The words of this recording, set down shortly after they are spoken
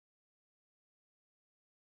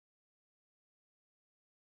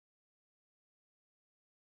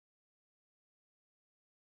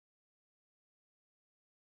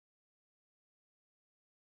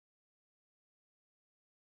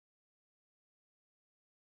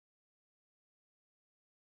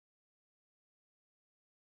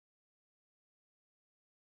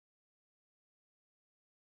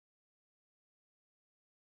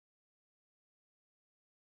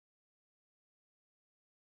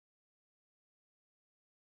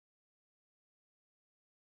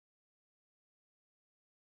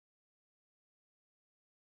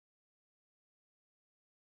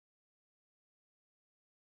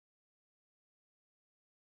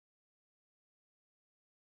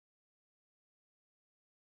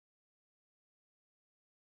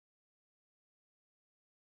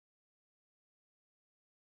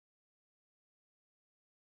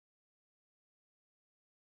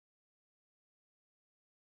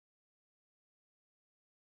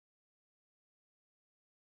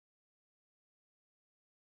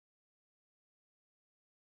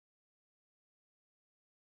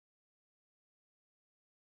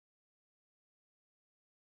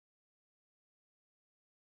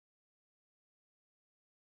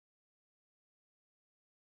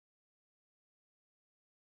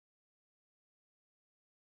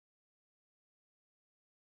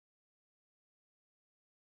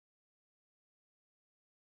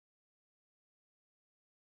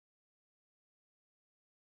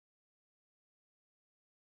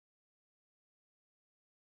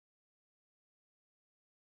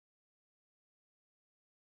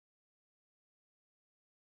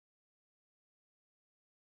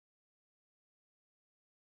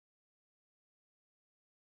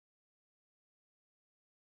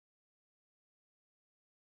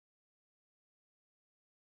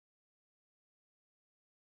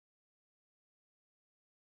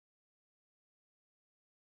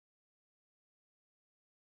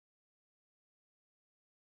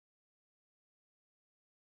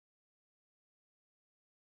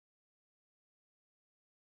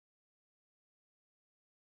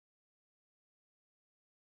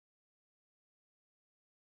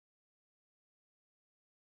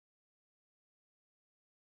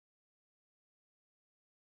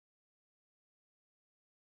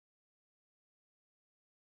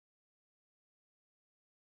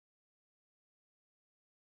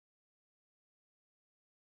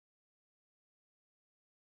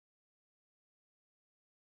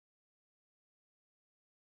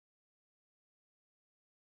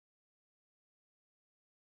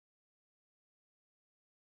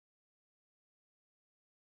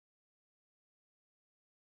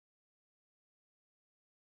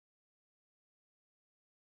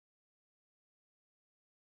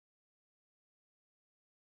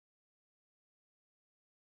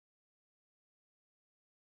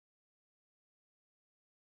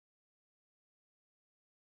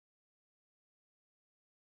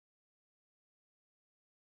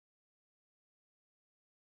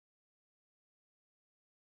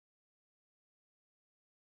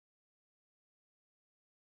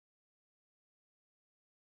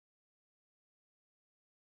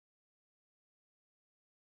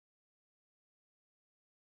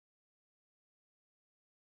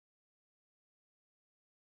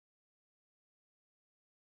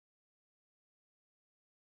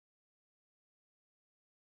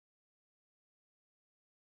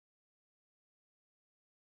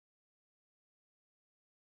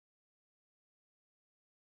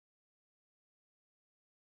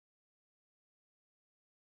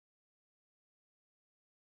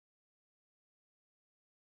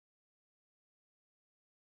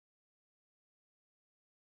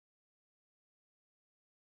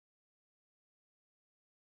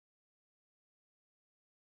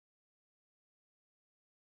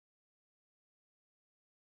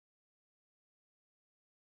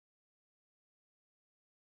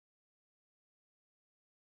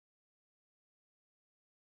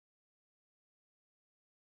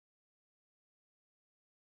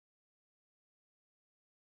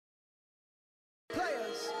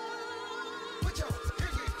Put your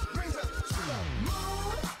pinky rings up to the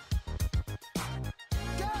moon.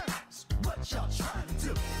 Girls, what y'all trying to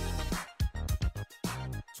do?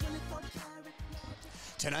 24 karat magic.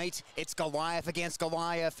 Tonight, it's Goliath against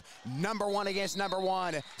Goliath, number one against number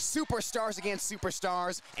one, superstars against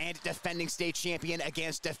superstars, and defending state champion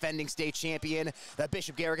against defending state champion. The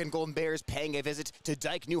Bishop Garrigan Golden Bears paying a visit to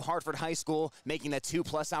Dike-New Hartford High School, making the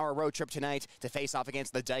 2+ hour road trip tonight to face off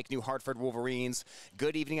against the Dike-New Hartford Wolverines.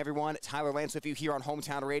 Good evening, everyone. Tyler Lance with you here on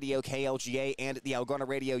Hometown Radio KLGA and the Algona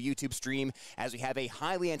Radio YouTube stream as we have a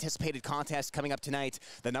highly anticipated contest coming up tonight.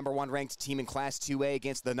 The number one ranked team in Class 2A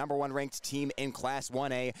against the number one ranked team in Class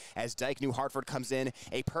 1A as Dike-New Hartford comes in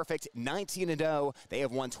a perfect 19-0. They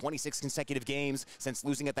have won 26 consecutive games since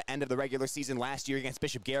losing at the end of the regular season last year against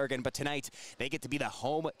Bishop Garrigan. But tonight, they get to be the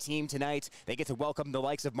home team tonight. They get to welcome the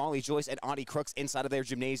likes of Molly Joyce and Audie Crooks inside of their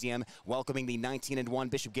gymnasium, welcoming the 19-1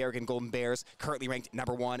 Bishop Garrigan Golden Bears, currently ranked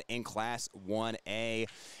number one in Class 1A.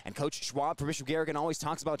 And Coach Schwab for Bishop Garrigan always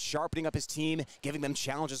talks about sharpening up his team, giving them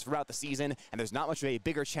challenges throughout the season, and there's not much of a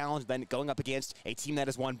bigger challenge than going up against a team that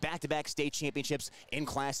has won back-to-back state championships in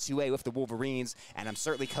Class 2A with the Wolverines. And I'm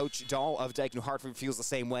certainly Coach Dahl of Dike-New Hartford feels the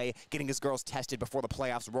same way, getting his girls tested before the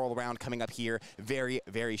playoffs roll around coming up here very,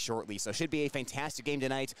 very shortly. So should be a fantastic game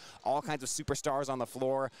tonight. All kinds of superstars on the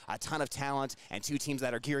floor, a ton of talent, and two teams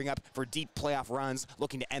that are gearing up for deep playoff runs,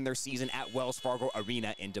 looking to end their season at Wells Fargo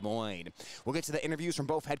Arena in Des Moines. We'll get to the interviews from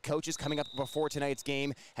both head coaches coming up before tonight's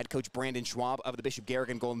game. Head coach Brandon Schwab of the Bishop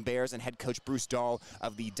Garrigan Golden Bears and head coach Bruce Dahl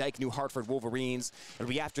of the Dike-New Hartford Wolverines. It'll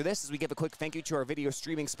be after this as we give a quick thank you to our video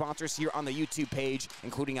streaming sponsors here on the YouTube page,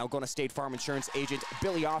 including Algona State Farm Insurance agent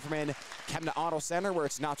Billy Offerman, Chemna Auto Center, where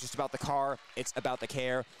it's not just about the car, it's about the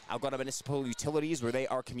care, Algona Municipal Utilities, where they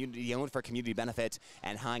are community-owned for community benefit,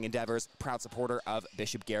 and Hine Endeavors, proud supporter of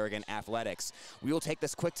Bishop Garrigan Athletics. We will take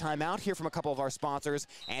this quick time out, hear from a couple of our sponsors,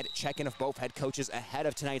 and check in with both head coaches ahead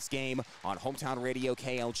of tonight's game on Hometown Radio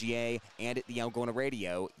KLGA and the Algona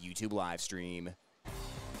Radio YouTube live stream.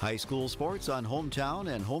 High school sports on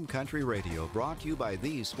Hometown and Home Country Radio, brought to you by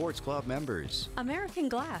these sports club members. American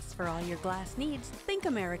Glass, for all your glass needs. Think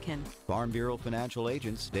American. Farm Bureau Financial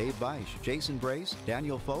Agents Dave Beisch, Jason Brace,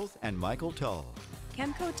 Daniel Foth, and Michael Tull.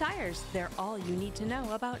 Chemco Tires, they're all you need to know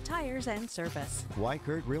about tires and service.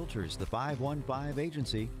 Wykert Realtors, the 515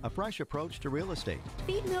 Agency, a fresh approach to real estate.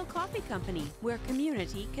 Feed Mill Coffee Company, where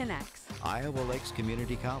community connects. Iowa Lakes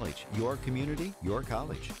Community College, your community, your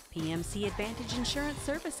college. PMC Advantage Insurance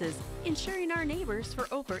Services, insuring our neighbors for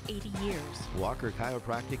over 80 years. Walker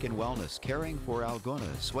Chiropractic and Wellness, caring for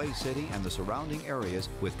Algona, Sway City, and the surrounding areas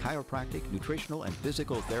with chiropractic, nutritional, and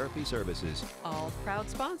physical therapy services. All proud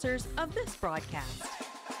sponsors of this broadcast.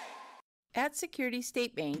 At Security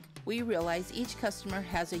State Bank, we realize each customer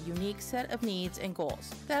has a unique set of needs and goals.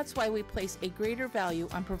 That's why we place a greater value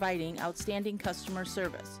on providing outstanding customer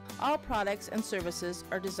service. All products and services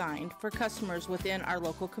are designed for customers within our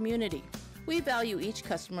local community. We value each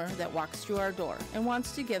customer that walks through our door and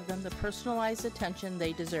wants to give them the personalized attention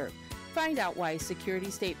they deserve. Find out why Security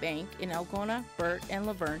State Bank in Algona, Burt, and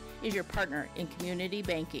Laverne is your partner in community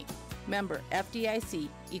banking. Member FDIC,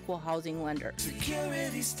 Equal Housing Lender.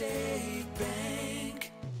 Security State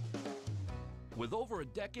Bank. With over a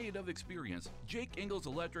decade of experience, Jake Ingalls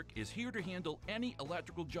Electric is here to handle any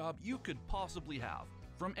electrical job you could possibly have.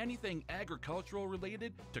 From anything agricultural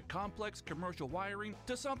related to complex commercial wiring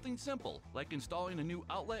to something simple like installing a new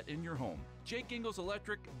outlet in your home. Jake Ingalls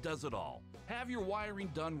Electric does it all. Have your wiring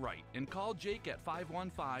done right and call Jake at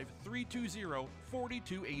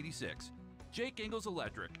 515-320-4286. Jake Ingalls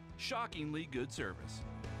Electric, shockingly good service.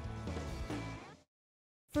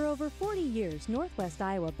 For over 40 years, Northwest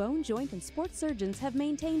Iowa Bone, Joint, and Sports Surgeons have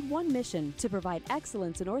maintained one mission: to provide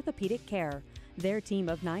excellence in orthopedic care. Their team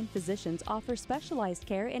of 9 physicians offers specialized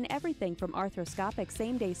care in everything from arthroscopic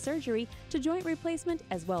same-day surgery to joint replacement,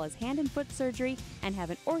 as well as hand and foot surgery, and have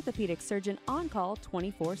an orthopedic surgeon on call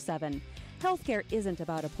 24/7. Healthcare isn't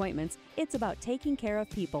about appointments, it's about taking care of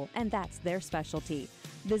people, and that's their specialty.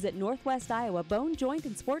 Visit Northwest Iowa Bone, Joint,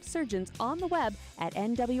 and Sports Surgeons on the web at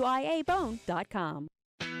nwiabone.com.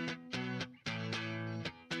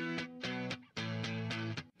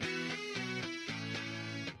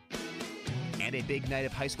 And a big night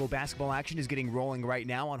of high school basketball action is getting rolling right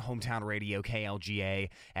now on Hometown Radio KLGA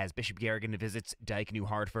as Bishop Garrigan visits Dike-New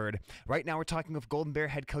Hartford. Right now we're talking with Golden Bear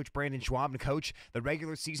head coach Brandon Schwab. And coach, the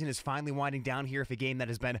regular season is finally winding down here for a game that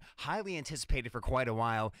has been highly anticipated for quite a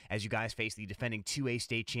while as you guys face the defending 2A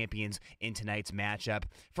state champions in tonight's matchup.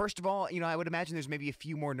 First of all, I would imagine there's maybe a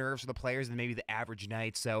few more nerves for the players than maybe the average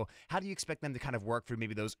night. So how do you expect them to kind of work through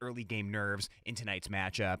maybe those early game nerves in tonight's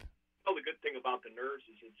matchup? Well, the good thing about about the Nerves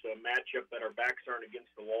is it's a matchup that our backs aren't against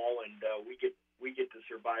the wall, and we get to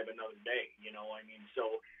survive another day.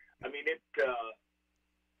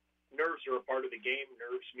 Nerves are a part of the game.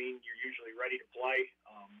 Nerves mean you're usually ready to play.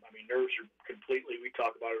 Nerves are completely. We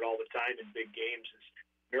talk about it all the time in big games.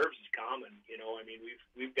 Nerves is common.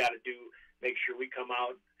 We've got to make sure we come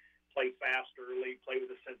out, play fast early, play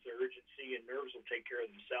with a sense of urgency, and nerves will take care of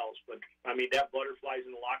themselves. But that butterflies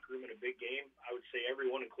in the locker room in a big game. I would say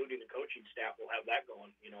everyone, including the coaching staff, will have that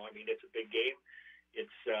going. It's a big game. It's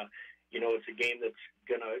a game that's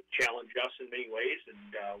going to challenge us in many ways,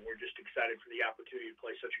 and we're just excited for the opportunity to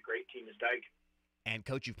play such a great team as Dike. And,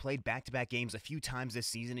 Coach, you've played back-to-back games a few times this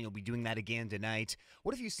season, and you'll be doing that again tonight.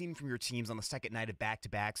 What have you seen from your teams on the second night of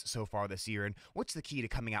back-to-backs so far this year, and what's the key to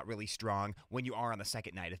coming out really strong when you are on the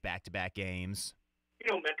second night of back-to-back games?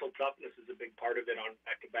 Mental toughness is a big part of it on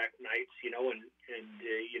back-to-back nights,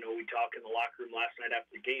 we talked in the locker room last night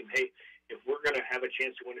after the game, hey, if we're going to have a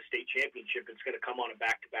chance to win a state championship, it's going to come on a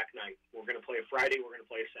back-to-back night. We're going to play a Friday, we're going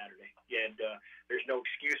to play a Saturday. And there's no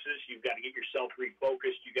excuses. You've got to get yourself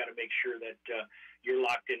refocused. You've got to make sure that you're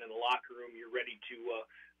locked in the locker room. You're ready to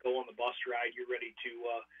go on the bus ride. You're ready to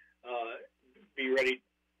be ready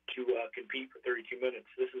to compete for 32 minutes.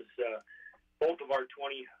 This is both of our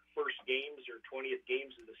 21st games or 20th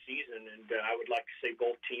games of the season, and I would like to say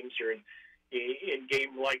both teams are in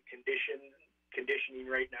game-like conditioning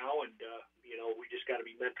right now, and we just got to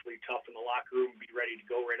be mentally tough in the locker room, be ready to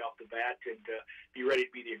go right off the bat, and be ready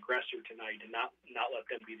to be the aggressor tonight, and not let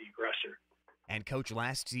them be the aggressor. And, Coach,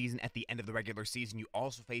 last season, at the end of the regular season, you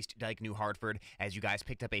also faced Dike-New Hartford as you guys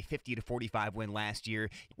picked up a 50-45 win last year.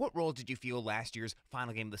 What role did you feel last year's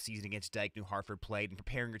final game of the season against Dike-New Hartford played in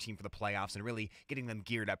preparing your team for the playoffs and really getting them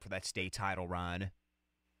geared up for that state title run?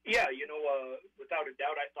 Yeah, without a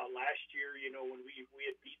doubt, I thought last year, when we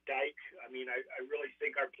had beat Dike, I really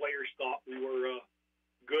think our players thought we were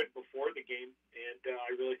good before the game, and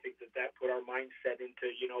I really think that put our mindset into,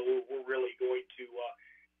 we're really going to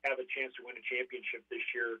have a chance to win a championship this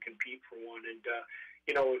year or compete for one. And,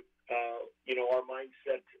 our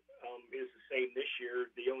mindset is the same this year.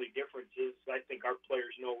 The only difference is I think our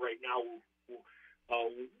players know right now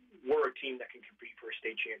we're a team that can compete for a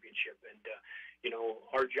state championship. And,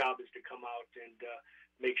 our job is to come out and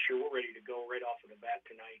make sure we're ready to go right off of the bat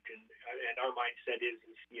tonight. And our mindset is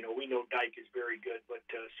we know Dike is very good, but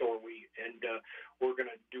so are we. And we're going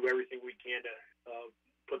to do everything we can to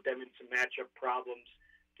put them in some matchup problems,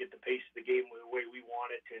 get the pace of the game the way we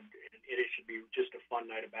want it, and it should be just a fun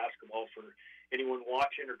night of basketball for anyone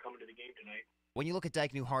watching or coming to the game tonight. When you look at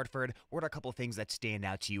Dike-New Hartford, what are a couple of things that stand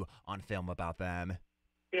out to you on film about them?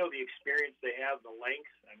 The experience they have, the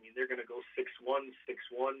length. They're going to go 6'1",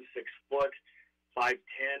 6'1", 6 foot, 5'10".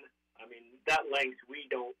 That length we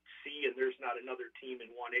don't see, and there's not another team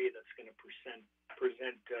in 1A that's going to present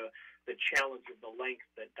the challenge of the length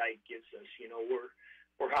that Dike gives us.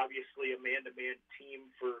 We're obviously a man-to-man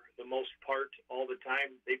team for the most part all the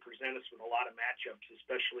time. They present us with a lot of matchups,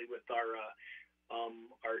 especially with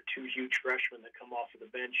our two huge freshmen that come off of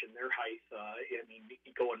the bench and their height.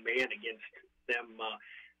 Going man against them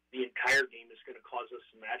the entire game is going to cause us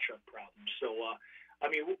some matchup problems. So,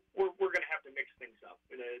 we're going to have to mix things up.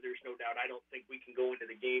 There's no doubt. I don't think we can go into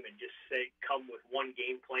the game and just come with one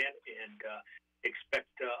game plan and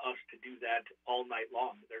expect us to do that all night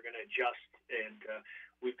long. They're going to adjust, and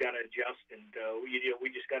we've got to adjust, and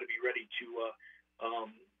we just got to be ready to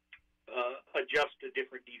adjust to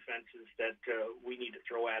different defenses that we need to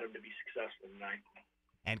throw at them to be successful tonight.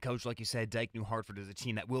 And, Coach, like you said, Dike-New Hartford is a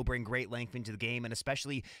team that will bring great length into the game, and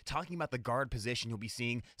especially talking about the guard position, you'll be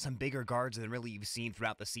seeing some bigger guards than really you've seen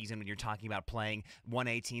throughout the season when you're talking about playing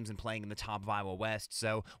 1A teams and playing in the top of Iowa West.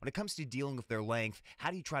 So when it comes to dealing with their length,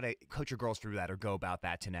 how do you try to coach your girls through that or go about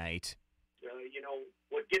that tonight?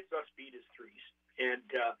 What gets us beat is threes. And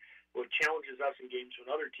what challenges us in games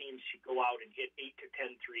when other teams go out and hit 8 to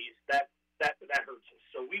 10 threes, that hurts us.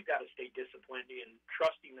 So we've got to stay disciplined in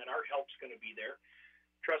trusting that our help's going to be there,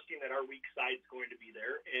 trusting that our weak side's going to be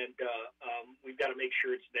there, and we've got to make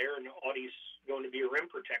sure it's there, and Audie's going to be a rim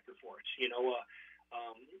protector for us.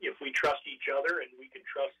 If we trust each other and we can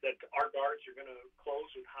trust that our guards are going to close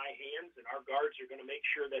with high hands and our guards are going to make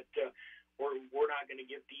sure that we're not going to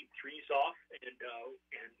give deep threes off, and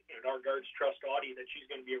our guards trust Audie that she's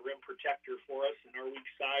going to be a rim protector for us and our weak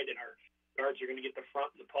side, and our guards are going to get the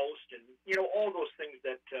front and the post, and all those things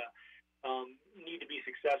that need to be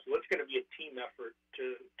successful. It's going to be a team effort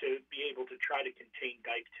to be able to try to contain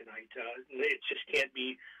Dike tonight. It just can't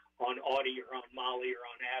be on Audie or on Molly or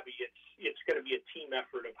on Abby. It's going to be a team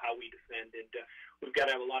effort of how we defend, and we've got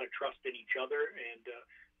to have a lot of trust in each other and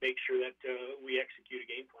make sure that we execute a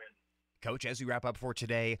game plan. Coach, as we wrap up for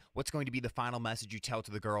today, what's going to be the final message you tell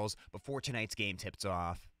to the girls before tonight's game tips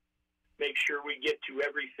off? Make sure we get to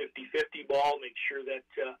every 50-50 ball, make sure that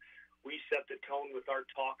we set the tone with our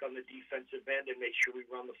talk on the defensive end, and make sure we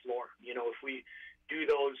run the floor. If we do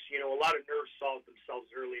those, a lot of nerves solve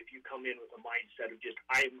themselves early if you come in with a mindset of just,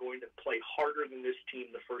 I am going to play harder than this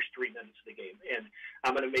team the first 3 minutes of the game, and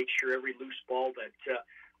I'm going to make sure every loose ball that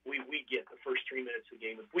we get the first 3 minutes of the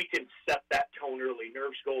game. If we can set that tone early,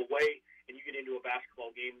 nerves go away, and you get into a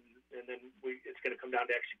basketball game, and then it's going to come down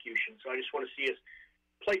to execution. So I just want to see us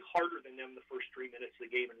play harder than them the first 3 minutes of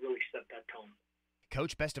the game and really set that tone.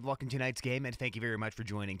 Coach, best of luck in tonight's game, and thank you very much for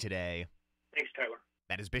joining today. Thanks, Tyler.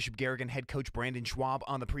 That is Bishop Garrigan head coach Brandon Schwab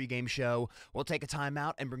on the pregame show. We'll take a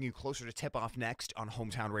timeout and bring you closer to tip-off next on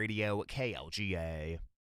Hometown Radio KLGA.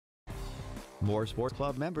 More Sports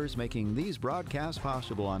Club members making these broadcasts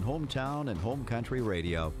possible on Hometown and Home Country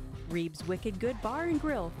Radio. Reeb's Wicked Good Bar and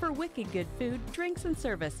Grill. For wicked good food, drinks, and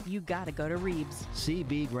service, you gotta go to Reeb's.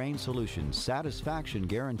 CB Grain Solutions, satisfaction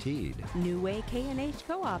guaranteed. New Way K&H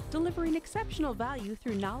Co-op, delivering exceptional value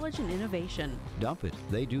through knowledge and innovation. Dump it.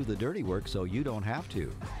 They do the dirty work so you don't have to.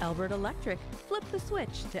 Albert Electric. Flip the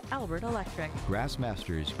switch to Albert Electric.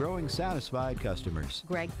 Grassmasters, growing satisfied customers.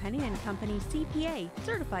 Greg Penny & Company CPA,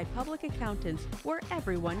 certified public accountants, where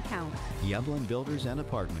everyone counts. Yemlin Builders and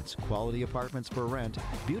Apartments, quality apartments for rent,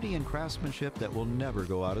 beauty and craftsmanship that will never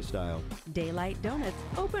go out of style. Daylight Donuts,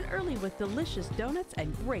 open early with delicious donuts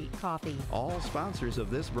and great coffee. All sponsors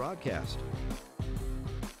of this broadcast.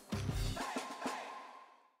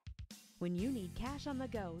 When you need cash on the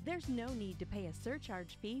go, there's no need to pay a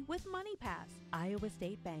surcharge fee with MoneyPass. Iowa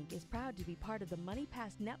State Bank is proud to be part of the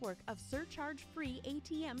MoneyPass network of surcharge-free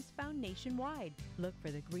ATMs found nationwide. Look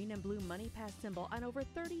for the green and blue MoneyPass symbol on over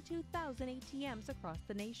 32,000 ATMs across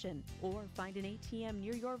the nation. Or find an ATM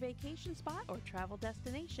near your vacation spot or travel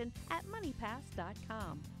destination at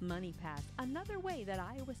MoneyPass.com. MoneyPass, another way that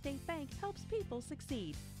Iowa State Bank helps people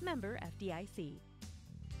succeed. Member FDIC.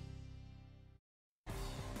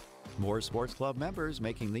 More Sports Club members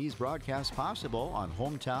making these broadcasts possible on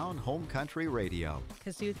Hometown Home Country Radio.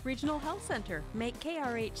 Kasuth Regional Health Center. Make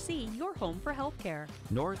KRHC your home for healthcare.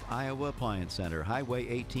 North Iowa Appliance Center, Highway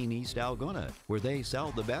 18 East Algona, where they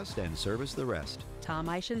sell the best and service the rest. Tom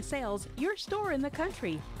Eischen Sales, your store in the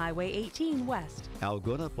country. Highway 18 West.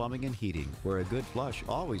 Algona Plumbing and Heating, where a good flush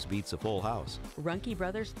always beats a full house. Runkey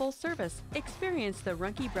Brothers Full Service. Experience the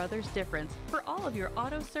Runkey Brothers difference for all of your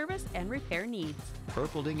auto service and repair needs.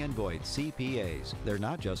 Erpelding and Boyd CPAs. They're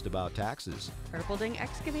not just about taxes. Erpelding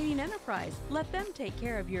Excavating Enterprise. Let them take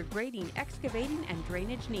care of your grading, excavating, and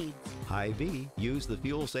drainage needs. Hy-Vee. Use the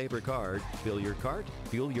Fuel Saver card. Fill your cart,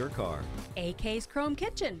 fuel your car. AK's Chrome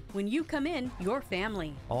Kitchen. When you come in, your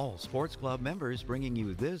family. All Sports Club members bringing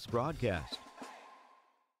you this broadcast.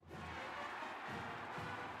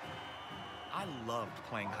 I loved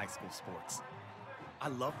playing high school sports. I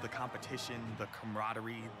loved the competition, the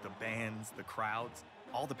camaraderie, the bands, the crowds,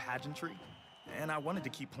 all the pageantry, and I wanted to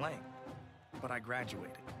keep playing. But I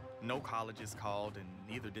graduated. No colleges called, and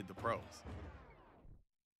neither did the pros.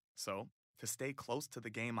 So, to stay close to the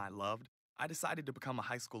game I loved, I decided to become a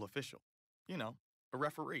high school official. You know, a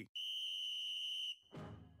referee.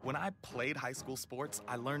 When I played high school sports,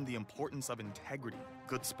 I learned the importance of integrity,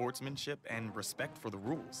 good sportsmanship, and respect for the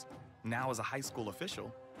rules. Now, as a high school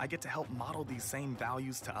official, I get to help model these same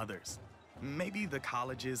values to others. Maybe the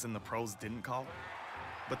colleges and the pros didn't call,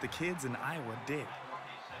 but the kids in Iowa did.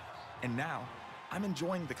 And now, I'm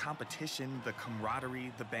enjoying the competition, the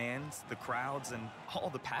camaraderie, the bands, the crowds, and all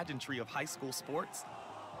the pageantry of high school sports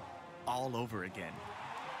all over again.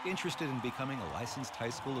 Interested in becoming a licensed high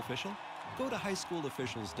school official? Go to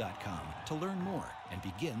highschoolofficials.com to learn more and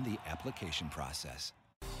begin the application process.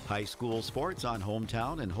 High school sports on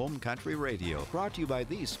Hometown and Home Country Radio. Brought to you by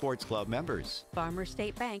these Sports Club members. Farmer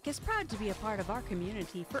State Bank is proud to be a part of our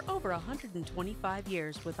community for over 125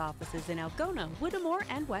 years with offices in Algona, Whittemore,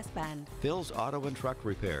 and West Bend. Phil's Auto and Truck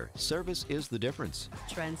Repair. Service is the difference.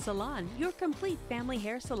 Trend Salon, your complete family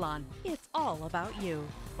hair salon. It's all about you.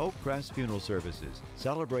 Oak Crest Funeral Services.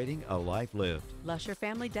 Celebrating a life lived. Lusher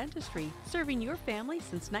Family Dentistry, serving your family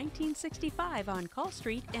since 1965 on Call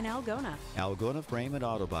Street in Algona. Algona Frame and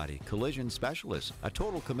Auto Body. Collision Specialist. A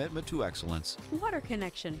total commitment to excellence. Water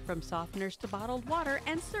Connection, from softeners to bottled water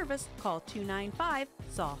and service. Call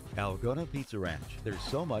 295-SOFT. Algona Pizza Ranch. There's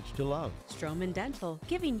so much to love. Stroman Dental,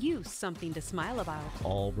 giving you something to smile about.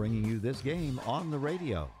 All bringing you this game on the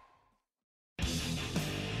radio.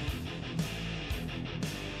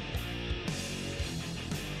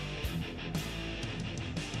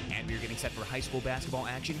 set for high school basketball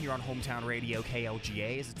action here on Hometown Radio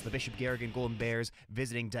KLGA, as it's the Bishop Garrigan Golden Bears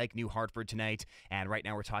visiting Dike-New Hartford tonight. And right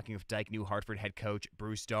now we're talking with Dike-New Hartford head coach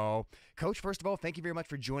Bruce Dahl. Coach, first of all, thank you very much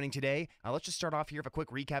for joining today. Let's just start off here with a quick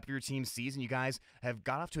recap of your team's season. You guys have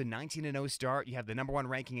got off to a 19-0 start. You have the number 1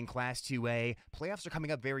 ranking in Class 2A. Playoffs are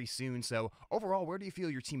coming up very soon. So overall, where do you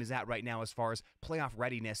feel your team is at right now as far as playoff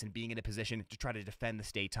readiness and being in a position to try to defend the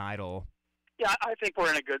state title? Yeah, I think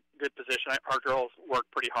we're in a good position. Our girls work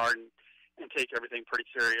pretty hard and take everything pretty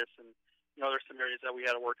serious. And, there's some areas that we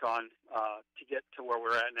had to work on to get to where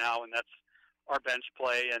we're at now, and that's our bench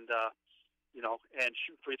play and, and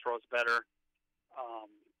shoot free throws better.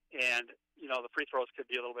 The free throws could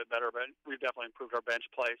be a little bit better, but we've definitely improved our bench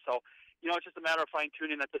play. So, it's just a matter of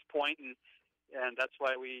fine-tuning at this point, and that's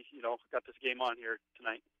why we, got this game on here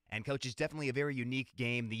tonight. And, Coach, it's definitely a very unique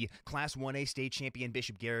game. The Class 1A state champion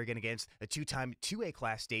Bishop Garrigan against the 2-time 2A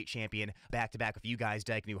class state champion back-to-back with you guys,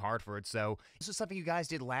 Dike-New Hartford. So this was something you guys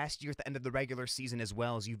did last year at the end of the regular season as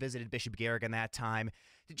well, as you visited Bishop Garrigan that time.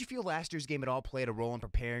 Did you feel last year's game at all played a role in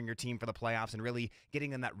preparing your team for the playoffs and really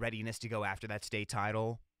getting them that readiness to go after that state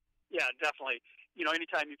title? Yeah, definitely.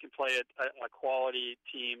 Anytime you can play a quality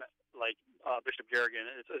team like Bishop Garrigan,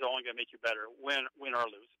 it's only going to make you better, win or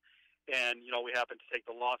lose. And, we happened to take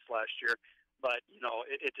the loss last year, but,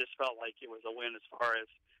 it just felt like it was a win as far as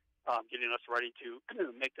getting us ready to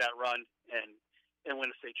make that run and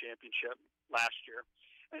win a state championship last year.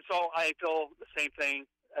 And so I feel the same thing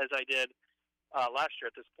as I did last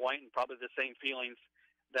year at this point, and probably the same feelings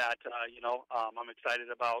that, I'm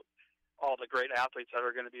excited about all the great athletes that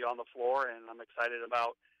are going to be on the floor, and I'm excited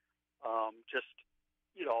about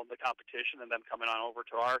the competition and them coming on over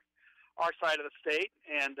to our side of the state,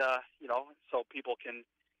 and so people can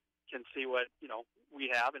see what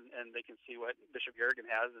we have, and they can see what Bishop Garrigan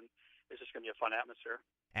has, and it's just going to be a fun atmosphere.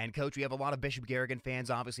 And, Coach, we have a lot of Bishop Garrigan fans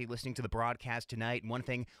obviously listening to the broadcast tonight, and one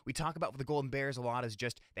thing we talk about with the Golden Bears a lot is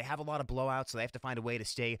just they have a lot of blowouts, so they have to find a way to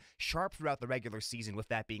stay sharp throughout the regular season with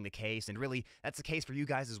that being the case, and really that's the case for you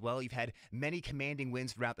guys as well. You've had many commanding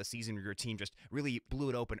wins throughout the season where your team just really blew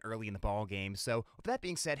it open early in the ball game. So with that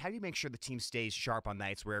being said, how do you make sure the team stays sharp on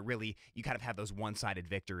nights where really you kind of have those one-sided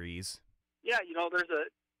victories? Yeah, there's a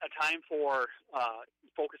time for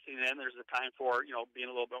focusing in. There's a time for,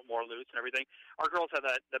 being a little bit more loose and everything. Our girls have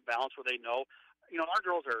that balance where they know, our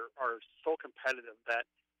girls are so competitive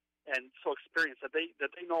and so experienced that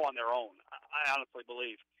they know on their own, I honestly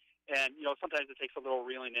believe. And, sometimes it takes a little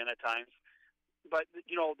reeling in at times, but,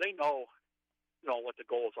 they know, what the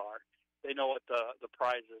goals are. They know what the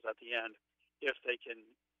prize is at the end if they can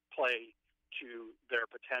play to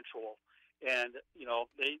their potential. And,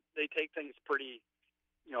 they take things pretty,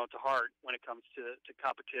 to heart when it comes to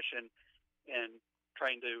competition and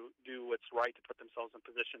trying to do what's right to put themselves in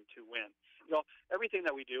position to win. Everything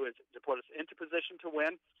that we do is to put us into position to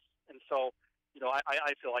win. And so,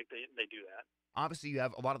 I feel like they do that. Obviously, you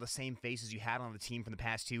have a lot of the same faces you had on the team from the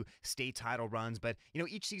past 2 state title runs, but,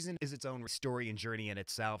 each season is its own story and journey in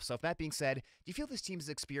itself. So, with that being said, do you feel this team has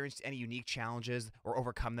experienced any unique challenges or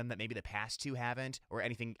overcome them that maybe the past 2 haven't, or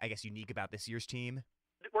anything, I guess, unique about this year's team?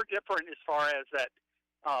 We're different as far as that,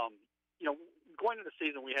 going into the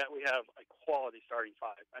season, we have a quality starting 5.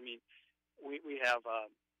 I mean, we have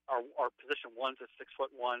our position 1's a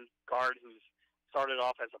 6'1" guard who's started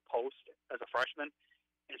off as a post as a freshman,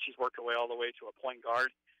 and she's worked her way all the way to a point guard.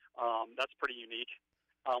 That's pretty unique.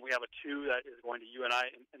 We have a 2 that is going to UNI,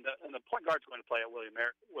 and the point guard's going to play at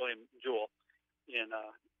William Jewell in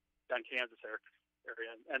down Kansas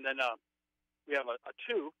area. And then we have a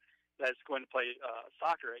 2 that's going to play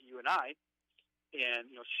soccer at UNI,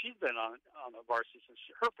 and she's been on the varsity since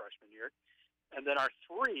her freshman year. And then our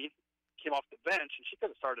 3 came off the bench, and she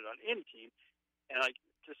could have started on any team. And I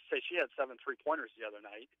just say she had 7 3-pointers the other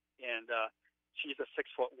night, and she's a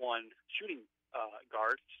 6'1" shooting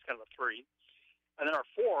guard. She's kind of a 3. And then our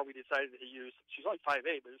 4, we decided to use. She's only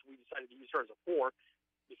 5'8", but we decided to use her as a 4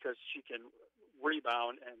 because she can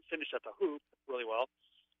rebound and finish at the hoop really well.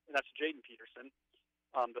 And that's Jaden Peterson.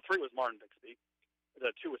 The 3 was Martin Bixby.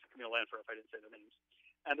 The 2 was Camille Lanford, if I didn't say their names.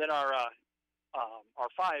 And then our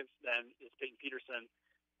 5 then is Peyton Peterson,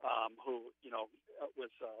 who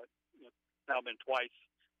was now been twice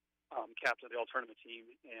captain of the all-tournament team,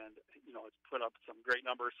 and has put up some great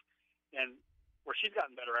numbers. And where she's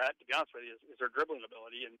gotten better at, to be honest with you, is her dribbling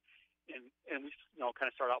ability. And we kind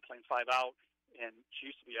of started out playing 5 out, and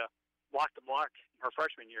she used to be a block to block her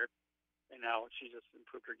freshman year, and now she's just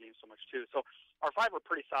improved her game so much too. So our 5 are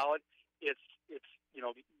pretty solid. It's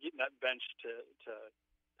getting that bench to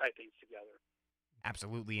tie things together.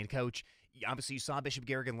 Absolutely. And Coach, obviously you saw Bishop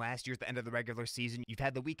Garrigan last year at the end of the regular season. You've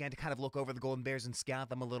had the weekend to kind of look over the Golden Bears and scout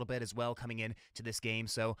them a little bit as well coming into this game.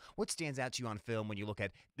 So what stands out to you on film when you look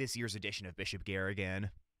at this year's edition of Bishop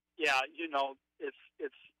Garrigan? Yeah, it's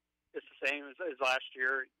the same as last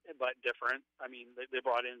year, but different. I mean, they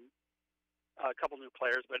brought in a couple new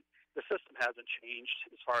players, but the system hasn't changed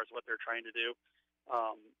as far as what they're trying to do.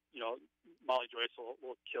 Molly Joyce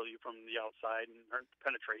will kill you from the outside, and her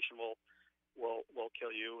penetration will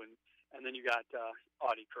kill you. And then you got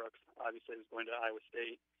Audie Crooks, obviously, who's going to Iowa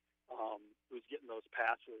State, who's getting those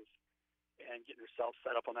passes and getting herself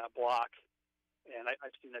set up on that block. And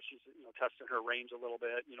I've seen that she's testing her range a little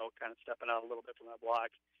bit, kind of stepping out a little bit from that block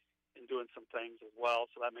and doing some things as well.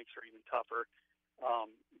 So that makes her even tougher.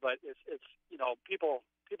 But it's people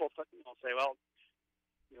say, well,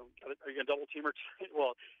 are you going to double team her?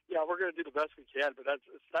 Well, yeah, we're going to do the best we can, but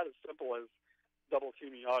it's not as simple as double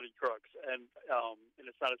teaming Audie Crooks, and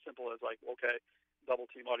it's not as simple as like, okay, double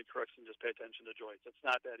team Audie Crooks and just pay attention to Joyce. It's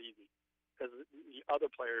not that easy because the other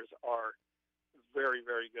players are very,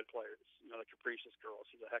 very good players. The Capricious girl,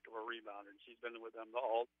 she's a heck of a rebounder, and she's been with them the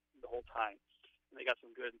whole time. And they got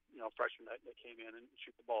some good freshmen that came in and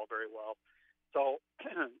shoot the ball very well. So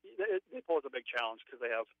they pose a big challenge because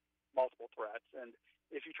they have multiple threats, and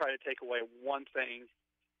if you try to take away one thing,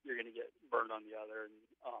 you're going to get burned on the other. And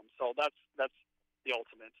so that's the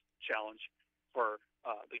ultimate challenge for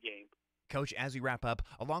the game. Coach, as we wrap up,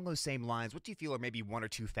 along those same lines, what do you feel are maybe one or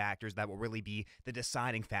two factors that will really be the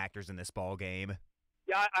deciding factors in this ball game?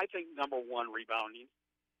 Yeah, I think number one, rebounding.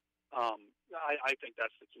 I think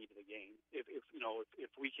that's the key to the game. If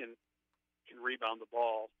we can rebound the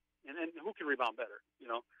ball, and who can rebound better?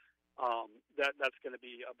 That's going to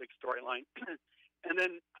be a big storyline. And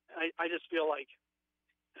then I just feel like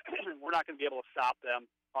we're not going to be able to stop them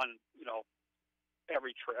on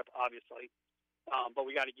every trip, obviously. But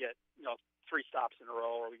we got to get 3 stops in a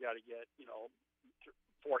row, or we got to get 4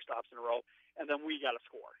 stops in a row, and then we got to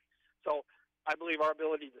score. So I believe our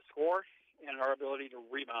ability to score and our ability to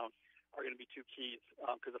rebound are going to be two keys.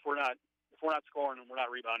 Because if we're not scoring and we're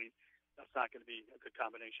not rebounding, that's not going to be a good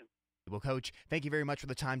combination. Well, Coach, thank you very much for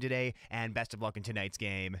the time today, and best of luck in tonight's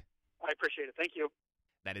game. I appreciate it. Thank you.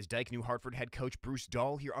 That is Dike-New Hartford head coach Bruce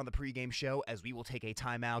Dahl here on the pregame show, as we will take a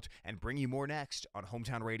timeout and bring you more next on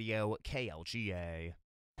Hometown Radio KLGA.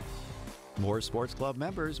 More sports club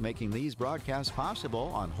members making these broadcasts possible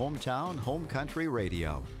on Hometown Home Country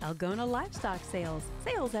Radio. Algona Livestock Sales.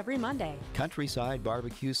 Sales every Monday. Countryside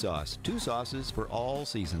Barbecue Sauce. 2 sauces for all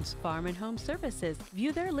seasons. Farm and Home Services.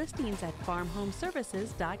 View their listings at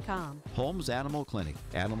farmhomeservices.com. Holmes Animal Clinic.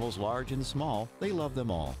 Animals large and small, they love them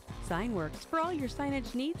all. Signworks. For all your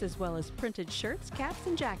signage needs as well as printed shirts, caps,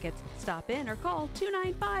 and jackets. Stop in or call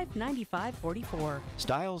 295-9544.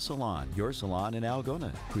 Style Salon. Your salon in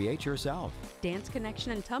Algona. Create yourself. Dance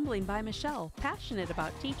Connection and Tumbling by Michelle. Passionate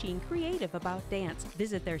about teaching, creative about dance.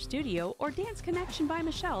 Visit their studio or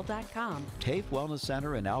danceconnectionbymichelle.com. TAFE Wellness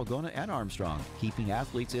Center in Algona and Armstrong. Keeping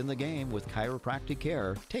athletes in the game with chiropractic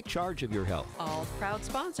care. Take charge of your health. All proud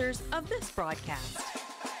sponsors of this broadcast.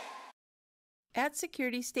 At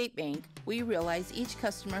Security State Bank, we realize each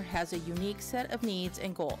customer has a unique set of needs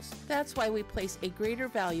and goals. That's why we place a greater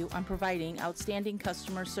value on providing outstanding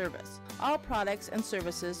customer service. All products and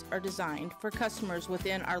services are designed for customers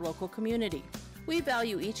within our local community. We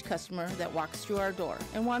value each customer that walks through our door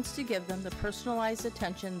and wants to give them the personalized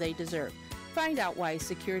attention they deserve. Find out why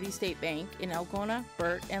Security State Bank in Algona,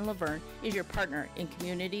 Burt, and Laverne is your partner in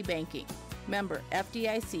community banking. Member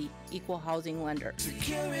FDIC, Equal Housing Lender.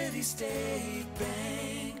 Security State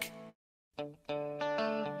Bank.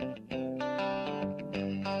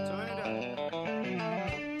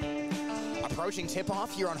 Approaching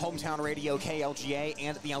tip-off here on Hometown Radio KLGA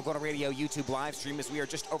and the Algona Radio YouTube live stream, as we are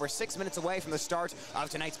just over 6 minutes away from the start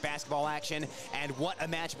of tonight's basketball action. And what a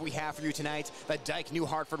matchup we have for you tonight. The Dike-New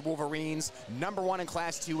Hartford Wolverines, #1 in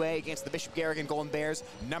Class 2A against the Bishop Garrigan Golden Bears,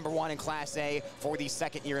 #1 in Class A for the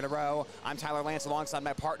 2nd year in a row. I'm Tyler Lance alongside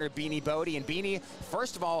my partner Beanie Bodie. And Beanie,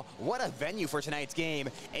 first of all, what a venue for tonight's game.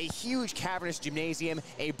 A huge cavernous gymnasium,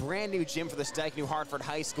 a brand new gym for the Dike-New Hartford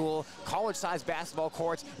High School, college-sized basketball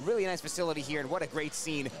courts, really nice facility here, and what a great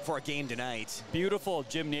scene for a game tonight. Beautiful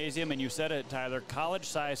gymnasium, and you said it, Tyler,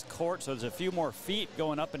 college-sized court, so there's a few more feet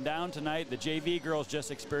going up and down tonight. The JV girls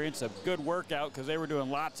just experienced a good workout because they were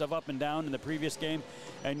doing lots of up and down in the previous game.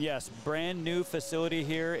 And yes, brand new facility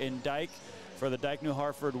here in Dike for the Dike-New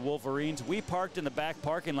Hartford Wolverines. We parked in the back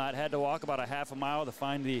parking lot, had to walk about a half a mile to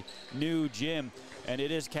find the new gym, and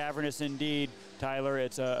it is cavernous indeed, Tyler.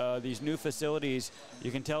 It's these new facilities.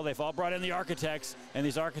 You can tell they've all brought in the architects, and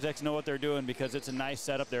these architects know what they're doing because it's a nice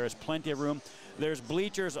setup. There is plenty of room. There's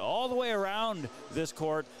bleachers all the way around this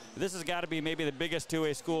court. This has got to be maybe the biggest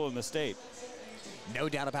 2A school in the state. No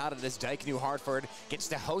doubt about it, as Dike-New Hartford gets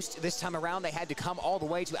to host this time around. They had to come all the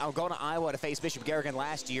way to Algona, Iowa to face Bishop Garrigan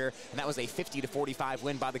last year, and that was a 50-45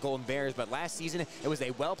 win by the Golden Bears. But last season, it was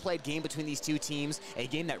a well-played game between these two teams, a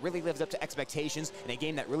game that really lived up to expectations, and a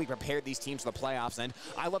game that really prepared these teams for the playoffs. And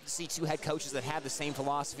I love to see two head coaches that have the same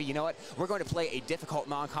philosophy. You know what? We're going to play a difficult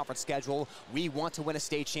non-conference schedule. We want to win a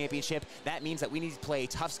state championship. That means that we need to play a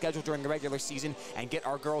tough schedule during the regular season and get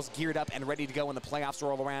our girls geared up and ready to go when the playoffs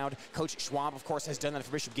roll around. Coach Schwab, of course, has done that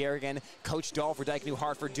for Bishop Garrigan. Coach Dahl for Dike-New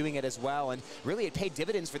Hartford doing it as well. And really, it paid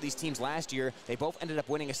dividends for these teams last year. They both ended up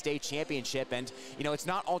winning a state championship. And, you know, it's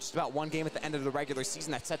not all just about one game at the end of the regular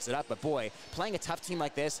season that sets it up. But, boy, playing a tough team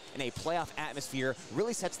like this in a playoff atmosphere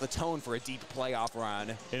really sets the tone for a deep playoff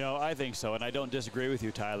run. You know, I think so, and I don't disagree with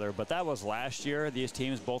you, Tyler. But that was last year. These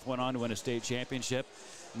teams both went on to win a state championship.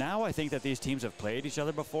 Now I think that these teams have played each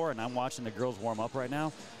other before, and I'm watching the girls warm up right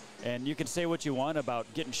now. And you can say what you want about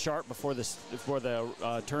getting sharp before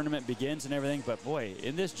the tournament begins and everything, but boy,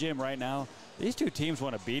 in this gym right now, these two teams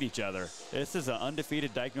want to beat each other. This is an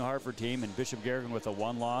undefeated Dike-New Hartford team, and Bishop Garrigan with a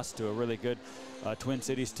one loss to a really good Twin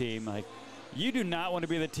Cities team. Like, you do not want to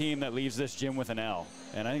be the team that leaves this gym with an L,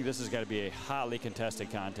 and I think this has got to be a hotly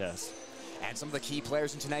contested contest. And some of the key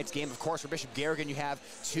players in tonight's game, of course, for Bishop Garrigan, you have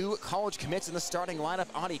two college commits in the starting lineup.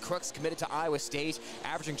 Audie Crooks committed to Iowa State,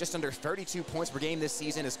 averaging just under 32 points per game this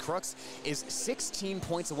season, as Crooks is 16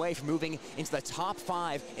 points away from moving into the top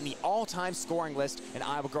 5 in the all-time scoring list in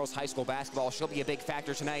Iowa girls high school basketball. She'll be a big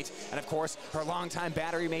factor tonight. And, of course, her longtime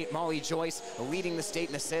battery mate, Molly Joyce, leading the state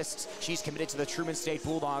in assists. She's committed to the Truman State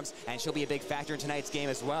Bulldogs, and she'll be a big factor in tonight's game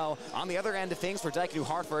as well. On the other end of things for Dike-New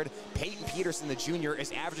Hartford, Peyton Peterson, the junior,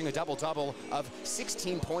 is averaging a double-double of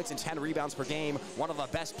 16 points and 10 rebounds per game, one of the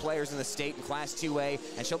best players in the state in Class 2A,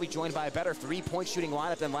 and she'll be joined by a better three-point shooting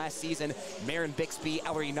lineup than last season. Marin Bixby,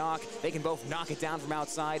 Ellery Knock, they can both knock it down from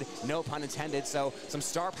outside, no pun intended. So some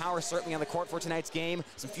star power certainly on the court for tonight's game,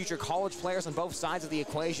 some future college players on both sides of the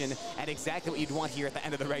equation, and exactly what you'd want here at the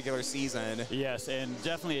end of the regular season. Yes, and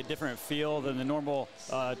definitely a different feel than the normal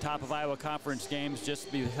top of Iowa Conference games, just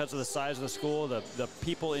because of the size of the school, the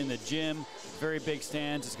people in the gym, very big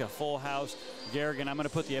stands. It's got a full house. Garrigan, I'm going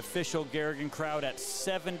to put the official Garrigan crowd at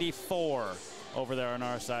 74 over there on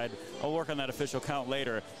our side. I'll work on that official count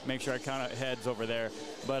later, make sure I count heads over there.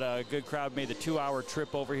 But a good crowd made the 2-hour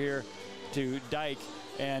trip over here to Dike.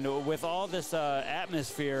 And with all this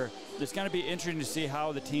atmosphere, it's going to be interesting to see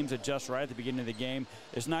how the teams adjust right at the beginning of the game.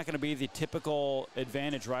 It's not going to be the typical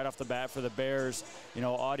advantage right off the bat for the Bears. You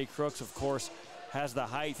know, Audie Crooks, of course, has the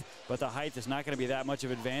height, but the height is not going to be that much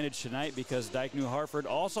of an advantage tonight because Dike-New Hartford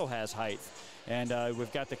also has height. And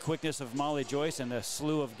we've got the quickness of Molly Joyce and the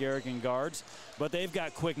slew of Garrigan guards, but they've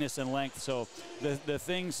got quickness and length. So the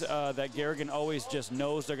things that Garrigan always just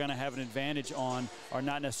knows they're going to have an advantage on are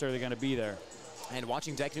not necessarily going to be there. And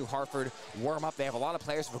watching Dike-New Hartford warm up, they have a lot of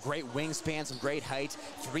players with a great wingspan, some great height.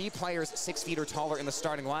 3 players 6 feet or taller in the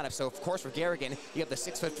starting lineup. So, of course, for Garrigan, you have the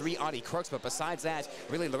 6'3" Audie Crooks. But besides that,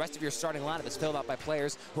 really the rest of your starting lineup is filled out by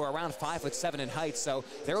players who are around 5'7" in height. So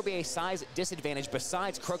there will be a size disadvantage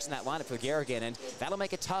besides Crooks in that lineup for Garrigan. And that'll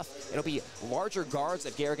make it tough. It'll be larger guards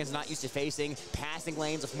that Garrigan's not used to facing, passing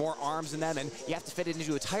lanes with more arms in them. And you have to fit it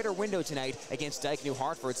into a tighter window tonight against Dike-New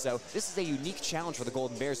Hartford. So this is a unique challenge for the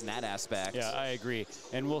Golden Bears in that aspect. Yeah, I agree,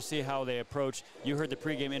 and we'll see how they approach. You heard the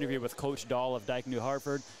pregame interview with Coach Dahl of Dike-New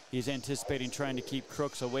Hartford. He's anticipating trying to keep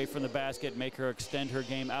Crooks away from the basket, make her extend her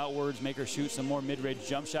game outwards, make her shoot some more mid-range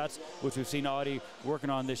jump shots, which we've seen Audie working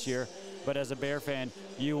on this year. But as a Bear fan,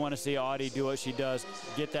 you want to see Audie do what she does,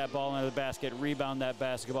 get that ball into the basket, rebound that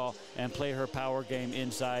basketball, and play her power game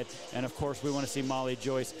inside. And, of course, we want to see Molly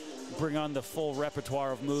Joyce bring on the full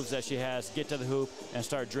repertoire of moves that she has, get to the hoop, and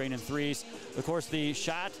start draining threes. Of course, the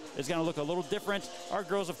shot is going to look a little different. Our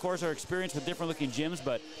girls, of course, are experienced with different-looking gyms,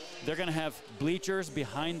 but they're going to have bleachers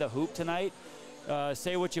behind the hoop tonight.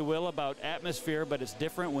 Say what you will about atmosphere, but it's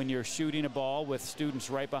different when you're shooting a ball with students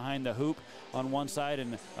right behind the hoop on one side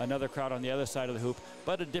and another crowd on the other side of the hoop.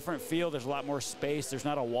 But a different feel. There's a lot more space. There's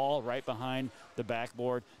not a wall right behind the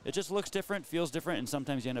backboard. It just looks different, feels different, and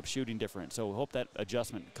sometimes you end up shooting different. So we hope that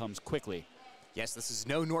adjustment comes quickly. Yes, this is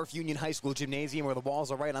no North Union High School gymnasium where the walls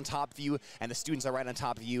are right on top of you and the students are right on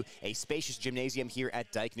top of you. A spacious gymnasium here at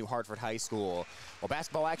Dike-New Hartford High School. Well,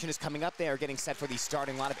 basketball action is coming up. They are getting set for the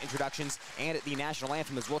starting lineup introductions and the national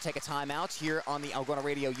anthem, as we'll take a timeout here on the Algona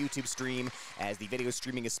Radio YouTube stream, as the video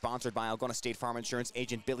streaming is sponsored by Algona State Farm Insurance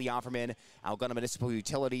agent Billy Offerman, Algona Municipal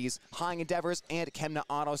Utilities, High Endeavors, and Chemna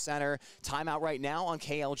Auto Center. Timeout right now on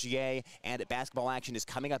KLGA, and basketball action is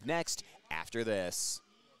coming up next after this.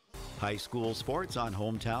 High school sports on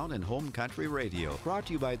Hometown and Home Country Radio. Brought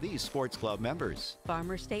to you by these sports club members.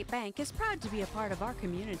 Farmers State Bank is proud to be a part of our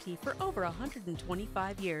community for over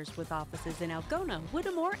 125 years with offices in Algona,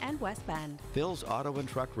 Whittemore, and West Bend. Phil's Auto and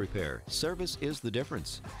Truck Repair. Service is the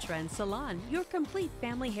difference. Trend Salon, your complete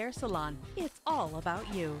family hair salon. It's all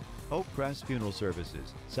about you. Oak Crest Funeral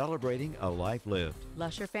Services. Celebrating a life lived.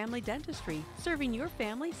 Lusher Family Dentistry, serving your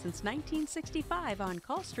family since 1965 on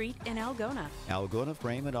Call Street in Algona. Algona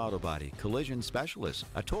Frame and Auto Body. Collision Specialist.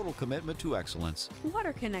 A total commitment to excellence.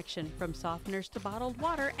 Water Connection, from softeners to bottled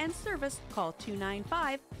water and service. Call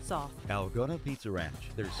 295-SOFT. Algona Pizza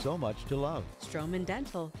Ranch. There's so much to love. Stroman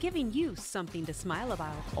Dental, giving you something to smile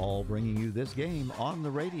about. All bringing you this game on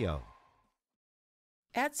the radio.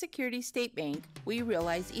 At Security State Bank, we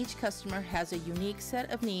realize each customer has a unique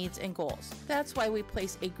set of needs and goals. That's why we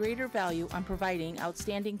place a greater value on providing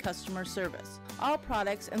outstanding customer service. All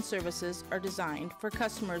products and services are designed for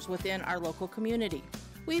customers within our local community.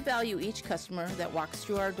 We value each customer that walks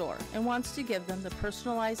through our door and wants to give them the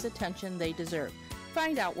personalized attention they deserve.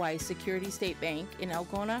 Find out why Security State Bank in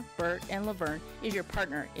Algona, Burt, and Laverne is your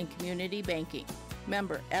partner in community banking.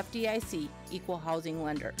 Member FDIC, Equal Housing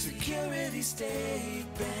Lender. Security State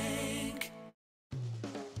Bank.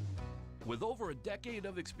 With over a decade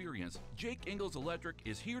of experience, Jake Ingalls Electric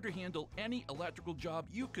is here to handle any electrical job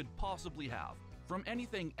you could possibly have. From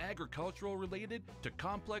anything agricultural related to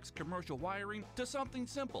complex commercial wiring to something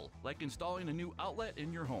simple like installing a new outlet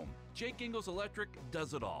in your home. Jake Ingalls Electric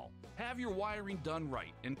does it all. Have your wiring done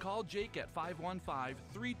right and call Jake at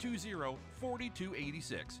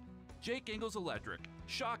 515-320-4286. Jake Ingalls Electric,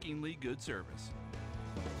 shockingly good service.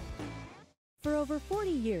 For over 40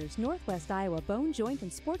 years, Northwest Iowa Bone, Joint,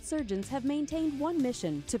 and Sports Surgeons have maintained one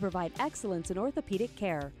mission: to provide excellence in orthopedic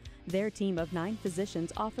care. Their team of 9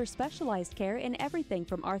 physicians offers specialized care in everything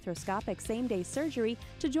from arthroscopic same-day surgery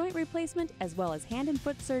to joint replacement, as well as hand and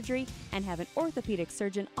foot surgery, and have an orthopedic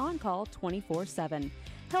surgeon on call 24/7.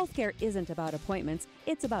 Healthcare isn't about appointments,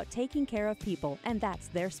 it's about taking care of people, and that's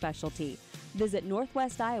their specialty. Visit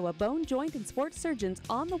Northwest Iowa Bone, Joint, and Sports Surgeons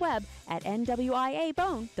on the web at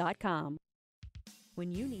nwiabone.com.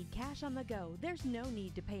 When you need cash on the go, there's no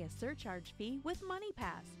need to pay a surcharge fee with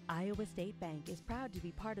MoneyPass. Iowa State Bank is proud to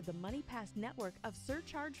be part of the MoneyPass network of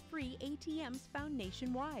surcharge-free ATMs found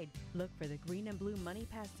nationwide. Look for the green and blue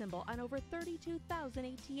MoneyPass symbol on over 32,000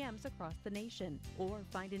 ATMs across the nation. Or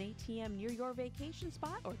find an ATM near your vacation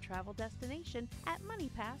spot or travel destination at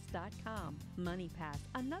moneypass.com. MoneyPass,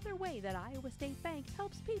 another way that Iowa State Bank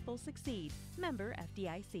helps people succeed. Member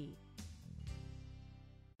FDIC.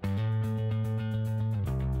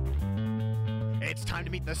 It's time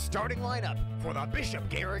to meet the starting lineup for the Bishop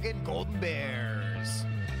Garrigan Golden Bears.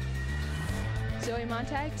 Zoe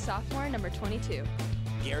Montag, sophomore, number 22.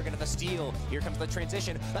 Garrigan at the steal. Here comes the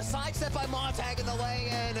transition. A sidestep by Montag in the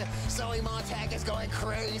lay-in. Zoe Montag is going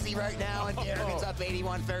crazy right now, and Garrigan's up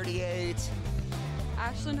 81-38.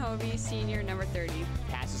 Ashlyn Hovey, senior, number 30.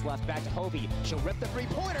 Passes left back to Hovey. She'll rip the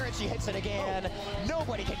three-pointer, and she hits it again.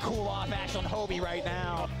 Nobody can cool off Ashlyn Hovey right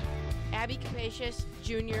now. Abby Capacious,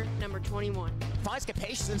 junior, number 21. Finds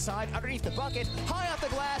Capacious inside, underneath the bucket, high off the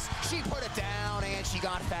glass. She put it down, and she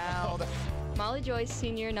got fouled. Molly Joyce,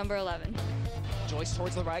 senior, number 11. Joyce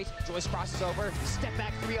towards the right. Joyce crosses over. Step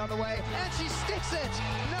back 3 on the way, and she sticks it.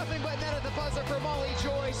 Nothing but net at the buzzer for Molly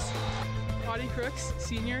Joyce. Audie Crooks,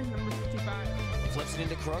 senior, number 55. Flips it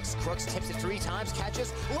into Crooks. Crooks tips it 3 times,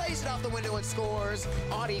 catches, lays it off the window, and scores.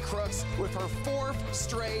 Audie Crooks with her 4th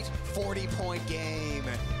straight 40-point game.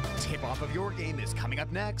 Tip-off of your game is coming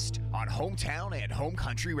up next on Hometown and Home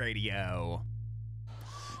Country Radio.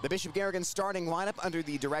 The Bishop Garrigan starting lineup under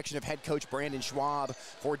the direction of head coach Brandon Schwab.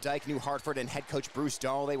 For Dike-New Hartford and head coach Bruce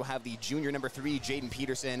Dahl, they will have the junior number 3, Jaden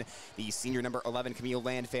Peterson, the senior number 11, Camille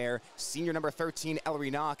Landfair, senior number 13,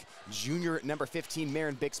 Ellery Knock, junior number 15,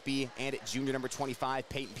 Marin Bixby, and junior number 25,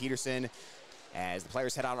 Peyton Peterson. As the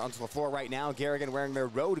players head out onto the floor right now, Garrigan wearing their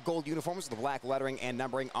road gold uniforms with the black lettering and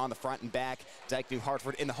numbering on the front and back. Dike-New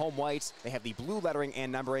Hartford in the home whites. They have the blue lettering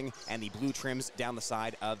and numbering and the blue trims down the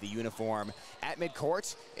side of the uniform. At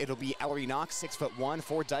midcourt, it'll be Ellery Knox, 6'1",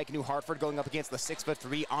 for Dike-New Hartford, going up against the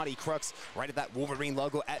 6'3" Audie Crooks, right at that Wolverine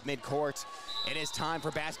logo at midcourt. It is time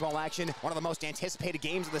for basketball action, one of the most anticipated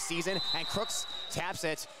games of the season, and Crooks taps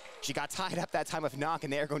it. She got tied up that time with Knock,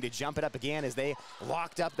 and they're going to jump it up again as they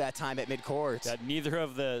locked up that time at midcourt. That neither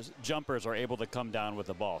of the jumpers are able to come down with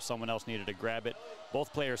the ball. Someone else needed to grab it.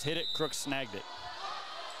 Both players hit it. Crooks snagged it.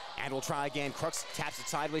 And we'll try again. Crooks taps it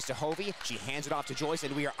sideways to Hovey. She hands it off to Joyce,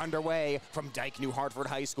 and we are underway from Dike-New Hartford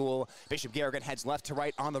High School. Bishop Garrigan heads left to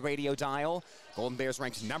right on the radio dial. Golden Bears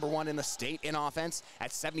ranked #1 in the state in offense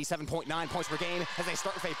at 77.9 points per game as they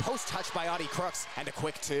start with a post touch by Audie Crooks and a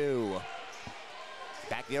quick 2.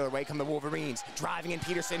 Back the other way come the Wolverines. Driving in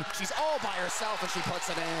Peterson. She's all by herself, and she puts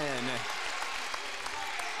it in.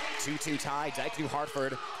 2-2 tie. Dike-New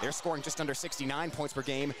Hartford, they're scoring just under 69 points per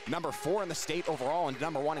game. #4 in the state overall and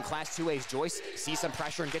 #1 in Class 2A's. Joyce sees some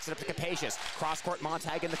pressure and gets it up to Capacious. Cross-court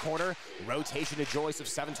Montag in the corner. Rotation to Joyce of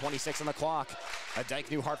 7:26 on the clock. A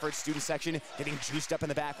Dike-New Hartford student section getting juiced up in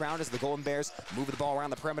the background as the Golden Bears move the ball around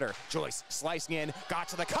the perimeter. Joyce slicing in, got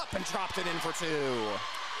to the cup and dropped it in for 2.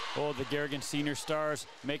 Oh, the Garrigan Senior Stars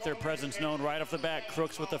make their presence known right off the bat.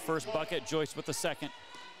 Crooks with the first bucket, Joyce with the second.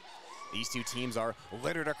 These two teams are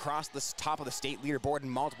littered across the top of the state leaderboard in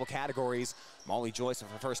multiple categories. Molly Joyce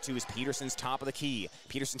with her first 2 is Peterson's top of the key.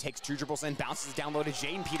 Peterson takes 2 dribbles in, bounces it down low to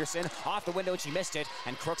Jaden Peterson. Off the window, and she missed it,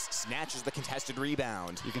 and Crooks snatches the contested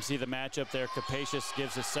rebound. You can see the matchup there. Capacious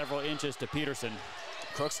gives it several inches to Peterson.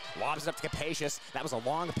 Crooks lobs it up to Capacious. That was a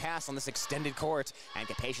long pass on this extended court, and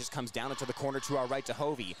Capacious comes down into the corner to our right to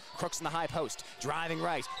Hovey. Crooks in the high post, driving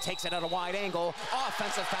right, takes it at a wide angle.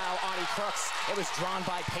 Offensive foul, Audie Crooks. It was drawn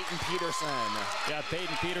by Peyton Peterson. Yeah,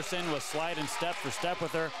 Peyton Peterson was sliding step for step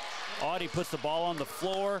with her. Audie puts the ball on the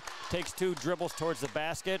floor, takes 2 dribbles towards the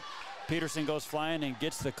basket. Peterson goes flying and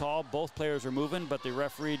gets the call. Both players are moving, but the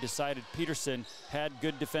referee decided Peterson had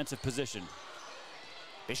good defensive position.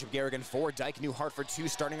 Bishop Garrigan 4, Dike-New Hartford 2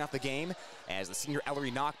 starting off the game as the senior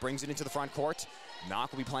Ellery Knock brings it into the front court.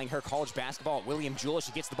 Knock will be playing her college basketball at William Jewell.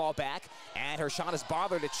 She gets the ball back, and her shot is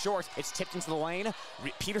bothered. It's short. It's tipped into the lane.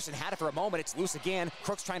 Peterson had it for a moment. It's loose again.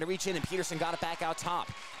 Crooks trying to reach in, and Peterson got it back out top.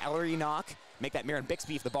 Ellery Knock make that Mirren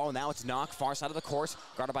Bixby for the ball. Now it's Knock, far side of the court,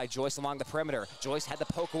 guarded by Joyce along the perimeter. Joyce had the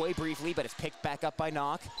poke away briefly, but it's picked back up by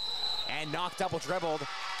Knock. And Knock double dribbled.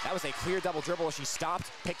 That was a clear double dribble. She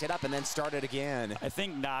stopped, picked it up, and then started again. I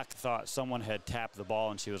think Knock thought someone had tapped the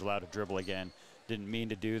ball and she was allowed to dribble again. Didn't mean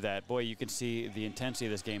to do that. Boy, you can see the intensity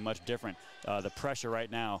of this game much different. The pressure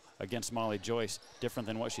right now against Molly Joyce, different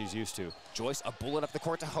than what she's used to. Joyce, a bullet up the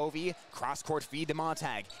court to Hovey. Cross-court feed to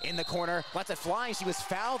Montag. In the corner, lets it fly, and she was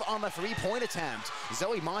fouled on the 3-point attempt.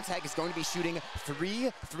 Zoe Montag is going to be shooting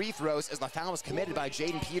 3 free throws as the foul was committed by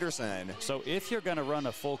Jaden Peterson. So if you're going to run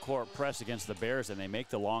a full-court press against the Bears and they make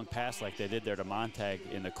the long pass like they did there to Montag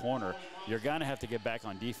in the corner, you're going to have to get back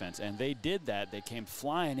on defense. And they did that. They came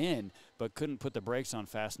flying in, but couldn't put the brakes on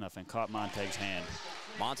fast enough and caught Montag's hand.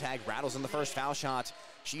 Montag rattles in the first foul shot.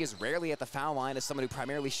 She is rarely at the foul line as someone who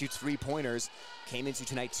primarily shoots 3-pointers. Came into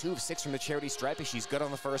tonight 2 of 6 from the charity stripe as she's good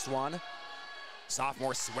on the first one.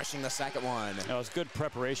 Sophomore swishing the second one. It was good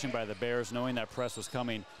preparation by the Bears, knowing that press was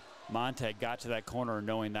coming. Montag got to that corner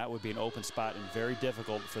knowing that would be an open spot and very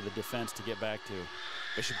difficult for the defense to get back to.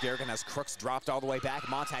 Bishop Garrigan has Crooks dropped all the way back.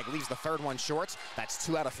 Montag leaves the third one short. That's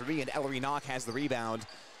 2 out of 3, and Ellery Knock has the rebound.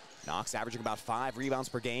 Knox averaging about 5 rebounds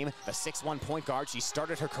per game. The 6'1" point guard. She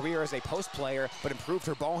started her career as a post player, but improved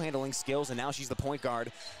her ball handling skills, and now she's the point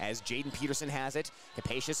guard as Jaden Peterson has it.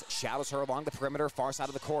 Capacious shadows her along the perimeter, far side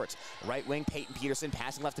of the court. Right wing, Peyton Peterson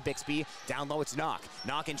passing left to Bixby. Down low, it's Knock.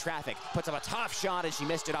 Knock in traffic. Puts up a tough shot, and she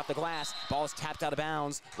missed it off the glass. Ball is tapped out of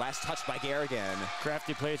bounds. Last touch by Garrigan.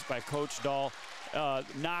 Crafty plays by Coach Dahl.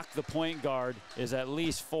 Knock, the point guard, is at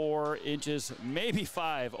least 4 inches, maybe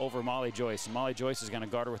 5 over Molly Joyce. Molly Joyce is going to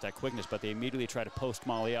guard her with that quickness, but they immediately try to post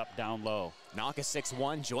Molly up down low. Knock is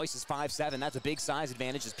 6'1", Joyce is 5'7". That's a big size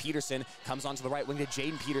advantage as Peterson comes onto the right wing to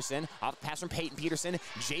Jaden Peterson. Off the pass from Peyton Peterson.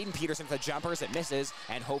 Jaden Peterson for the jumpers. It misses,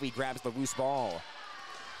 and Hovey grabs the loose ball.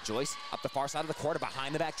 Joyce up the far side of the court, a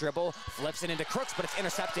behind-the-back dribble, flips it into Crooks, but it's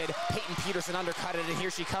intercepted. Peyton Peterson undercut it, and here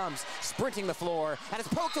she comes, sprinting the floor, and it's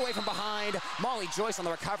poked away from behind. Molly Joyce on the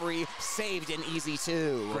recovery, saved an easy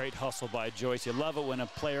 2. Great hustle by Joyce. You love it when a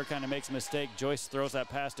player kind of makes a mistake. Joyce throws that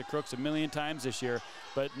pass to Crooks a million times this year,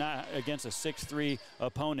 but not against a 6'3"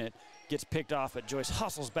 opponent. Gets picked off, but Joyce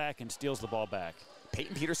hustles back and steals the ball back.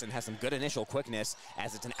 Peyton Peterson has some good initial quickness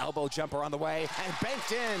as it's an elbow jumper on the way and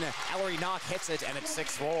banked in. Ellery Knock hits it and it's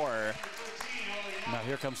 6-4. Now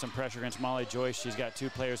here comes some pressure against Molly Joyce. She's got two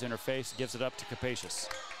players in her face, gives it up to Capacious.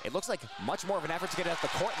 It looks like much more of an effort to get it at the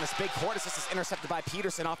court, and this big court assist is intercepted by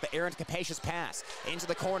Peterson off the errant Capacious pass. Into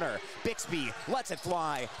the corner, Bixby lets it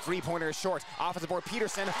fly. Three-pointer is short, offensive board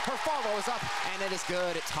Peterson. Her follow is up, and it is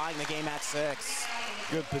good, tying the game at 6.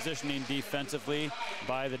 Good positioning defensively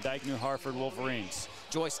by the Dike-New Hartford Wolverines.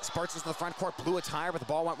 Joyce spurts into the front court, blew a tire, but the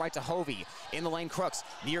ball went right to Hovey. In the lane, Crooks,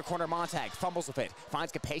 near corner Montag, fumbles with it,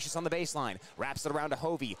 finds Capacious on the baseline, wraps it around to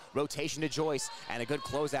Hovey, rotation to Joyce, and a good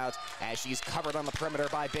closeout as she's covered on the perimeter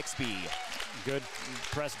by Bixby. Good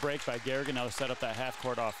press break by Garrigan, now to set up that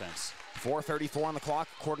half-court offense. 4:34 on the clock,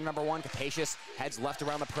 quarter number 1. Capacious heads left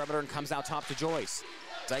around the perimeter and comes out top to Joyce.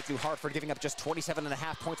 Dike-New Hartford giving up just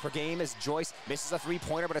 27.5 points per game as Joyce misses a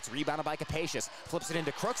three-pointer, but it's rebounded by Capacious. Flips it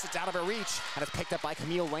into Crooks, it's out of her reach, and it's picked up by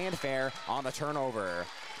Camille Landfair on the turnover.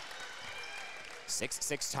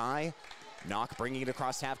 6-6 tie. Knock bringing it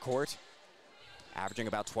across half court. Averaging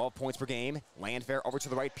about 12 points per game. Landfair over to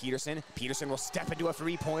the right, Peterson. Peterson will step into a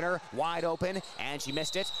three-pointer, wide open, and she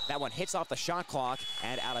missed it. That one hits off the shot clock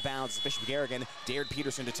and out of bounds. Bishop Garrigan dared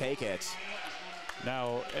Peterson to take it.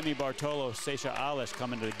 Now, Emmy Bartolo, Seisha Alish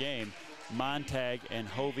come into the game. Montag and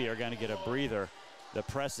Hovey are going to get a breather. The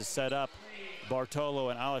press is set up. Bartolo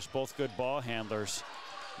and Alish, both good ball handlers,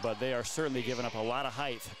 but they are certainly giving up a lot of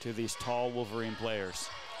height to these tall Wolverine players.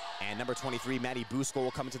 And number 23, Maddie Buskell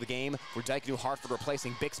will come into the game for Dike-New Hartford,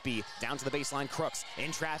 replacing Bixby. Down to the baseline, Crooks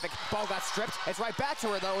in traffic. Ball got stripped. It's right back to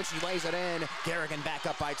her, though, and she lays it in. Garrigan back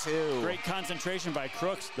up by 2. Great concentration by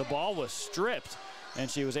Crooks. The ball was stripped,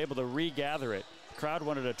 and she was able to regather it. The crowd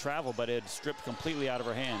wanted to travel, but it stripped completely out of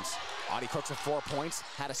her hands. Audie Crooks with 4 points,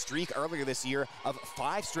 had a streak earlier this year of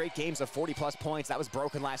 5 straight games of 40-plus points. That was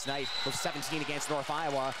broken last night with 17 against North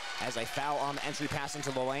Iowa as a foul on the entry pass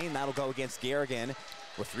into the lane. That'll go against Garrigan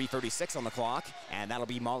with 3:36 on the clock, and that'll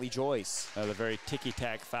be Molly Joyce. The very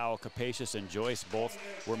ticky-tack foul. Capacious and Joyce both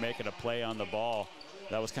were making a play on the ball.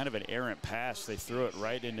 That was kind of an errant pass. They threw it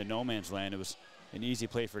right into no man's land. It was an easy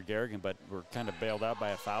play for Garrigan, but we're kind of bailed out by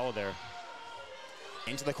a foul there.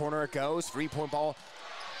 Into the corner it goes. Three-point ball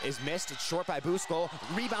is missed. It's short by Buskell.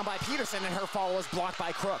 Rebound by Peterson, and her follow is blocked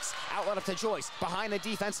by Crooks. Outlet up to Joyce. Behind the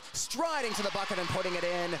defense, striding to the bucket and putting it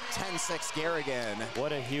in. 10-6 Garrigan.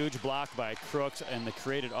 What a huge block by Crooks and the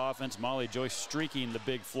created offense. Molly Joyce streaking the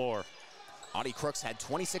big floor. Audie Crooks had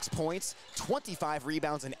 26 points, 25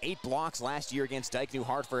 rebounds, and 8 blocks last year against Dike-New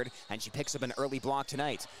Hartford, and she picks up an early block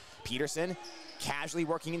tonight. Peterson casually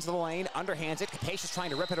working into the lane, underhands it. Capacious trying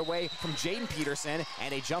to rip it away from Jaden Peterson,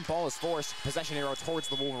 and a jump ball is forced. Possession arrow towards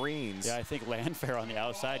the Wolverines. Yeah, I think Landfair on the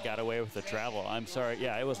outside got away with the travel. I'm sorry,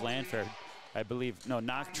 yeah, it was Landfair. I believe, no,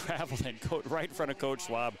 Knock traveled and right in front of Coach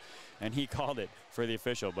Schwab, and he called it for the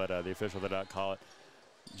official, but the official did not call it.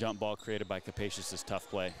 Jump ball created by Capacious is tough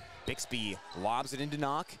play. Bixby lobs it into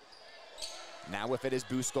Knock. Now with it is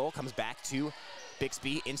Buskell, comes back to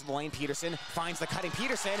Bixby into the lane. Peterson finds the cutting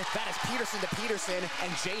Peterson. That is Peterson to Peterson,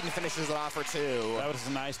 and Jaden finishes it off for 2. That was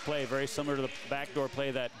a nice play, very similar to the backdoor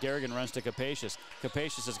play that Garrigan runs to Capacious.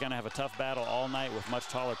 Capacious is going to have a tough battle all night with much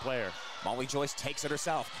taller player. Molly Joyce takes it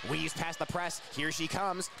herself. Weaves past the press. Here she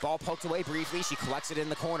comes. Ball poked away briefly. She collects it in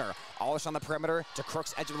the corner. Alish on the perimeter to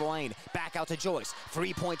Crooks, edge of the lane. Back out to Joyce.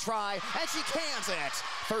 3-point try, and she cans it.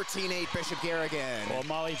 13-8 Bishop Garrigan. Well,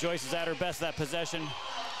 Molly Joyce is at her best that possession.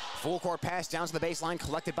 Full court pass down to the baseline,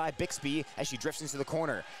 collected by Bixby as she drifts into the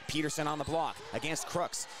corner. Peterson on the block against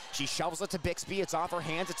Crooks. She shovels it to Bixby. It's off her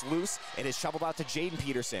hands. It's loose. It is shoveled out to Jaden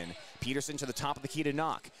Peterson. Peterson to the top of the key to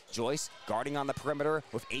Knock. Joyce guarding on the perimeter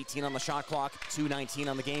with 18 on the shot clock, 2:19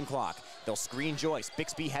 on the game clock. They'll screen Joyce.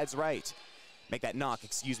 Bixby heads right. Make that Knock,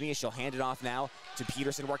 excuse me, as she'll hand it off now to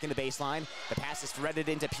Peterson working the baseline. The pass is threaded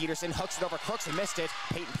into Peterson, hooks it over Crooks and missed it.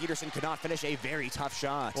 Peyton Peterson could not finish a very tough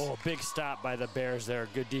shot. Oh, big stop by the Bears there.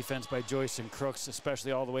 Good defense by Joyce and Crooks,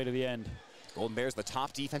 especially all the way to the end. Golden Bears, the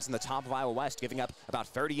top defense in the top of Iowa West, giving up about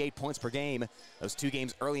 38 points per game. Those 2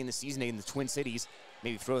 games early in the season in the Twin Cities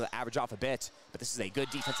maybe throw the average off a bit, but this is a good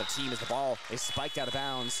defensive team as the ball is spiked out of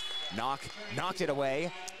bounds. Knocked it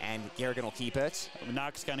away, and Garrigan will keep it.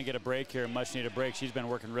 Knock's going to get a break here, a much-needed break. She's been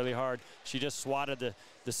working really hard. She just swatted the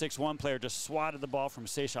 6'1" player, just swatted the ball from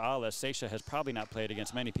Seisha Alish. Seisha has probably not played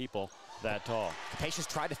against many people that tall. Capacious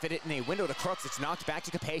tried to fit it in a window to Crooks. It's knocked back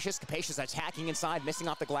to Capacious. Capacious attacking inside, missing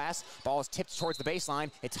off the glass. Ball is tipped towards the baseline.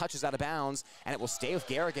 It touches out of bounds, and it will stay with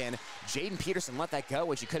Garrigan. Jaden Peterson let that go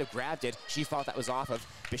when she could have grabbed it. She thought that was off of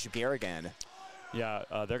Bishop Garrigan. Yeah,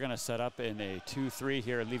 they're going to set up in a 2-3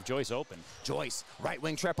 here and leave Joyce open. Joyce, right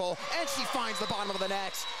wing triple, and she finds the bottom of the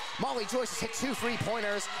net. Molly Joyce has hit 2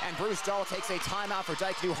 3-pointers, and Bruce Dahl takes a timeout for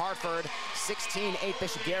Dike-New Hartford. 16-8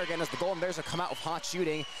 Bishop Garrigan as the Golden Bears have come out with hot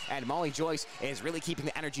shooting, and Molly Joyce is really keeping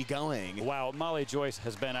the energy going. Wow, Molly Joyce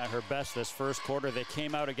has been at her best this first quarter. They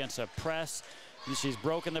came out against a press. She's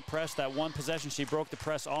broken the press. That one possession, she broke the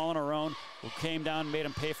press all on her own. Came down, made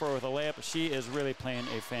them pay for it with a layup. She is really playing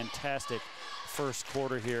a fantastic first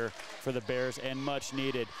quarter here for the Bears, and much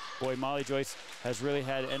needed. Boy, Molly Joyce has really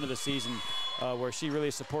had end of the season where she really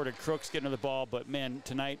supported Crooks getting her the ball. But, man,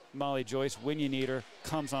 tonight, Molly Joyce, when you need her,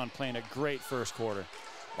 comes on playing a great first quarter.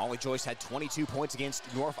 Molly Joyce had 22 points against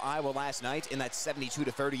North Iowa last night in that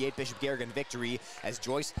 72-38 Bishop Garrigan victory, as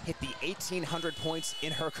Joyce hit the 1,800 points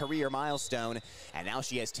in her career milestone, and now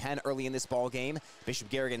she has 10 early in this ball game. Bishop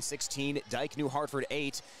Garrigan 16, Dike-New Hartford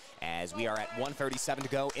 8, as we are at 1:37 to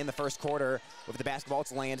go in the first quarter. With the basketball,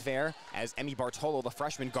 it's Landfair, as Emmy Bartolo, the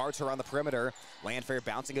freshman, guards her on the perimeter. Landfair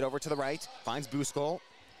bouncing it over to the right, finds Buskol.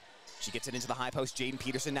 She gets it into the high post. Jaden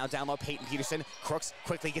Peterson now down low. Peyton Peterson. Crooks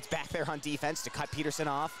quickly gets back there on defense to cut Peterson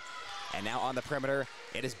off. And now on the perimeter,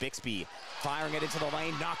 it is Bixby. Firing it into the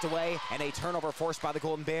lane, knocked away, and a turnover forced by the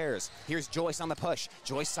Golden Bears. Here's Joyce on the push.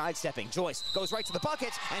 Joyce sidestepping. Joyce goes right to the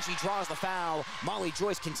bucket, and she draws the foul. Molly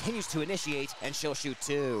Joyce continues to initiate, and she'll shoot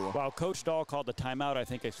 2. Wow, Coach Dahl called the timeout, I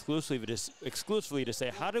think, exclusively to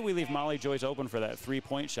say, how did we leave Molly Joyce open for that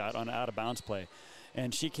 3-point shot on an out-of-bounds play?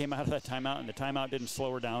 And she came out of that timeout, and the timeout didn't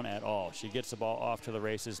slow her down at all. She gets the ball off to the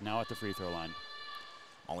races, now at the free throw line.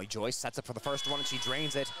 Molly Joyce sets up for the first one, and she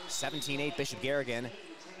drains it. 17-8 Bishop Garrigan.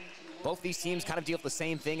 Both these teams kind of deal with the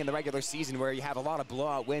same thing in the regular season, where you have a lot of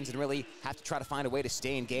blowout wins and really have to try to find a way to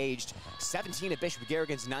stay engaged. 17 of Bishop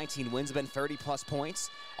Garrigan's 19 wins have been 30-plus points.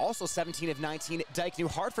 Also 17 of 19 Dike-New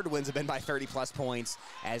Hartford wins have been by 30-plus points,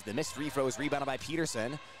 as the missed free throw is rebounded by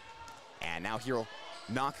Peterson. And now here,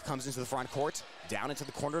 Knock comes into the front court, down into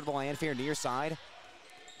the corner of the Landfair near side.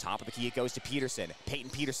 Top of the key, it goes to Peterson. Peyton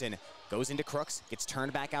Peterson goes into Crooks, gets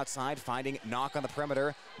turned back outside, finding Knock on the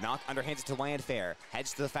perimeter. Knock underhands it to Landfair,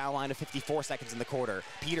 heads to the foul line of 54 seconds in the quarter.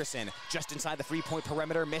 Peterson just inside the 3-point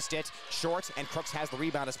perimeter, missed it, short, and Crooks has the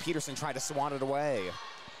rebound as Peterson tried to swat it away.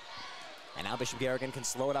 And now Bishop Garrigan can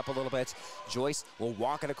slow it up a little bit. Joyce will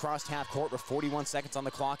walk it across half court with 41 seconds on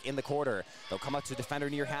the clock in the quarter. They'll come up to defender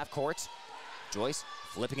near half court. Joyce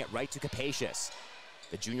flipping it right to Capacious.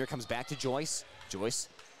 The junior comes back to Joyce. Joyce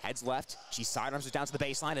heads left. She sidearms it down to the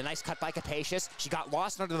baseline. A nice cut by Capacious. She got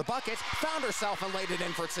lost under the bucket, found herself, and laid it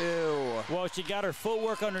in for 2. Well, she got her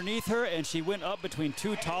footwork underneath her, and she went up between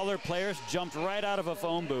 2 taller players, jumped right out of a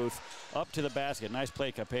phone booth up to the basket. Nice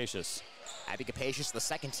play, Capacious. Abby Capacious, the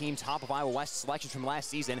second-team top of Iowa West selection from last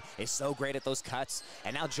season, is so great at those cuts.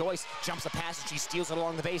 And now Joyce jumps the pass, and she steals it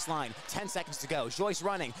along the baseline. 10 seconds to go. Joyce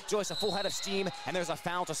running. Joyce a full head of steam, and there's a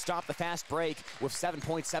foul to stop the fast break with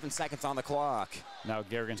 7.7 seconds on the clock. Now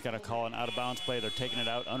Garrigan's got to call an out-of-bounds play. They're taking it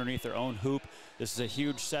out underneath their own hoop. This is a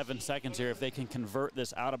huge 7 seconds here. If they can convert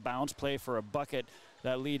this out-of-bounds play for a bucket,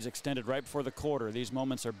 that lead's extended right before the quarter. These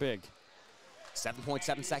moments are big.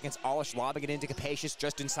 7.7 seconds, Alish lobbing it into Capacious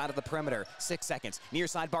just inside of the perimeter. 6 seconds, near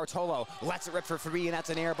side Bartolo lets it rip for 3, and that's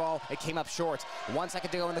an air ball. It came up short. 1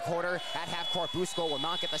 second to go in the quarter. At half court, Buskol will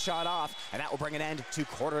not get the shot off, and that will bring an end to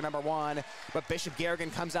quarter number 1. But Bishop Garrigan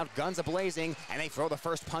comes out guns a-blazing, and they throw the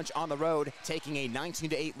first punch on the road, taking a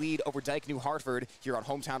 19-8 lead over Dike-New Hartford here on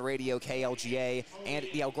Hometown Radio KLGA and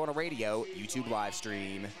the Algona Radio YouTube live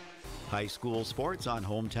stream. High school sports on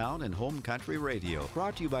Hometown and Home Country Radio.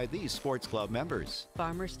 Brought to you by these sports club members.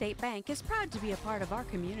 Farmers State Bank is proud to be a part of our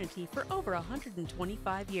community for over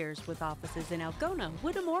 125 years with offices in Algona,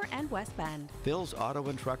 Whittemore, and West Bend. Phil's Auto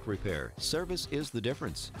and Truck Repair. Service is the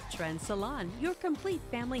difference. Trend Salon, your complete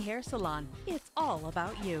family hair salon. It's all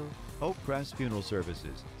about you. Oak Crest Funeral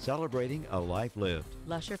Services, celebrating a life lived.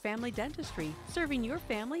 Lusher Family Dentistry, serving your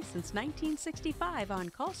family since 1965 on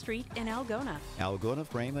Call Street in Algona. Algona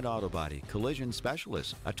Frame and Auto Body, collision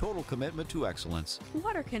specialist, a total commitment to excellence.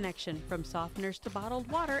 Water Connection, from softeners to bottled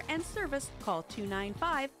water and service, call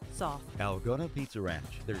 295-SOFT. Algona Pizza Ranch,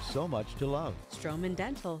 there's so much to love. Stroman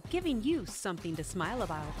Dental, giving you something to smile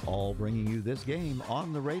about. All bringing you this game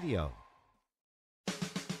on the radio.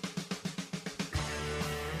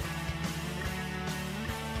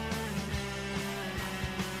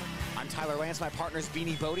 Tyler Lance, my partner's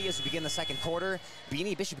Beanie Bodie, as we begin the second quarter.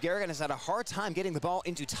 Beanie, Bishop Garrigan has had a hard time getting the ball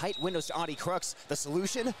into tight windows to Audie Crooks. The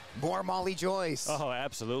solution? More Molly Joyce. Oh,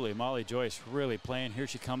 absolutely. Molly Joyce really playing. Here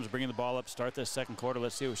she comes, bringing the ball up. Start this second quarter.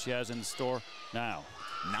 Let's see what she has in store now.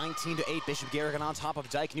 19-8, Bishop Garrigan on top of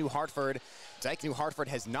Dike-New Hartford. Dike-New Hartford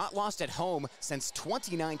has not lost at home since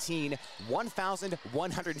 2019,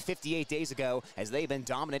 1,158 days ago, as they've been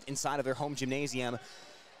dominant inside of their home gymnasium.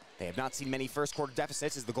 They have not seen many first quarter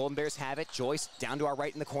deficits as the Golden Bears have it. Joyce down to our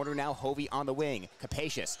right in the corner now. Hovey on the wing.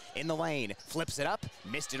 Capacious in the lane. Flips it up.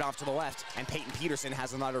 Missed it off to the left. And Peyton Peterson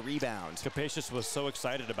has another rebound. Capacious was so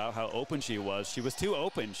excited about how open she was. She was too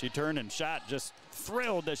open. She turned and shot, just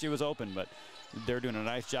thrilled that she was open. But they're doing a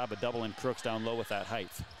nice job of doubling Crooks down low with that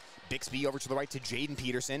height. Bixby over to the right to Jaden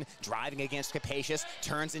Peterson, driving against Capacious,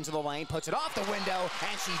 turns into the lane, puts it off the window,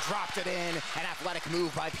 and she dropped it in. An athletic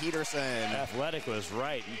move by Peterson. Athletic was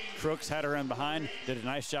right. Crooks had her in behind, did a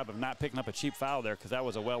nice job of not picking up a cheap foul there because that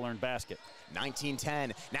was a well-earned basket.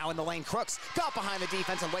 19-10. Now in the lane, Crooks got behind the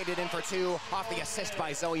defense and waited in for two off the assist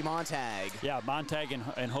by Zoe Montag. Yeah, Montag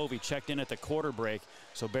and Hovey checked in at the quarter break,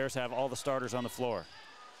 so Bears have all the starters on the floor.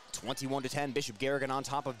 21-10, Bishop Garrigan on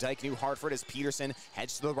top of Dike-New Hartford as Peterson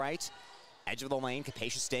heads to the right. Edge of the lane,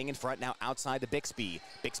 Capacious staying in front, now outside the Bixby.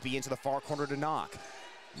 Bixby into the far corner to Knock.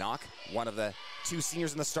 Knock, one of the two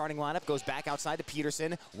seniors in the starting lineup, goes back outside to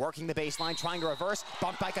Peterson, working the baseline, trying to reverse,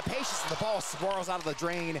 bumped by Capacious, and the ball swirls out of the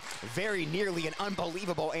drain. Very nearly an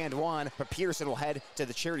unbelievable and one, but Peterson will head to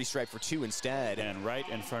the charity stripe for two instead. And right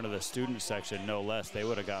in front of the student section, no less. They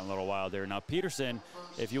would have gotten a little wild there. Now Peterson,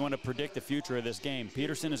 if you want to predict the future of this game,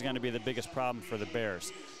 Peterson is going to be the biggest problem for the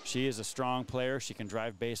Bears. She is a strong player. She can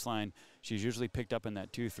drive baseline. She's usually picked up in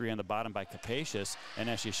that 2-3 on the bottom by Capacious, and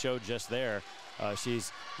as she showed just there,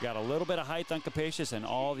 she's got a little bit of height on Capacious and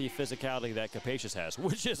all the physicality that Capacious has,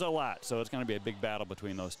 which is a lot. So it's going to be a big battle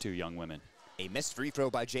between those two young women. A missed free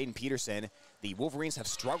throw by Jaden Peterson. The Wolverines have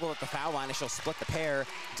struggled at the foul line and she'll split the pair.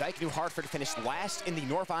 Dike-New Hartford finished last in the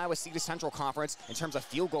North Iowa Cedar Central Conference in terms of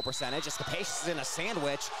field goal percentage. As Capacious is in a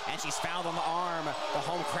sandwich and she's fouled on the arm. The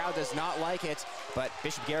home crowd does not like it, but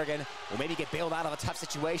Bishop Garrigan will maybe get bailed out of a tough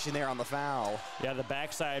situation there on the foul. Yeah, the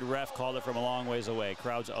backside ref called it from a long ways away.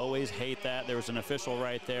 Crowds always hate that. There was an official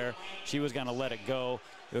right there. She was going to let it go.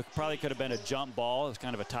 It probably could have been a jump ball. It was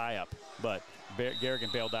kind of a tie-up, but Garrigan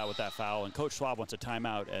bailed out with that foul, and Coach Schwab wants a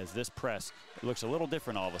timeout as this press looks a little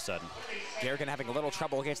different all of a sudden. Garrigan having a little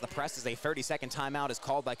trouble against the press as a 30-second timeout is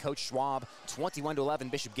called by Coach Schwab. 21-11,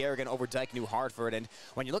 Bishop Garrigan over Dike-New Hartford. And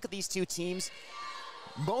when you look at these two teams,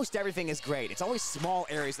 most everything is great. It's always small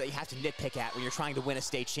areas that you have to nitpick at when you're trying to win a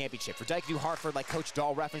state championship. For Dike-New Hartford, like Coach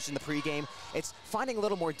Dahl referenced in the pregame, it's finding a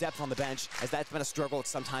little more depth on the bench, as that's been a struggle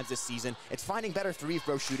sometimes this season. It's finding better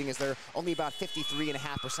free-throw shooting, as they're only about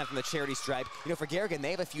 53.5% from the charity stripe. You know, for Garrigan,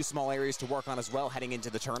 they have a few small areas to work on as well heading into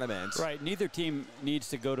the tournament. Right. Neither team needs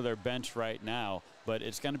to go to their bench right now, but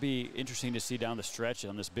it's going to be interesting to see down the stretch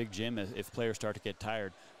on this big gym if players start to get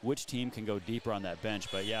tired, which team can go deeper on that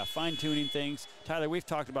bench. But yeah, fine-tuning things. Tyler, we've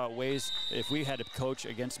talked about ways if we had to coach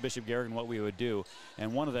against Bishop Garrigan what we would do,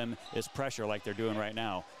 and one of them is pressure like they're doing right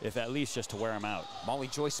now, if at least just to wear them out. Molly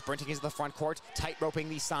Joyce sprinting into the front court, tight-roping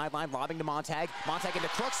the sideline, lobbing to Montag. Montag into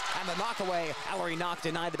Crooks, and the knockaway. Ellery Knock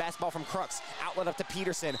denied the basketball from Crooks. Outlet up to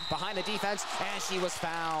Peterson, behind the defense, and she was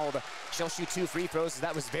fouled. She'll shoot two free throws.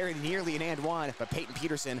 That was very nearly an and one, but Peyton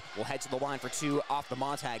Peterson will head to the line for two off the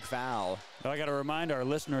Montag foul. Well, I got to remind our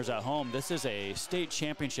listeners at home, this is a state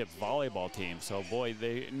championship volleyball team. So, boy,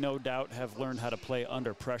 they no doubt have learned how to play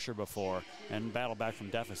under pressure before and battle back from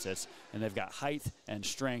deficits. And they've got height and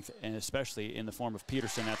strength, and especially in the form of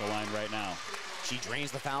Peterson at the line right now. She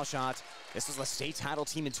drains the foul shot. This was the state title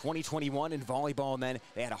team in 2021 in volleyball, and then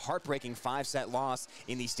they had a heartbreaking 5-set loss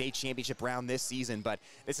in the state championship round this season. But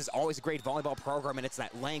this is always a great volleyball program, and it's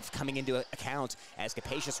that length coming into account as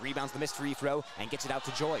Capacious rebounds the missed free throw and gets it out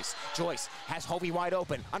to Joyce. Joyce has Hovey wide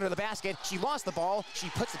open under the basket. She lost the ball. She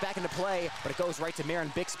puts it back into play, but it goes right to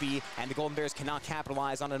Marin Bixby, and the Golden Bears cannot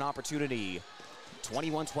capitalize on an opportunity.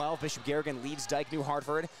 21-12, Bishop Garrigan leads Dike-New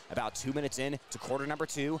Hartford. About 2 minutes in to quarter number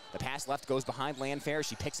two. The pass left goes behind Landfair.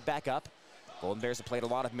 She picks it back up. Golden Bears have played a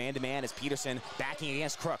lot of man-to-man as Peterson backing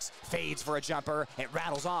against Crooks. Fades for a jumper. It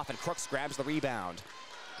rattles off, and Crooks grabs the rebound.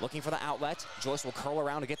 Looking for the outlet. Joyce will curl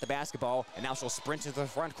around to get the basketball, and now she'll sprint into the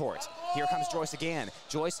front court. Here comes Joyce again.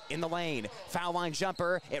 Joyce in the lane. Foul line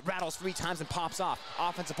jumper. It rattles 3 times and pops off.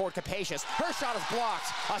 Offensive board Capacious. Her shot is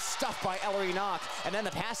blocked. A stuff by Ellery Knock. And then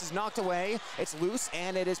the pass is knocked away. It's loose,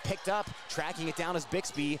 and it is picked up. Tracking it down is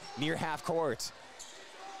Bixby near half court.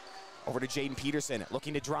 Over to Jaden Peterson,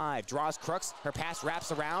 looking to drive, draws Crooks, her pass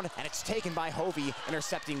wraps around, and it's taken by Hovey,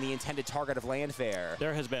 intercepting the intended target of Landfair.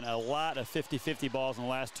 There has been a lot of 50-50 balls in the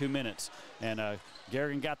last 2 minutes, and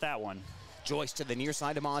Garrigan got that one. Joyce to the near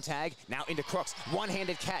side of Montag, now into Crooks,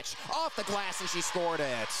 one-handed catch, off the glass, and she scored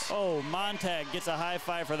it. Oh, Montag gets a high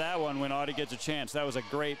five for that one when Audie gets a chance. That was a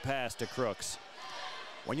great pass to Crooks.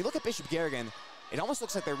 When you look at Bishop Garrigan, it almost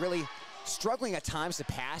looks like they're really struggling at times to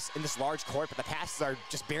pass in this large court, but the passes are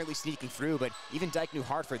just barely sneaking through. But even Dike-New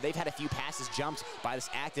Hartford, they've had a few passes jumped by this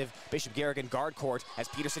active Bishop Garrigan guard court as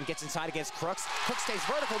Peterson gets inside against Crooks. Crooks stays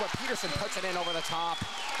vertical, but Peterson puts it in over the top.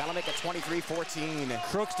 That'll make it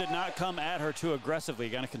 23-14. Crooks did not come at her too aggressively.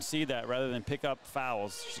 You're going to concede that rather than pick up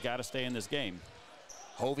fouls. She's got to stay in this game.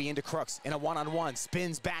 Hovey into Crooks in a one-on-one,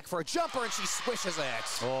 spins back for a jumper, and she swishes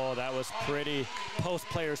it. Oh, that was pretty. Post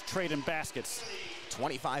players trading baskets.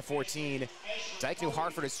 25-14. Dike-New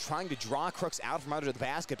Hartford is trying to draw Crooks out from under the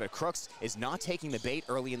basket, but Crooks is not taking the bait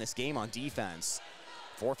early in this game on defense.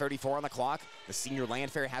 4:34 on the clock. The senior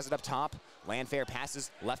Landfair has it up top. Landfair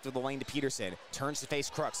passes left of the lane to Peterson. Turns to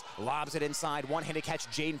face Crooks. Lobs it inside. One-handed catch,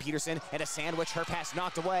 Jaden Peterson. And a sandwich. Her pass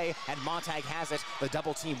knocked away. And Montag has it. The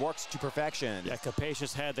double team works to perfection. Yeah,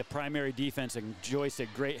 Capacious had the primary defense, and Joyce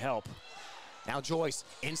did great help. Now Joyce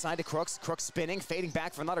inside to Crooks. Crooks spinning, fading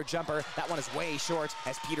back for another jumper. That one is way short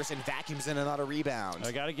as Peterson vacuums in another rebound.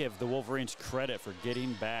 I got to give the Wolverines credit for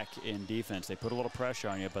getting back in defense. They put a little pressure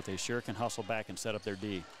on you, but they sure can hustle back and set up their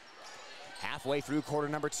D. Halfway through quarter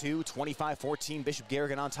number 2, 25-14, Bishop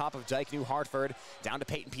Garrigan on top of Dike-New Hartford. Down to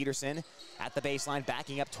Peyton Peterson at the baseline,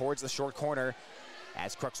 backing up towards the short corner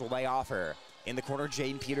as Crooks will lay off her. In the corner,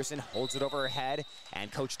 Jaden Peterson holds it over her head,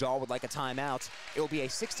 and Coach Dahl would like a timeout. It will be a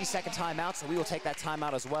 60-second timeout, so we will take that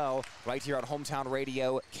timeout as well, right here on Hometown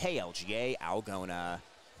Radio, KLGA Algona.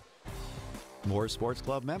 More sports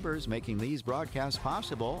club members making these broadcasts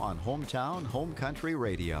possible on Hometown Home Country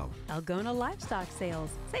Radio. Algona Livestock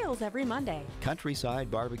Sales. Sales every Monday.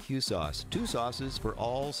 Countryside Barbecue Sauce. 2 sauces for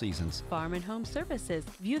all seasons. Farm and Home Services.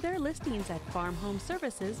 View their listings at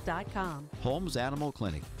farmhomeservices.com. Holmes Animal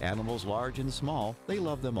Clinic. Animals large and small. They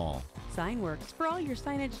love them all. Signworks. For all your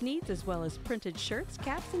signage needs as well as printed shirts,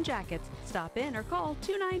 caps, and jackets. Stop in or call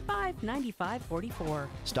 295-9544.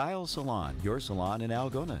 Style Salon. Your salon in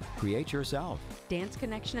Algona. Create yourself. Dance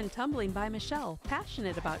Connection and Tumbling by Michelle.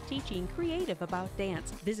 Passionate about teaching, creative about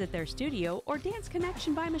dance. Visit their studio or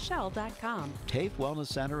danceconnectionbymichelle.com. TAFE Wellness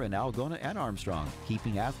Center in Algona and Armstrong.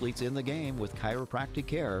 Keeping athletes in the game with chiropractic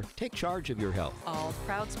care. Take charge of your health. All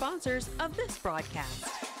proud sponsors of this broadcast.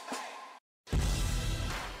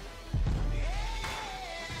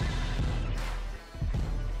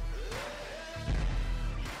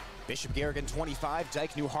 Bishop Garrigan 25,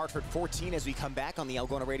 Dike-New Hartford 14 as we come back on the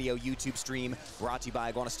Algona Radio YouTube stream, brought to you by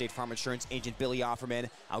Algona State Farm Insurance agent Billy Offerman,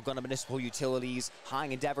 Algona Municipal Utilities, High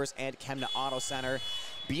Endeavors, and Chemna Auto Center.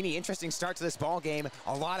 Beanie, interesting start to this ball game.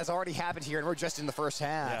 A lot has already happened here, and we're just in the first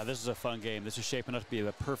half. Yeah, this is a fun game. This is shaping up to be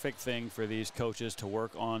the perfect thing for these coaches to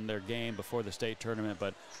work on their game before the state tournament.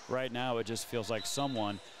 But right now, it just feels like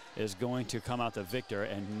someone is going to come out the victor,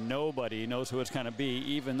 and nobody knows who it's going to be,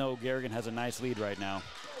 even though Garrigan has a nice lead right now.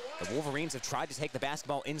 The Wolverines have tried to take the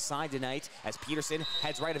basketball inside tonight as Peterson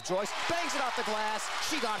heads right of Joyce, bangs it off the glass.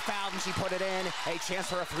 She got fouled and she put it in. A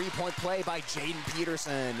chance for a three-point play by Jaden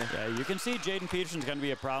Peterson. Yeah, you can see Jaden Peterson's going to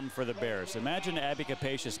be a problem for the Bears. Imagine Abby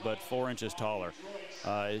Capacious, but 4 inches taller.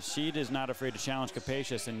 She is not afraid to challenge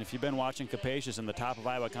Capacious, and if you've been watching Capacious in the top of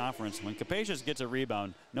Iowa Conference, when Capacious gets a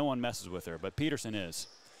rebound, no one messes with her, but Peterson is.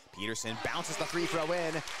 Peterson bounces the free throw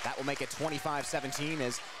in. That will make it 25-17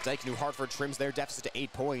 as Dike-New Hartford trims their deficit to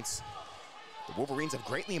 8 points. The Wolverines have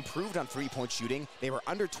greatly improved on three-point shooting. They were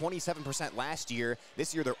under 27% last year.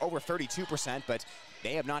 This year they're over 32%, but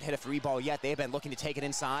they have not hit a free ball yet. They have been looking to take it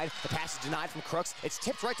inside. The pass is denied from Crooks. It's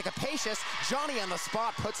tipped right to Capacious. Johnny on the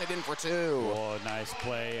spot puts it in for 2. Oh, nice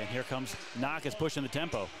play. And here comes Knock is pushing the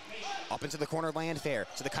tempo. Up into the corner, Landfair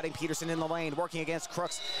to the cutting Peterson in the lane, working against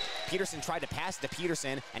Crooks. Peterson tried to pass to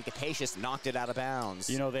Peterson, and Capacious knocked it out of bounds.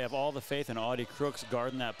 You know, they have all the faith in Audie Crooks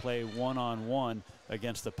guarding that play one-on-one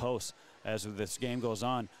against the post. As this game goes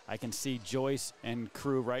on, I can see Joyce and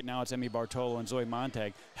crew right now. It's Emmy Bartolo and Zoe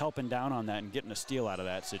Montag helping down on that and getting a steal out of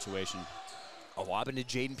that situation. A lob into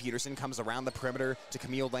Jaden Peterson comes around the perimeter to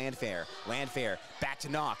Camille Landfair. Landfair back to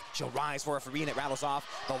Knock. She'll rise for a free and it rattles off.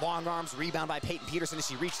 The long arms rebound by Peyton Peterson as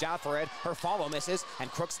she reached out for it. Her follow misses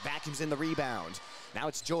and Crooks vacuums in the rebound. Now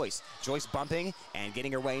it's Joyce. Joyce bumping and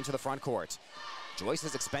getting her way into the front court. Joyce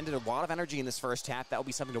has expended a lot of energy in this first half. That will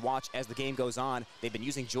be something to watch as the game goes on. They've been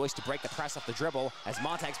using Joyce to break the press off the dribble as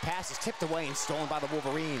Montag's pass is tipped away and stolen by the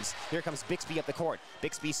Wolverines. Here comes Bixby up the court.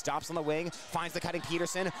 Bixby stops on the wing, finds the cutting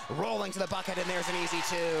Peterson, rolling to the bucket, and there's an easy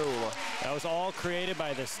 2. That was all created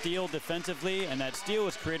by the steal defensively, and that steal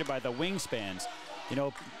was created by the wingspans. You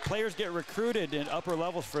know, players get recruited in upper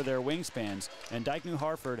levels for their wingspans, and Dike-New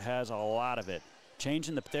Hartford has a lot of it.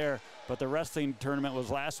 Changing up there, but the wrestling tournament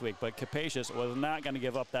was last week, but Capacious was not going to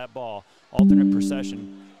give up that ball. Alternate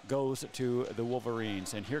possession goes to the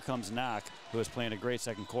Wolverines, and here comes Knock, who is playing a great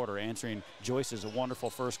second quarter, answering Joyce's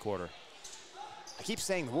wonderful first quarter. I keep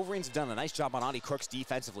saying the Wolverines have done a nice job on Audie Crooks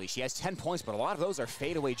defensively. She has 10 points, but a lot of those are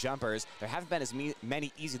fadeaway jumpers. There haven't been as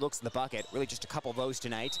many easy looks in the bucket. Really just a couple of those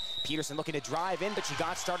tonight. Peterson looking to drive in, but she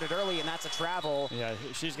got started early, and that's a travel. Yeah,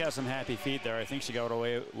 she's got some happy feet there. I think she got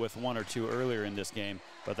away with one or two earlier in this game,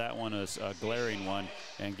 but that one is a glaring one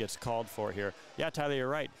and gets called for here. Yeah, Tyler, you're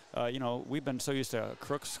right. You know, we've been so used to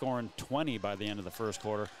Crooks scoring 20 by the end of the first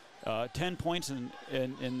quarter. 10 points in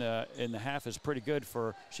the half is pretty good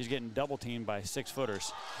for, she's getting double teamed by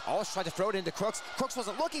 6-footers. Alish tried to throw it into Crooks. Crooks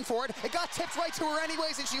wasn't looking for it. It got tipped right to her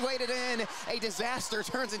anyways, and she laid it in. A disaster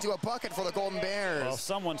turns into a bucket for the Golden Bears. Well,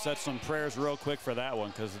 someone said some prayers real quick for that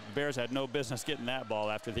one, because the Bears had no business getting that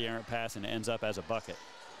ball after the errant pass, and it ends up as a bucket.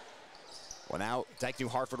 Well, now Dike-New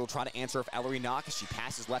Hartford will try to answer if Ellery Knock as she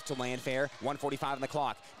passes left to Landfair. 1:45 on the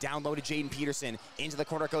clock. Down low to Jaden Peterson. Into the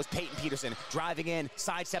corner goes Peyton Peterson. Driving in,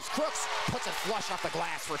 sidesteps Crooks, puts it flush off the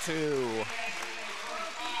glass for 2.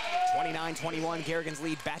 29-21, Garrigan's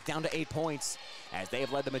lead back down to 8 points as they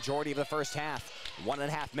have led the majority of the first half.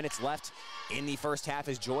 1.5 minutes left in the first half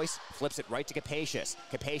as Joyce flips it right to Capacious.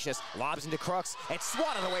 Capacious lobs into Crooks. It's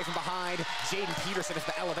swatted away from behind. Jaden Peterson has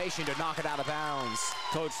the elevation to knock it out of bounds.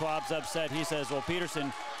 Coach Schwab's upset. He says, well,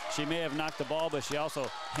 Peterson, she may have knocked the ball, but she also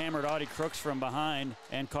hammered Audie Crooks from behind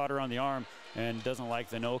and caught her on the arm, and doesn't like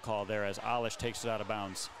the no call there as Alish takes it out of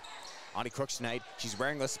bounds. Audie Crooks tonight, she's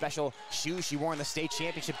wearing those special shoes she wore in the state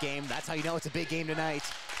championship game. That's how you know it's a big game tonight,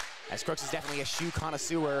 as Crooks is definitely a shoe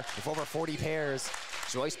connoisseur with over 40 pairs.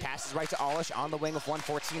 Joyce passes right to Alish on the wing with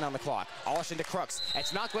 1:14 on the clock. Alish into Crooks.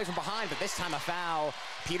 It's knocked away from behind, but this time a foul.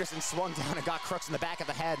 Peterson swung down and got Crooks in the back of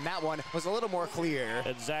the head, and that one was a little more clear.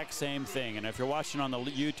 Exact same thing, and if you're watching on the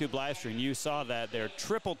YouTube live stream, you saw that they're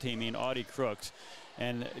triple teaming Audie Crooks,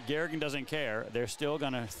 and Garrigan doesn't care. They're still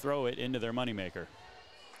going to throw it into their moneymaker.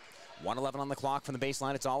 1:11 on the clock from the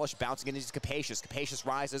baseline. It's Alish bouncing it into Capacious. Capacious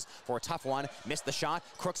rises for a tough one. Missed the shot.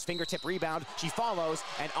 Crooks fingertip rebound. She follows,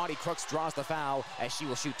 and Audie Crooks draws the foul as she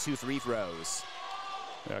will shoot 2 free throws.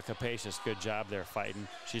 Capacious, good job there fighting.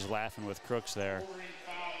 She's laughing with Crooks there.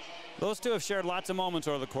 Those two have shared lots of moments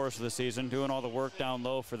over the course of the season, doing all the work down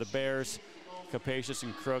low for the Bears. Capacious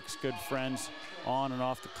and Crooks, good friends on and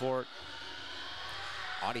off the court.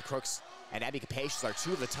 Audie Crooks and Abby Capacious are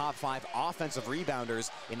 2 of the top 5 offensive rebounders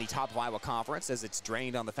in the top of Iowa Conference as it's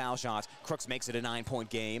drained on the foul shot. Crooks makes it a 9-point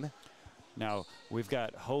game. Now, we've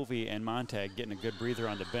got Hovey and Montag getting a good breather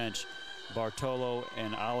on the bench. Bartolo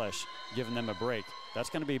and Alish giving them a break. That's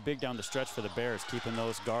going to be big down the stretch for the Bears, keeping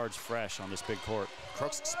those guards fresh on this big court.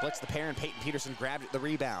 Crooks splits the pair, and Peyton Peterson grabbed the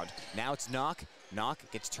rebound. Now it's Knock. Knock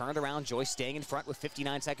gets turned around. Joyce staying in front with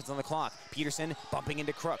 59 seconds on the clock. Peterson bumping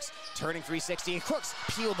into Crooks, turning 360, and Crooks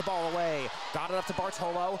peeled the ball away. Got it up to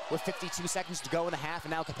Bartolo with 52 seconds to go in the half,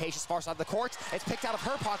 and now Capacious far side of the court. It's picked out of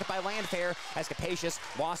her pocket by Landfair as Capacious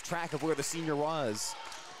lost track of where the senior was.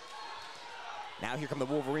 Now here come the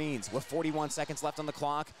Wolverines with 41 seconds left on the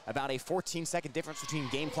clock. About a 14-second difference between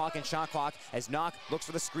game clock and shot clock as Knock looks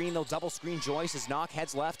for the screen. They'll double screen Joyce as Knock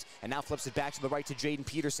heads left and now flips it back to the right to Jaden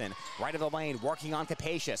Peterson. Right of the lane, working on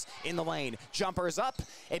Capacious. In the lane, jumpers up.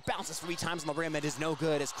 It bounces 3 times on the rim. It is no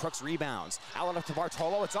good as Crooks rebounds. Out up to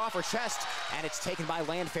Bartolo. It's off her chest, and it's taken by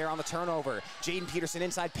Landfair on the turnover. Jaden Peterson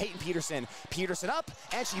inside Peyton Peterson. Peterson up,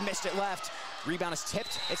 and she missed it left. Rebound is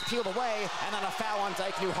tipped. It's peeled away, and then a foul on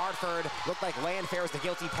Dike-New Hartford. Looked like Landfair was the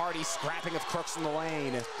guilty party, scrapping of Crooks in the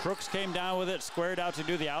lane. Crooks came down with it, squared out to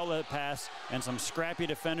do the outlet pass, and some scrappy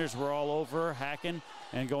defenders were all over, hacking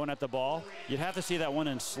and going at the ball. You'd have to see that one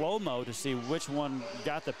in slow-mo to see which one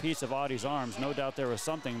got the piece of Audie's arms. No doubt there was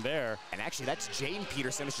something there. And actually, that's Jaden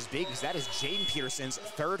Peterson, which is big because that is Jaden Peterson's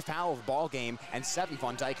 3rd foul of the ball game and 7th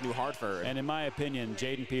on Dike-New Hartford. And in my opinion,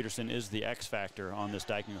 Jaden Peterson is the X factor on this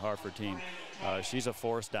Dike-New Hartford team. She's a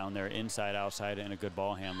force down there, inside, outside, and a good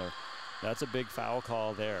ball handler. That's a big foul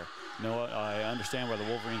call there. No, I understand why the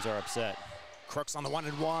Wolverines are upset. Crooks on the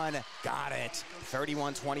 1-and-1, got it.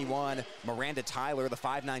 31-21. Miranda Tyler, the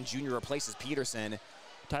 5'9" junior, replaces Peterson.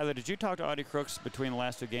 Tyler, did you talk to Audie Crooks between the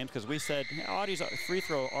last 2 games? Because we said Audie's free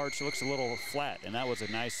throw arch looks a little flat, and that was a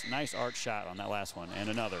nice arch shot on that last one, and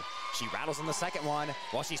another. She rattles on the second one.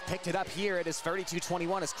 While she's picked it up here, it is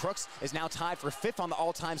 32-21 as Crooks is now tied for 5th on the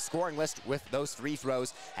all-time scoring list with those free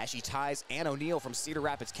throws as she ties Ann O'Neill from Cedar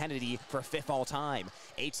Rapids Kennedy for 5th all-time.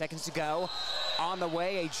 8 seconds to go. On the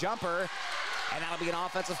way, a jumper. And that'll be an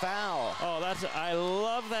offensive foul. Oh, I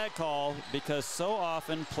love that call because so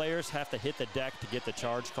often players have to hit the deck to get the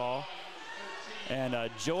charge call. And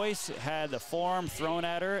Joyce had the forearm thrown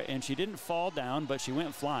at her, and she didn't fall down, but she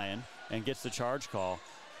went flying and gets the charge call.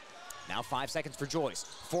 Now 5 seconds for Joyce,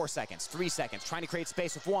 4 seconds, 3 seconds, trying to create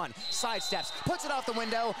space with one, sidesteps, puts it off the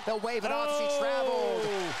window, they'll wave it off, she traveled.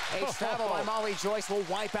 A travel by Molly Joyce will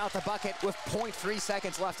wipe out the bucket with 0.3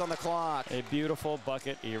 seconds left on the clock. A beautiful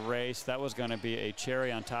bucket erase. That was going to be a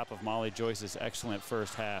cherry on top of Molly Joyce's excellent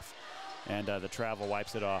first half, and the travel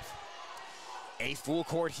wipes it off. A full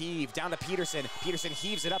court heave down to Peterson. Peterson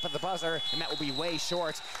heaves it up at the buzzer, and that will be way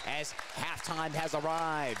short as halftime has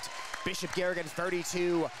arrived. Bishop Garrigan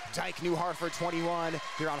 32, Dike-New Hartford 21,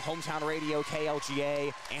 here on Hometown Radio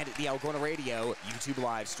KLGA and the Algona Radio YouTube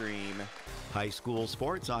live stream. High school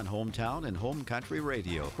sports on Hometown and Home Country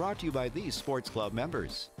Radio. Brought to you by these sports club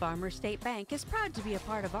members. Farmers State Bank is proud to be a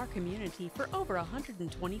part of our community for over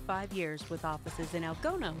 125 years with offices in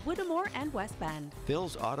Algona, Whittemore, and West Bend.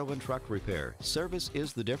 Phil's Auto and Truck Repair. Service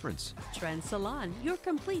is the difference. Trend Salon, your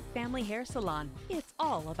complete family hair salon. It's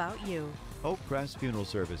all about you. Oak Crest Funeral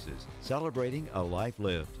Services, celebrating a life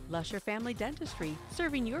lived. Lusher Family Dentistry,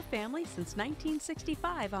 serving your family since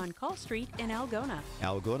 1965 on Call Street in Algona.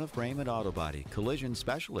 Algona Frame and Auto Body, collision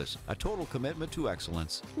specialist, a total commitment to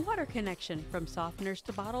excellence. Water Connection, from softeners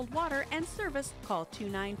to bottled water and service, call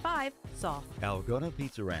 295-SOFT. Algona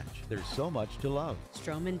Pizza Ranch, there's so much to love.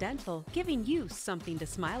 Stroman Dental, giving you something to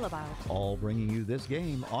smile about. All bringing you this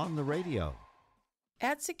game on the radio.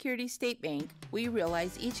 At Security State Bank, we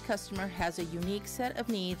realize each customer has a unique set of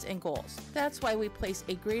needs and goals. That's why we place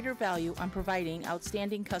a greater value on providing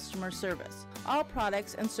outstanding customer service. All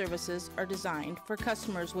products and services are designed for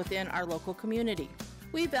customers within our local community.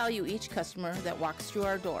 We value each customer that walks through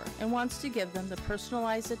our door and wants to give them the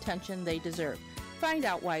personalized attention they deserve. Find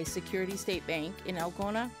out why Security State Bank in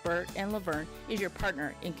Algona, Burt, and Laverne is your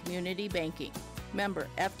partner in community banking. Member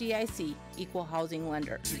FDIC, Equal Housing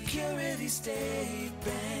Lender. Security State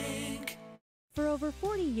Bank. For over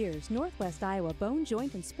 40 years, Northwest Iowa Bone,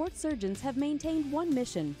 Joint, and Sports Surgeons have maintained one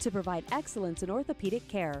mission: to provide excellence in orthopedic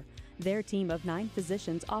care. Their team of 9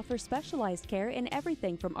 physicians offers specialized care in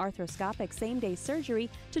everything from arthroscopic same-day surgery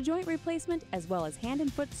to joint replacement, as well as hand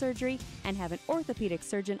and foot surgery, and have an orthopedic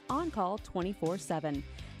surgeon on call 24/7.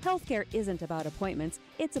 Healthcare isn't about appointments,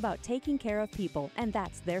 it's about taking care of people, and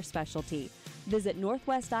that's their specialty. Visit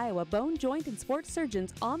Northwest Iowa Bone, Joint, and Sports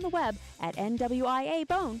Surgeons on the web at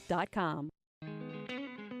nwiabone.com.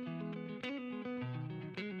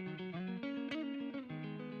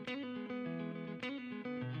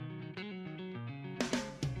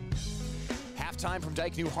 Time from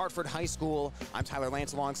Dike-New Hartford High School. I'm Tyler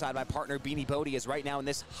Lance alongside my partner Beanie Bodie is right now in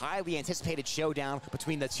this highly anticipated showdown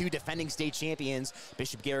between the two defending state champions.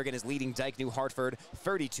 Bishop Garrigan is leading Dike-New Hartford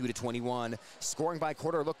 32-21. Scoring by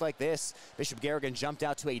quarter looked like this. Bishop Garrigan jumped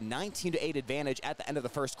out to a 19-8 advantage at the end of the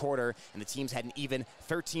first quarter, and the teams had an even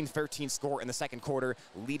 13-13 score in the second quarter,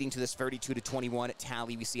 leading to this 32-21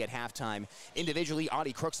 tally we see at halftime. Individually,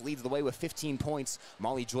 Audie Crooks leads the way with 15 points.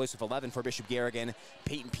 Molly Joyce with 11 for Bishop Garrigan.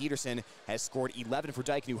 Peyton Peterson has scored 11 for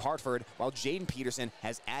Dike-New Hartford, while Jaden Peterson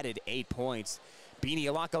has added 8 points. Beanie,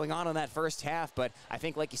 a lot going on in that first half, but I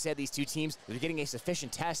think, like you said, these two teams, they're getting a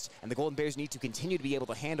sufficient test, and the Golden Bears need to continue to be able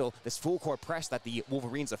to handle this full-court press that the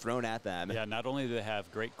Wolverines have thrown at them. Yeah, not only do they have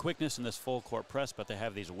great quickness in this full-court press, but they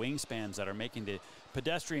have these wingspans that are making the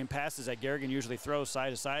pedestrian passes that Garrigan usually throws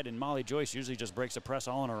side to side, and Molly Joyce usually just breaks a press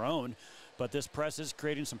all on her own. But this press is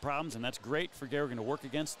creating some problems, and that's great for Garrigan to work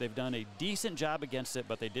against. They've done a decent job against it,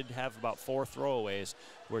 but they did have about 4 throwaways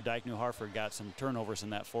where Dike-New Hartford got some turnovers in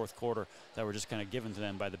that fourth quarter that were just kind of given to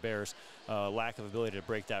them by the Bears' lack of ability to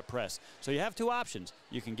break that press. So you have 2 options.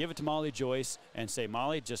 You can give it to Molly Joyce and say,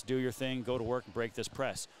 Molly, just do your thing, go to work and break this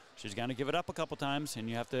press. She's going to give it up a couple times, and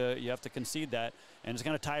you have to concede that, and it's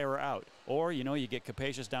going to tire her out. Or, you know, you get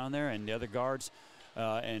capacious down there and the other guards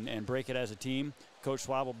and break it as a team. Coach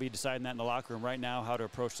Schwab will be deciding that in the locker room right now, how to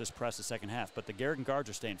approach this press the second half. But the Garrigan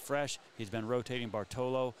guards are staying fresh. He's been rotating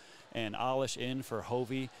Bartolo and Alish in for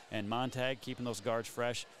Hovey and Montag, keeping those guards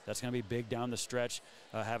fresh. That's going to be big down the stretch,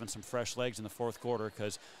 having some fresh legs in the fourth quarter,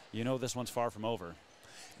 because you know this one's far from over.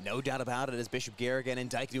 No doubt about it, as Bishop Garrigan and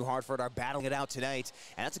Dike-New Hartford are battling it out tonight.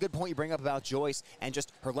 And that's a good point you bring up about Joyce and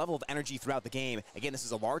just her level of energy throughout the game. Again, this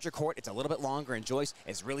is a larger court. It's a little bit longer, and Joyce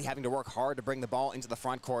is really having to work hard to bring the ball into the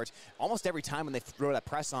front court almost every time when they throw that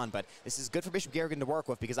press on. But this is good for Bishop Garrigan to work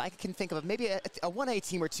with, because I can think of maybe a 1A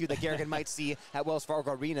team or two that Garrigan might see at Wells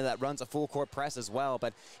Fargo Arena that runs a full court press as well.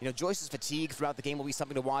 But, you know, Joyce's fatigue throughout the game will be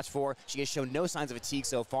something to watch for. She has shown no signs of fatigue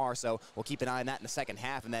so far, so we'll keep an eye on that in the second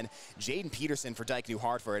half. And then Jaden Peterson for Dike-New Hartford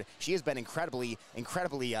Hartford. She has been incredibly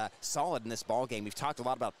solid in this ball game. We've talked a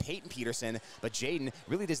lot about Peyton Peterson, but Jaden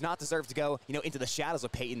really does not deserve to go, into the shadows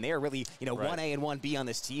of Peyton. They're really, right. 1A and 1B on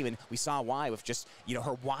this team, and we saw why with just,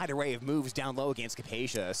 her wide array of moves down low against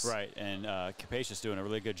Capacious. Right, and Capacious doing a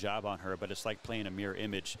really good job on her, but it's like playing a mirror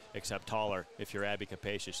image, except taller if you're Abby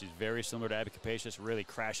Capacious. She's very similar to Abby Capacious, really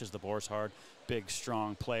crashes the boards hard, big,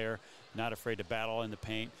 strong player, not afraid to battle in the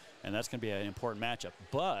paint, and that's going to be an important matchup.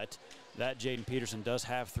 But that Jaden Peterson does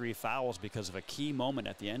have 3 fouls because of a key moment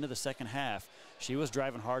at the end of the second half. She was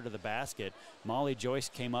driving hard to the basket. Molly Joyce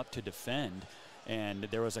came up to defend, and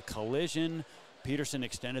there was a collision. Peterson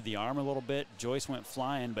extended the arm a little bit. Joyce went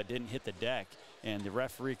flying but didn't hit the deck, and the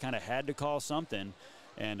referee kind of had to call something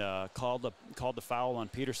and called the foul on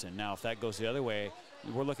Peterson. Now, if that goes the other way,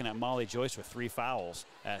 we're looking at Molly Joyce with 3 fouls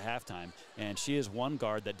at halftime, and she is one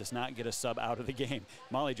guard that does not get a sub out of the game.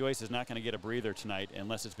 Molly Joyce is not going to get a breather tonight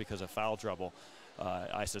unless it's because of foul trouble,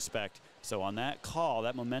 I suspect. So on that call,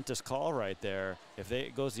 that momentous call right there, if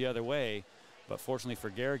it goes the other way, but fortunately for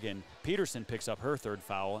Garrigan, Peterson picks up her 3rd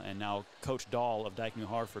foul, and now Coach Dahl of Dike-New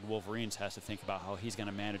Hartford Wolverines has to think about how he's going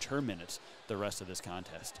to manage her minutes the rest of this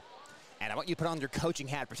contest. And I want you to put on your coaching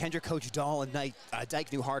hat. Pretend you're Coach Dahl and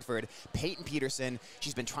Dike-New Hartford. Peyton Peterson,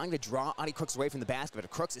 she's been trying to draw Audie Crooks away from the basket,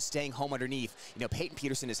 but Crooks is staying home underneath. Peyton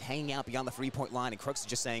Peterson is hanging out beyond the 3-point line, and Crooks is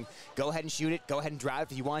just saying, go ahead and shoot it. Go ahead and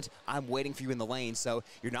drive if you want. I'm waiting for you in the lane. So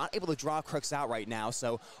you're not able to draw Crooks out right now.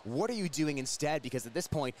 So what are you doing instead? Because at this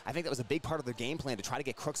point, I think that was a big part of their game plan to try to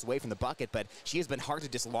get Crooks away from the bucket, but she has been hard to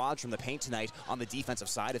dislodge from the paint tonight on the defensive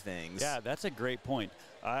side of things. Yeah, that's a great point.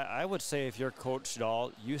 I would say if you're Coach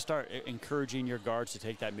Dahl, you start encouraging your guards to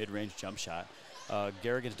take that mid-range jump shot.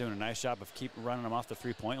 Garrigan's doing a nice job of keep running them off the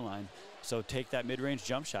 3-point line. So take that mid-range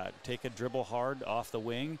jump shot. Take a dribble hard off the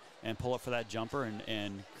wing and pull up for that jumper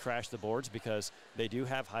and crash the boards, because they do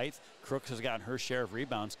have height. Crooks has gotten her share of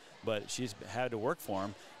rebounds, but she's had to work for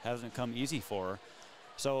him. Hasn't come easy for her.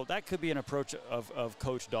 So that could be an approach of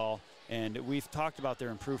Coach Dahl. And we've talked about their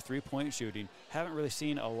improved 3-point shooting. Haven't really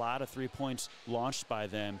seen a lot of 3-points launched by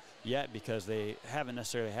them yet because they haven't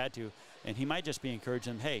necessarily had to. And he might just be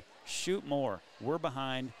encouraging them, hey, shoot more. We're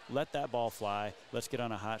behind. Let that ball fly. Let's get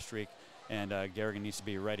on a hot streak. And Garrigan needs to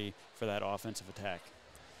be ready for that offensive attack.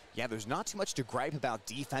 Yeah, there's not too much to gripe about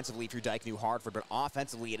defensively for Dike-New Hartford, but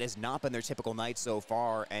offensively it has not been their typical night so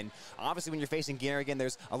far. And obviously when you're facing Garrigan,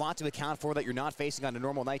 there's a lot to account for that you're not facing on a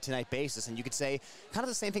normal night-to-night basis. And you could say kind of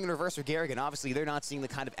the same thing in reverse for Garrigan. Obviously they're not seeing the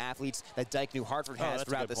kind of athletes that Dike-New Hartford has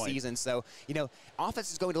throughout the season. So,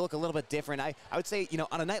 offense is going to look a little bit different. I would say,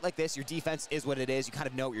 on a night like this, your defense is what it is. You kind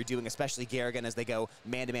of know what you're doing, especially Garrigan as they go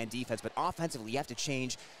man-to-man defense. But offensively, you have to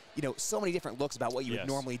change so many different looks about what you would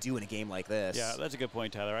normally do in a game like this. Yeah, that's a good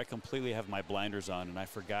point, Tyler. I completely have my blinders on, and I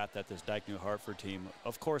forgot that this Dike-New Hartford team,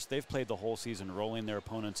 of course, they've played the whole season rolling their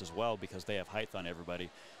opponents as well because they have height on everybody.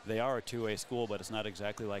 They are a 2A school, but it's not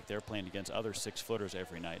exactly like they're playing against other 6-footers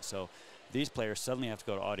every night. So these players suddenly have to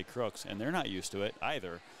go to Audie Crooks, and they're not used to it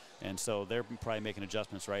either. And so they're probably making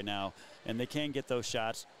adjustments right now. And they can get those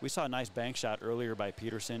shots. We saw a nice bank shot earlier by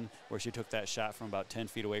Peterson where she took that shot from about 10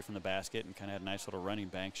 feet away from the basket and kind of had a nice little running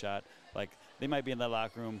bank shot. Like, they might be in that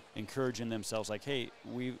locker room encouraging themselves like, hey,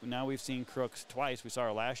 we've seen Crooks twice. We saw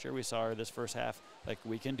her last year. We saw her this first half. Like,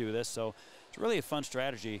 we can do this. So it's really a fun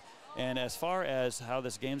strategy. And as far as how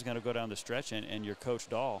this game's going to go down the stretch and your Coach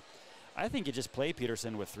Dahl, I think you just play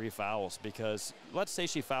Peterson with 3 fouls because let's say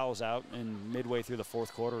she fouls out in midway through the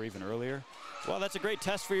 4th quarter or even earlier. Well, that's a great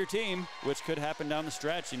test for your team, which could happen down the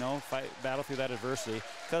stretch, battle through that adversity.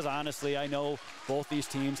 Because honestly, I know both these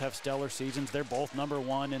teams have stellar seasons. They're both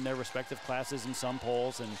 #1 in their respective classes in some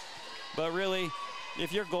polls. But really,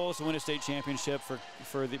 if your goal is to win a state championship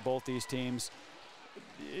for both these teams,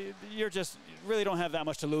 you really don't have that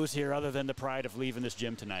much to lose here other than the pride of leaving this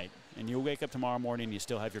gym tonight. And you wake up tomorrow morning and you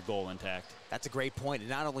still have your goal intact. That's a great point. And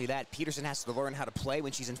not only that, Peterson has to learn how to play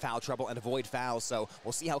when she's in foul trouble and avoid fouls. So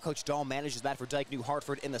we'll see how Coach Dahl manages that for Dike-New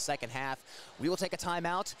Hartford in the second half. We will take a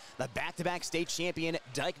timeout. The back-to-back state champion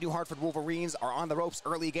Dike-New Hartford Wolverines are on the ropes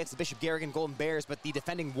early against the Bishop Garrigan Golden Bears, but the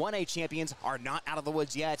defending 1A champions are not out of the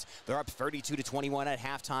woods yet. They're up 32-21 at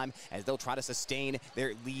halftime as they'll try to sustain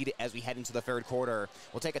their lead as we head into the 3rd quarter.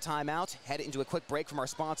 We'll take a timeout, head into a quick break from our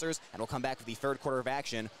sponsors, and we'll come back for the 3rd quarter of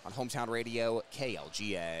action on Hometown Radio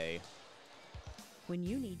KLGA. When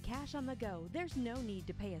you need cash on the go, there's no need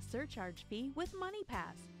to pay a surcharge fee with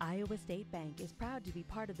MoneyPass. Iowa State Bank is proud to be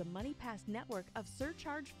part of the MoneyPass network of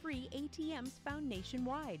surcharge-free ATMs found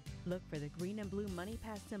nationwide. Look for the green and blue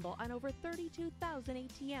MoneyPass symbol on over 32,000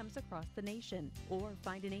 ATMs across the nation. Or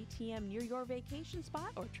find an ATM near your vacation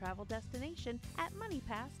spot or travel destination at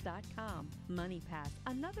MoneyPass.com. MoneyPass,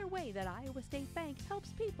 another way that Iowa State Bank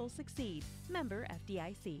helps people succeed. Member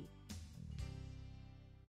FDIC.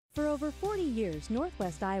 For over 40 years,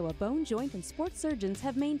 Northwest Iowa bone, joint, and sports surgeons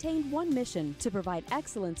have maintained one mission: to provide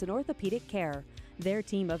excellence in orthopedic care. Their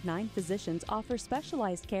team of 9 physicians offers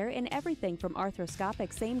specialized care in everything from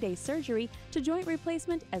arthroscopic same-day surgery to joint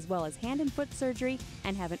replacement, as well as hand and foot surgery,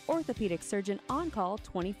 and have an orthopedic surgeon on call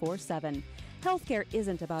 24/7. Healthcare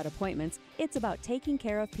isn't about appointments, it's about taking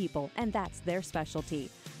care of people, and that's their specialty.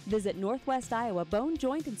 Visit Northwest Iowa Bone,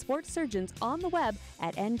 Joint, and Sports Surgeons on the web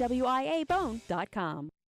at nwiabone.com.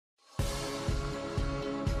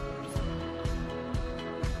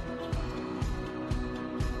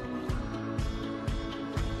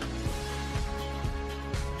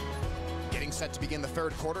 Set to begin the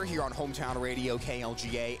third quarter here on Hometown Radio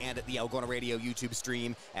KLGA and at the Algona Radio YouTube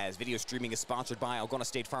stream, as video streaming is sponsored by Algona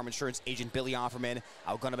State Farm Insurance agent Billy Offerman,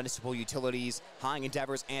 Algona Municipal Utilities, High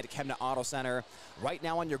Endeavors, and Chemna Auto Center. Right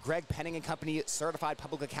now on your Greg Penning and Company Certified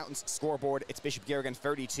Public Accountants scoreboard, it's Bishop Garrigan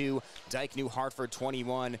 32, Dike-New Hartford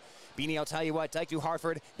 21. Beanie, I'll tell you what, Dike-New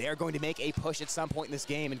Hartford, they are going to make a push at some point in this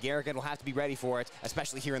game, and Garrigan will have to be ready for it,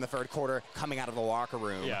 especially here in the third quarter, coming out of the locker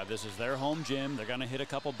room. Yeah, this is their home gym. They're going to hit a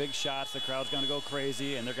couple big shots. The crowd's going to go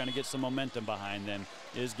crazy, and they're going to get some momentum behind them.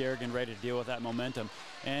 Is Garrigan ready to deal with that momentum?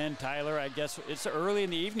 And Tyler, I guess it's early in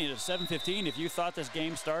the evening at 7:15. If you thought this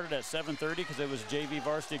game started at 7:30 because it was JV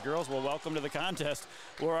varsity girls, well, welcome to the contest.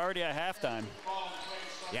 We're already at halftime.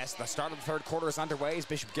 Yes, the start of the third quarter is underway as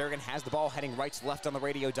Bishop Garrigan has the ball heading right to left on the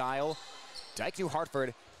radio dial. Dike-New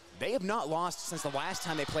Hartford, they have not lost since the last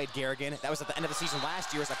time they played Garrigan. That was at the end of the season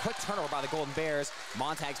last year as a quick turnover by the Golden Bears.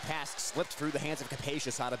 Montag's pass slipped through the hands of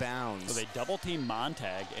Capacious out of bounds. So they double-teamed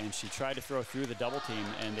Montag, and she tried to throw through the double team,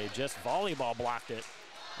 and they just volleyball blocked it.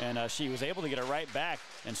 And she was able to get it right back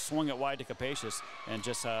and swung it wide to Capacious, and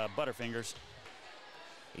just butterfingers.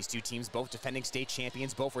 These two teams, both defending state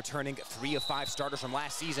champions, both returning 3 of 5 starters from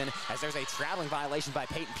last season, as there's a traveling violation by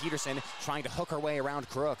Peyton Peterson trying to hook her way around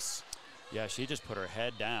Crooks. Yeah, she just put her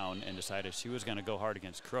head down and decided she was going to go hard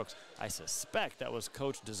against Crooks. I suspect that was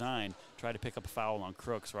coach design, try to pick up a foul on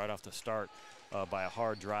Crooks right off the start by a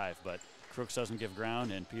hard drive, but Crooks doesn't give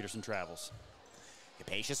ground and Peterson travels.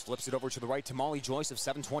 Capacious flips it over to the right to Molly Joyce of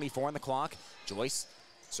 7:24 on the clock. Joyce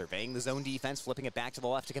surveying the zone defense, flipping it back to the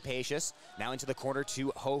left to Capacious. Now into the corner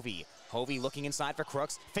to Hovey. Hovey looking inside for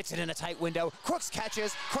Crooks, fits it in a tight window. Crooks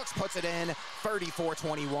catches, Crooks puts it in,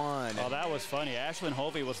 34-21. Oh, that was funny. Ashlyn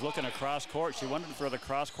Hovey was looking across court. She wanted to throw the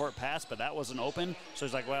cross-court pass, but that wasn't open. So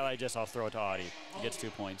she's like, well, I'll throw it to Audie. He gets 2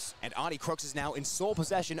 points. And Audie Crooks is now in sole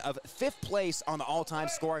possession of 5th place on the all-time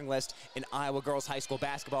scoring list in Iowa girls high school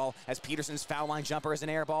basketball, as Peterson's foul line jumper is an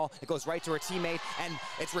air ball. It goes right to her teammate, and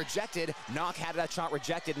it's rejected. Knock had that shot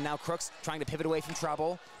rejected, and now Crooks trying to pivot away from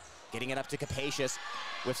trouble. Getting it up to Capacious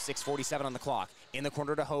with 6:47 on the clock. In the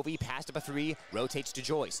corner to Hovey, passed up a 3, rotates to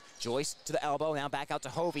Joyce. Joyce to the elbow, now back out to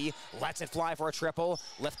Hovey. Lets it fly for a triple,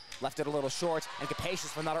 left it a little short, and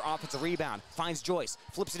Capacious for another offensive rebound. Finds Joyce,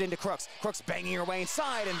 flips it into Crooks. Crooks banging her way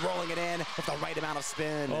inside and rolling it in with the right amount of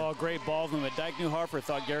spin. Oh, great ball movement. Dike-New Hartford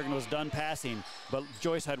thought Garrigan was done passing, but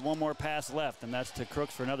Joyce had one more pass left, and that's to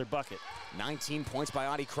Crooks for another bucket. 19 points by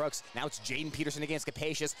Audie Crooks. Now it's Jaden Peterson against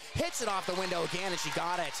Capacious. Hits it off the window again, and she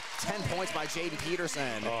got it. 10 points by Jaden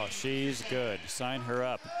Peterson. Oh, she's good. Sign her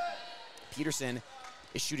up. Peterson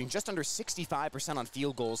is shooting just under 65% on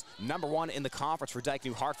field goals. #1 in the conference for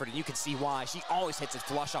Dike-New Hartford, and you can see why. She always hits it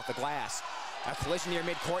flush off the glass. A collision near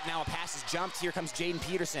midcourt, now a pass is jumped. Here comes Jaden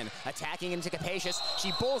Peterson, attacking into Capacious.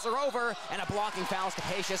 She bowls her over, and a blocking foul.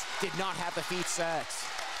 Capacious did not have the feet set.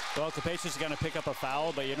 Well, Capacious is going to pick up a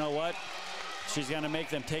foul, but you know what? She's going to make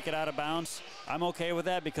them take it out of bounds. I'm okay with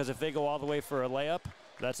that, because if they go all the way for a layup,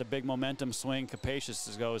 that's a big momentum swing. Capacious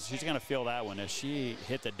goes, she's going to feel that one as she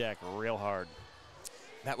hit the deck real hard.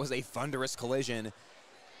 That was a thunderous collision.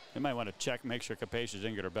 You might want to check, make sure Capacious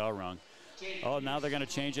didn't get her bell rung. Oh, now they're going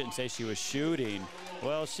to change it and say she was shooting.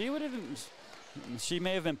 Well, she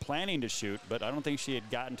may have been planning to shoot, but I don't think she had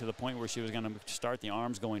gotten to the point where she was going to start the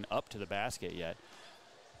arms going up to the basket yet.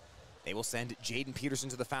 They will send Jaden Peterson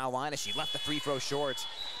to the foul line as she left the free throw short.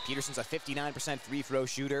 Peterson's a 59% free throw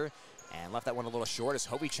shooter and left that one a little short as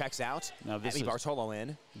Hovey checks out. Now Abby Bartolo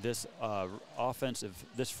in. This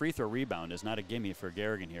this free throw rebound is not a gimme for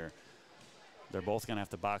Garrigan here. They're both going to have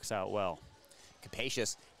to box out well.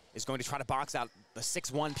 Capacious is going to try to box out the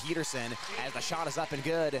 6'1" Peterson as the shot is up and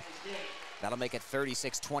good. That'll make it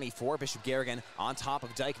 36-24. Bishop Garrigan on top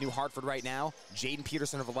of Dike-New Hartford right now. Jaden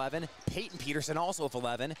Peterson of 11. Peyton Peterson also of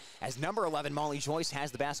 11. As number 11, Molly Joyce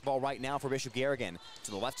has the basketball right now for Bishop Garrigan. To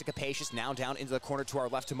the left to Capacious, now down into the corner to our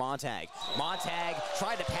left to Montag. Montag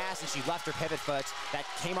tried to pass and she left her pivot foot. That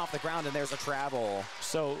came off the ground and there's a travel.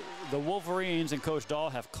 So the Wolverines and Coach Dahl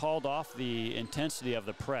have called off the intensity of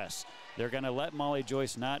the press. They're going to let Molly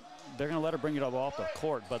Joyce they're going to let her bring it up off the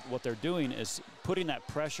court, but what they're doing is putting that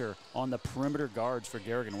pressure on the perimeter guards for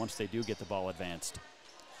Garrigan once they do get the ball advanced.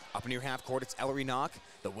 Up near half court, it's Ellery Knock,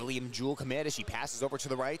 the William Jewell commit as she passes over to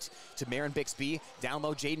the right to Marin Bixby. Down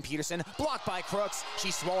low, Jaden Peterson, blocked by Crooks.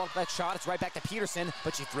 She swallowed that shot. It's right back to Peterson,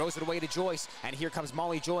 but she throws it away to Joyce. And here comes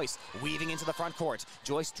Molly Joyce, weaving into the front court.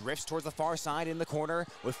 Joyce drifts towards the far side in the corner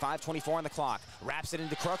with 5:24 on the clock. Wraps it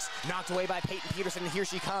into Crooks, knocked away by Peyton Peterson, and here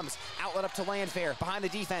she comes. Outlet up to Landfair, behind the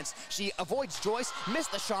defense. She avoids Joyce,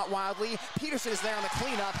 missed the shot wildly. Peterson is there on the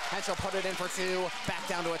cleanup, and she'll put it in for two. Back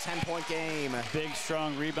down to a 10-point game. Big,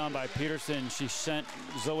 strong rebound by Peterson. She sent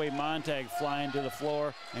Zoe Montag flying to the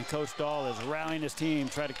floor, and Coach Dahl is rallying his team,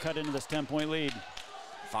 try to cut into this 10-point lead.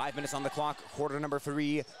 5 minutes on the clock, quarter number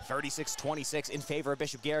 3, 36-26 in favor of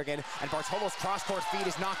Bishop Garrigan. And Bartolo's cross-court feed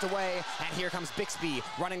is knocked away. And here comes Bixby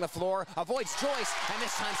running the floor, avoids Joyce, and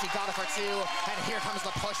this time she got it for two. And here comes the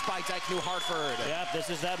push by Dike-New Hartford. Yep, this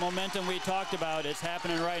is that momentum we talked about. It's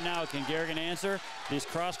happening right now. Can Garrigan answer? These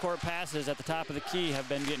cross-court passes at the top of the key have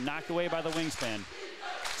been getting knocked away by the wingspan.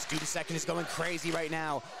 Student Second is going crazy right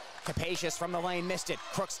now. Capacious from the lane, missed it.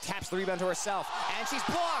 Crooks taps the rebound to herself, and she's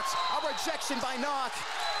blocked. A rejection by Knock.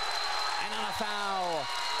 And on a foul.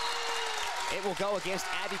 It will go against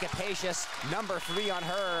Abby Capacious, number 3 on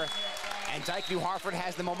her. And Dike-New Hartford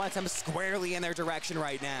has the momentum squarely in their direction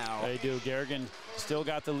right now. They do. Garrigan still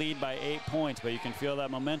got the lead by 8 points, but you can feel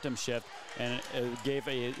that momentum shift, and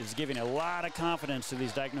it's giving a lot of confidence to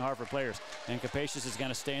these Dike-New Hartford players. And Capacious is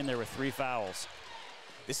going to stay in there with 3 fouls.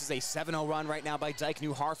 This is a 7-0 run right now by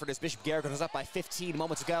Dike-New Hartford as Bishop Garrigan was up by 15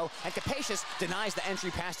 moments ago. And Capacious denies the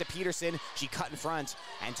entry pass to Peterson. She cut in front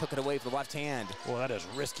and took it away with the left hand. Well, that is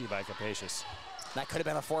risky by Capacious. That could have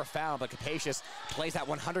been a 4th foul, but Capacious plays at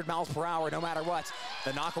 100 miles per hour no matter what.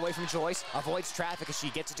 The knock away from Joyce avoids traffic as she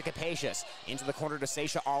gets it to Capacious. Into the corner to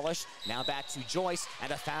Sasha Alish. Now back to Joyce,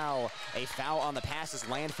 and a foul. A foul on the pass as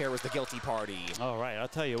Landfair was the guilty party. All right, I'll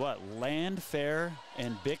tell you what. Landfair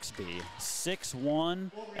and Bixby,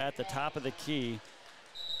 6'1" at the top of the key.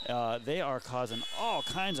 They are causing all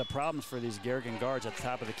kinds of problems for these Garrigan guards at the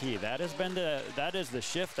top of the key. That is the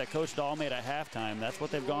shift that Coach Dahl made at halftime. That's what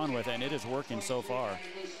they've gone with, and it is working so far.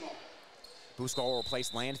 Buskal will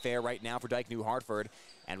replace Landfair right now for Dike-New Hartford,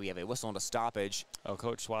 and we have a whistle and a stoppage. Oh,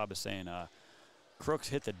 Coach Schwab is saying Crooks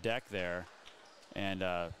hit the deck there, and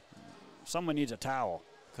someone needs a towel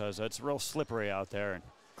because it's real slippery out there. And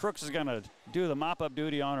Crooks is going to do the mop-up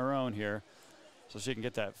duty on her own here so she can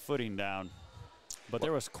get that footing down. But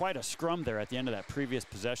there was quite a scrum there at the end of that previous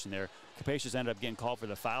possession there. Capacious ended up getting called for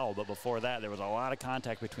the foul, but before that, there was a lot of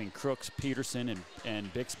contact between Crooks, Peterson,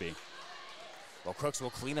 and Bixby. Well, Crooks will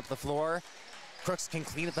clean up the floor. Crooks can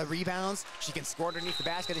clean up the rebounds. She can score underneath the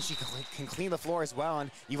basket, and she can clean the floor as well. And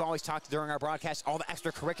you've always talked during our broadcast all the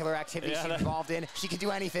extracurricular activities she's involved in. She can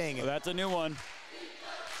do anything. Well, that's a new one.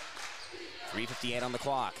 3:58 on the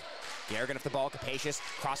clock. Garrigan off the ball, Capacious,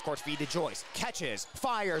 cross-court feed to Joyce. Catches,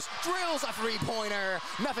 fires, drills a three-pointer.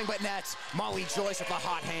 Nothing but net. Molly Joyce with the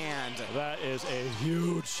hot hand. That is a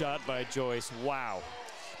huge shot by Joyce. Wow.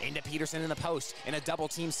 Into Peterson in the post in a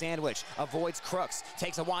double-team sandwich. Avoids Crooks.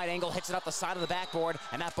 Takes a wide angle, hits it up the side of the backboard,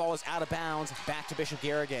 and that ball is out of bounds. Back to Bishop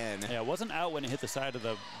Garrigan. Yeah, it wasn't out when it hit the side of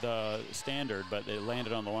the standard, but it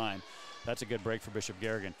landed on the line. That's a good break for Bishop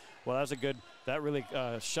Garrigan. Well, that really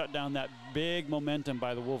shut down that big momentum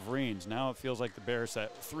by the Wolverines. Now it feels like the Bears,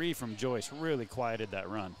 that 3 from Joyce really quieted that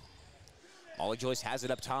run. Molly Joyce has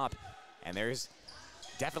it up top, and there's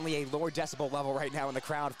definitely a lower decibel level right now in the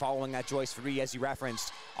crowd following that Joyce 3, as you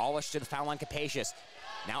referenced. Alish to the foul line, Capacious.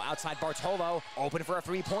 Now outside Bartolo, open for a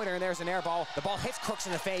three-pointer, and there's an air ball. The ball hits Crooks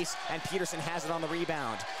in the face, and Peterson has it on the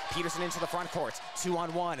rebound. Peterson into the front court,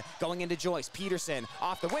 2-on-1, going into Joyce. Peterson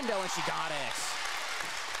off the window, and she got it.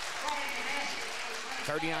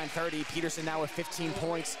 39-30, Peterson now with 15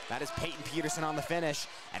 points. That is Peyton Peterson on the finish.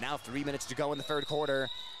 And now 3 minutes to go in the third quarter.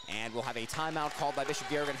 And we'll have a timeout called by Bishop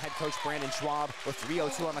Garrigan head coach Brandon Schwab with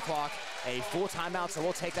 3:02 on the clock. A full timeout, so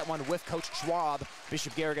we'll take that one with Coach Schwab.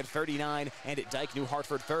 Bishop Garrigan 39 and at Dike-New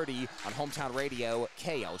Hartford 30 on Hometown Radio,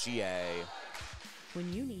 KLGA.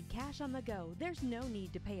 When you need cash on the go, there's no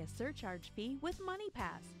need to pay a surcharge fee with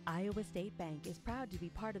MoneyPass. Iowa State Bank is proud to be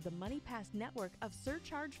part of the MoneyPass network of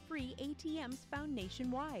surcharge-free ATMs found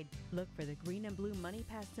nationwide. Look for the green and blue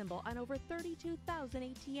MoneyPass symbol on over 32,000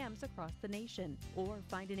 ATMs across the nation. Or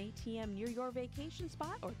find an ATM near your vacation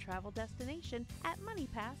spot or travel destination at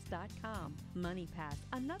MoneyPass.com. MoneyPass,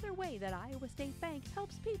 another way that Iowa State Bank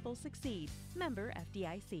helps people succeed. Member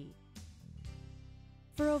FDIC.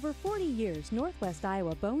 For over 40 years, Northwest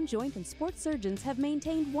Iowa bone, joint, and sports surgeons have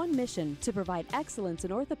maintained one mission: to provide excellence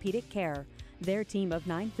in orthopedic care. Their team of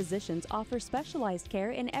 9 physicians offers specialized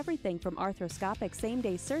care in everything from arthroscopic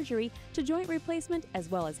same-day surgery to joint replacement, as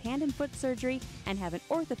well as hand and foot surgery, and have an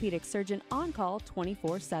orthopedic surgeon on call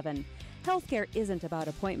 24/7. Healthcare isn't about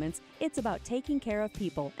appointments, it's about taking care of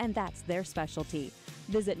people, and that's their specialty.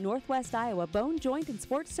 Visit Northwest Iowa Bone, Joint, and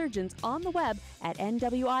Sports Surgeons on the web at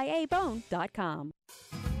nwiabone.com.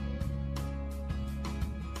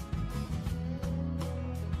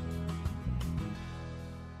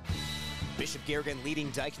 Bishop Garrigan leading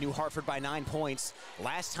Dike-New Hartford by 9 points.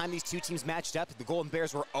 Last time these two teams matched up, the Golden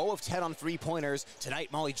Bears were 0 of 10 on three-pointers.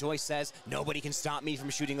 Tonight, Molly Joyce says, nobody can stop me from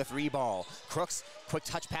shooting the three ball. Crooks, quick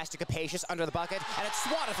touch pass to Capacious under the bucket, and it's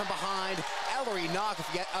swatted from behind. Ellery Knock,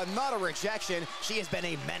 yet another rejection. She has been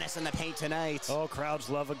a menace in the paint tonight. Oh, crowds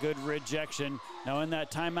love a good rejection. Now, in that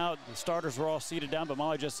timeout, the starters were all seated down, but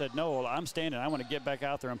Molly just said, no, I'm standing. I want to get back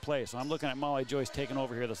out there and play. So I'm looking at Molly Joyce taking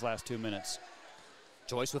over here this last 2 minutes.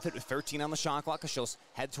 Joyce with it with 13 on the shot clock as she'll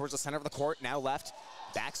head towards the center of the court. Now left,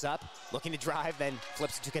 backs up, looking to drive, then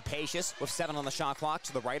flips it to Capacious with 7 on the shot clock.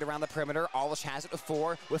 To the right around the perimeter. Olish has it with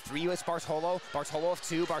 4. With 3, it's Bartolo. Bartolo with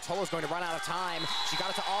 2. Bartolo's going to run out of time. She got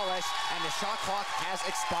it to Olish, and the shot clock has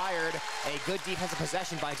expired. A good defensive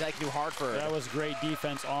possession by Dike-New Hartford. That was great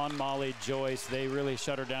defense on Molly Joyce. They really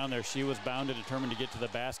shut her down there. She was bound and determined to get to the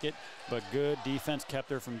basket, but good defense kept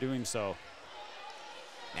her from doing so.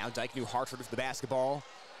 Now Dike-New Hartford with the basketball.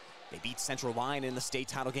 They beat Central Line in the state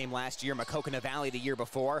title game last year. Macoconah Valley the year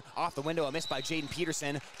before. Off the window, a miss by Jaden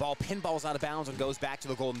Peterson. Ball pinballs out of bounds and goes back to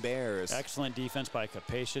the Golden Bears. Excellent defense by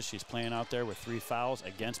Capacious. She's playing out there with 3 fouls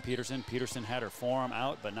against Peterson. Peterson had her forearm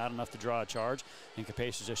out, but not enough to draw a charge. And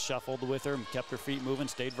Capacious just shuffled with her and kept her feet moving,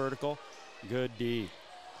 stayed vertical. Good D.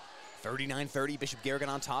 39-30, Bishop Garrigan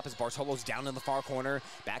on top as Bartolo's down in the far corner.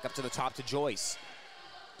 Back up to the top to Joyce.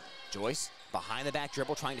 Joyce behind the back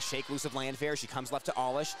dribble, trying to shake loose of Landfair. She comes left to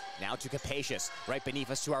Olish, now to Capacious. Right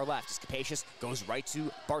beneath us to our left as Capacious goes right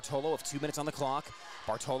to Bartolo with 2 minutes on the clock.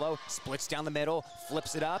 Bartolo splits down the middle,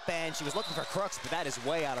 flips it up, and she was looking for Crooks, but that is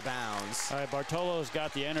way out of bounds. All right, Bartolo's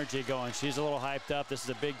got the energy going. She's a little hyped up. This is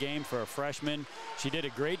a big game for a freshman. She did a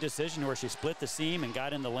great decision where she split the seam and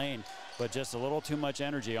got in the lane, but just a little too much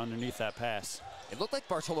energy underneath that pass. It looked like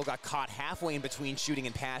Bartolo got caught halfway in between shooting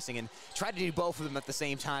and passing and tried to do both of them at the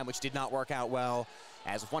same time, which did not work out well.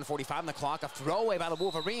 As with 1:45 on the clock, a throwaway by the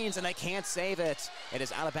Wolverines, and they can't save it. It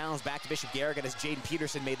is out of bounds back to Bishop Garrigan as Jaden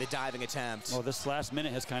Peterson made the diving attempt. Well, this last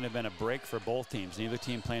minute has kind of been a break for both teams. Neither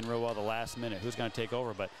team playing real well the last minute. Who's going to take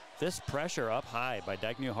over? But this pressure up high by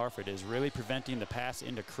Dike-New Hartford is really preventing the pass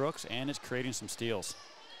into Crooks, and it's creating some steals.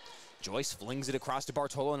 Joyce flings it across to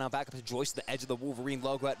Bartolo, now back up to Joyce, the edge of the Wolverine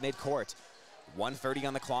logo at midcourt. 1:30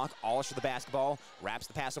 on the clock. Olish with the basketball. Wraps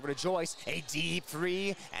the pass over to Joyce. A deep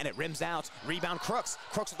 3, and it rims out. Rebound Crooks.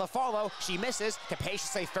 Crooks with a follow. She misses.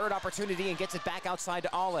 Capacious a third opportunity and gets it back outside to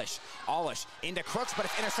Olish. Olish into Crooks, but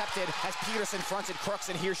it's intercepted as Peterson fronted Crooks,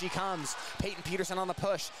 and here she comes. Peyton Peterson on the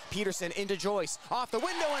push. Peterson into Joyce. Off the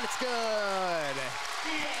window, and it's good.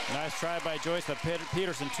 Nice try by Joyce, but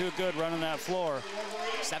Peterson too good running that floor.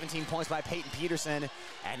 17 points by Peyton Peterson,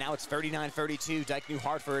 and now it's 39-32. Dike-New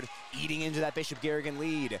Hartford eating into that Bishop Garrigan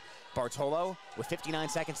lead. Bartolo, with 59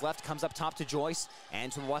 seconds left, comes up top to Joyce,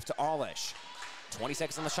 and to the left to Olish. 20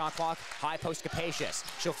 seconds on the shot clock. High post Capacious.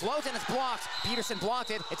 She'll float, and it's blocked. Peterson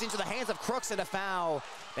blocked it. It's into the hands of Crooks, and a foul.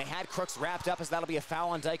 They had Crooks wrapped up, as that'll be a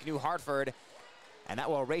foul on Dike-New Hartford, and that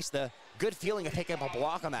will erase the good feeling of picking up a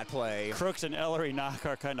block on that play. Crooks and Ellery Knock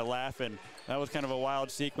are kind of laughing. That was kind of a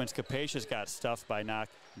wild sequence. Capacious got stuffed by Knock,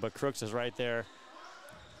 but Crooks is right there.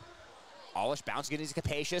 Olish bouncing it into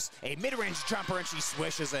Capacious. A mid-range jumper, and she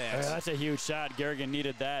swishes it. Yeah, that's a huge shot. Garrigan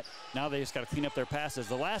needed that. Now they just got to clean up their passes.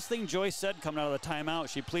 The last thing Joyce said coming out of the timeout,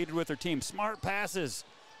 she pleaded with her team, smart passes.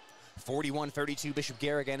 41-32 Bishop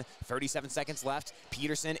Garrigan. 37 seconds left.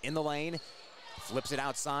 Peterson in the lane. Flips it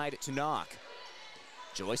outside to Knock.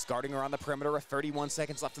 Joyce guarding her on the perimeter with 31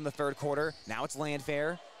 seconds left in the third quarter. Now it's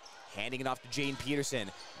Landfair. Handing it off to Jane Peterson.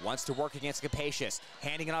 Wants to work against Capacious.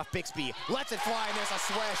 Handing it off Bixby. Lets it fly, and there's a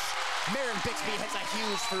swish. Marin Bixby hits a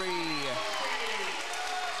huge 3.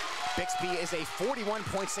 Bixby is a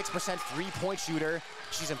 41.6% three-point shooter.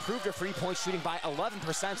 She's improved her three-point shooting by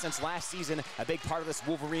 11% since last season, a big part of this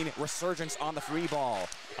Wolverine resurgence on the free ball.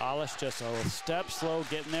 Alice just a step slow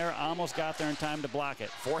getting there, almost got there in time to block it.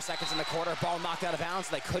 4 seconds in the quarter, ball knocked out of bounds.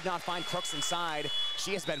 They could not find Crooks inside.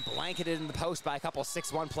 She has been blanketed in the post by a couple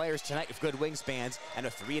 6'1" players tonight with good wingspans, and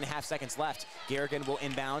with 3.5 seconds left, Garrigan will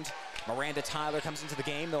inbound. Miranda Tyler comes into the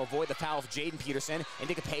game. They'll avoid the foul of Jaden Peterson.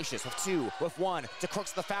 Into Capacious with 2, with 1, to Crooks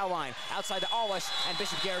to the foul line. Outside to Alish, and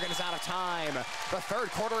Bishop Garrigan is out of time. The third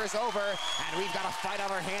quarter is over, and we've got a fight on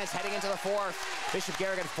our hands heading into the fourth. Bishop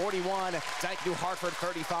Garrigan 41, Dike-New Hartford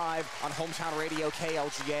 35 on Hometown Radio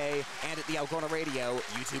KLGA and at the Algona Radio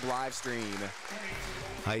YouTube live stream.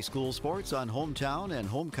 High school sports on Hometown and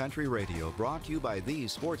Home Country Radio, brought to you by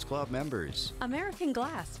these sports club members. American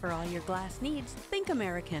Glass, for all your glass needs, think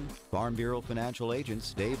American. Farm Bureau Financial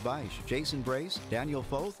Agents Dave Beisch, Jason Brace, Daniel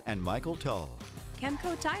Foth, and Michael Tull.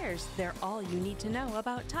 Chemco Tires, they're all you need to know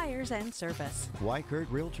about tires and service. Wykert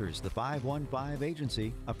Realtors, the 515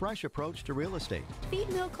 Agency, a fresh approach to real estate. Feed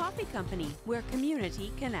Mill Coffee Company, where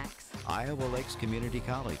community connects. Iowa Lakes Community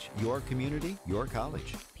College, your community, your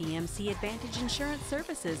college. PMC Advantage Insurance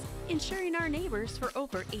Services, insuring our neighbors for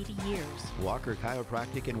over 80 years. Walker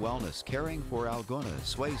Chiropractic and Wellness, caring for Algona,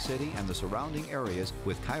 Sway City, and the surrounding areas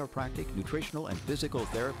with chiropractic, nutritional, and physical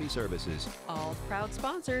therapy services. All proud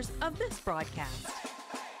sponsors of this broadcast.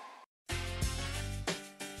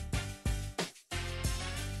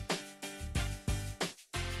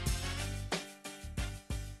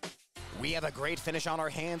 We have a great finish on our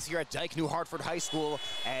hands here at Dike-New Hartford High School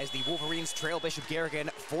as the Wolverines trail Bishop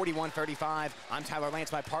Garrigan 41-35. I'm Tyler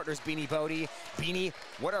Lance, my partner's Beanie Bodie. Beanie,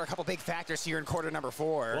 what are a couple big factors here in quarter number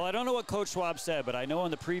 4? Well, I don't know what Coach Schwab said, but I know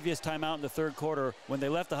in the previous timeout in the third quarter, when they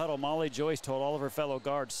left the huddle, Molly Joyce told all of her fellow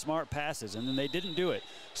guards smart passes, and then they didn't do it.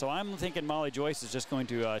 So I'm thinking Molly Joyce is just going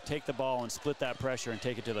to take the ball and split that pressure and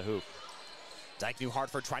take it to the hoop. Dike-New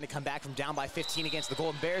Hartford trying to come back from down by 15 against the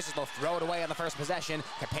Golden Bears as they'll throw it away on the first possession.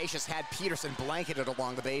 Capacious had Peterson blanketed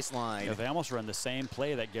along the baseline. You know, they almost run the same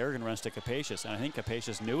play that Garrigan runs to Capacious, and I think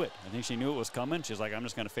Capacious knew it. I think she knew it was coming. She's like, I'm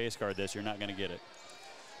just going to face guard this. You're not going to get it.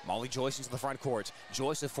 Molly Joyce into the front court.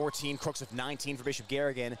 Joyce with 14, Crooks with 19 for Bishop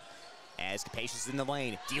Garrigan. As Capacious is in the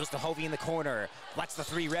lane, deals to Hovey in the corner, lets the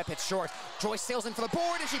 3 rip, it's short. Joyce sails in for the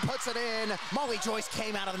board and she puts it in. Molly Joyce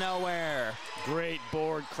came out of nowhere. Great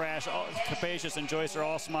board crash. Capacious and Joyce are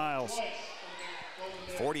all smiles.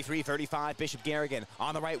 43-35, Bishop Garrigan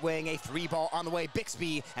on the right wing, a 3-ball on the way,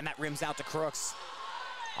 Bixby, and that rims out to Crooks.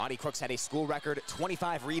 Audie Crooks had a school record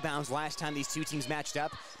 25 rebounds last time these two teams matched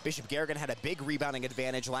up. Bishop Garrigan had a big rebounding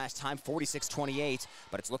advantage last time, 46-28,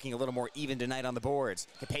 but it's looking a little more even tonight on the boards.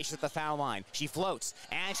 Capacious at the foul line. She floats,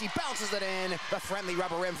 and she bounces it in. The friendly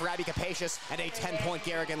rubber rim for Abby Capacious, and a 10-point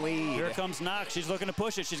Garrigan lead. Here comes Knock. She's looking to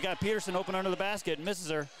push it. She's got Peterson open under the basket and misses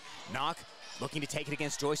her. Knock looking to take it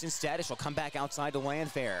against Joyce instead, as she'll come back outside to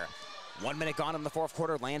Landfair. 1 minute gone in the fourth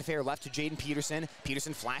quarter. Landfair left to Jaden Peterson.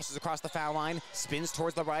 Peterson flashes across the foul line, spins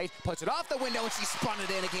towards the right, puts it off the window, and she spun it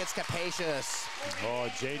in against Capacious. Oh,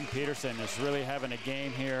 Jaden Peterson is really having a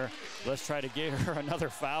game here. Let's try to get her another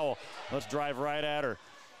foul. Let's drive right at her.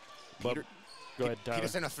 Go ahead, Tyler.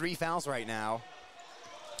 Peterson with 3 fouls right now.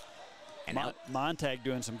 And Montag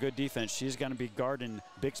doing some good defense. She's going to be guarding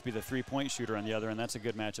Bixby, the 3-point shooter, on the other, and that's a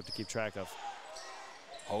good matchup to keep track of.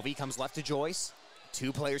 Hovey comes left to Joyce.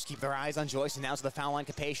 2 players keep their eyes on Joyce, and now to the foul line,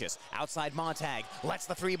 Capacious. Outside Montag, lets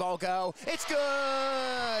the 3-ball go. It's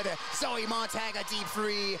good! Zoe Montag, a deep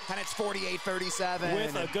 3, and it's 48-37.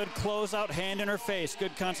 With a good closeout, hand in her face.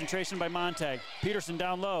 Good concentration by Montag. Peterson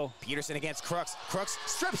down low. Peterson against Crooks. Crooks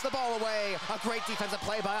strips the ball away. A great defensive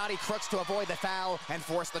play by Audie Crooks to avoid the foul and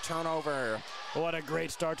force the turnover. What a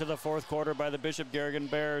great start to the fourth quarter by the Bishop Garrigan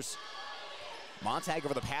Bears. Montag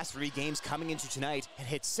over the past 3 games coming into tonight had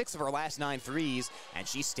hit 6 of her last 9 threes, and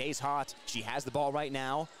she stays hot. She has the ball right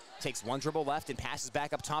now, takes 1 dribble left and passes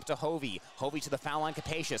back up top to Hovey. Hovey to the foul line,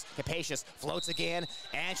 Capacious. Capacious floats again,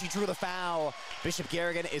 and she drew the foul. Bishop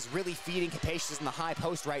Garrigan is really feeding Capacious in the high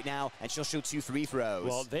post right now, and she'll shoot 2 free throws.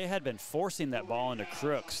 Well, they had been forcing that ball into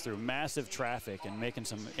Crooks through massive traffic and making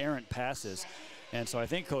some errant passes. And so I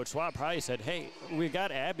think Coach Schwab probably said, hey, we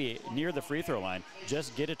got Abby near the free throw line.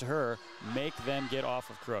 Just get it to her. Make them get off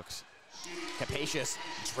of Crooks. Capacious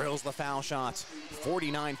drills the foul shot.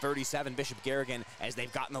 49-37 Bishop Garrigan as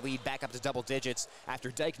they've gotten the lead back up to double digits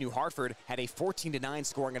after Dike-New Hartford had a 14-9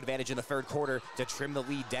 scoring advantage in the third quarter to trim the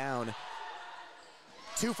lead down.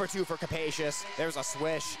 2 for 2 for Capacious. There's a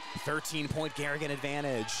swish. 13-point Garrigan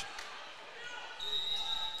advantage.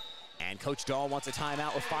 And Coach Dahl wants a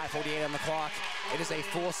timeout with 5:48 on the clock. It is a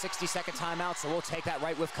full 60-second timeout, so we'll take that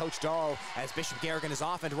right with Coach Dahl as Bishop Garrigan is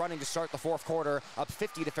off and running to start the fourth quarter, up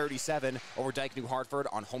 50-37 over Dike-New Hartford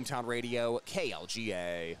on Hometown Radio,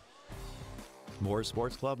 KLGA. More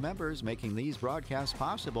Sports Club members making these broadcasts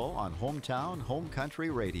possible on Hometown Home Country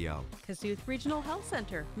Radio. Kasuth Regional Health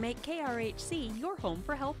Center. Make KRHC your home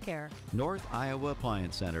for healthcare. North Iowa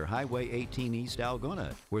Appliance Center, Highway 18 East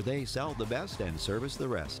Algona, where they sell the best and service the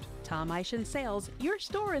rest. Tom Eischen Sales, your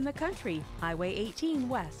store in the country. Highway 18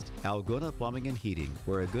 West. Algona Plumbing and Heating,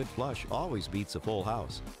 where a good flush always beats a full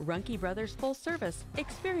house. Ruhnke Brothers Full Service.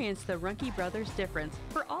 Experience the Ruhnke Brothers difference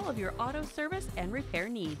for all of your auto service and repair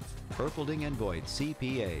needs. Erpelding and Boyd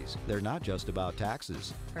CPAs. They're not just about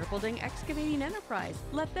taxes. Erpelding Excavating Enterprise.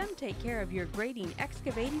 Let them take care of your grading,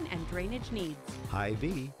 excavating, and drainage needs.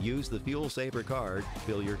 Hy-Vee. Use the Fuel Saver card.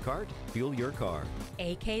 Fill your cart, fuel your car.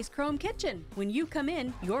 AK's Chrome Kitchen. When you come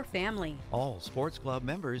in, your family. All Sports Club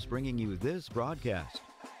members bringing you this broadcast.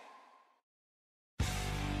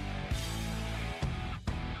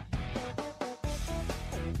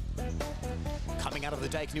 Coming out of the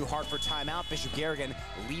Dike-New Hartford timeout, Bishop Garrigan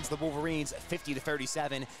leads the Wolverines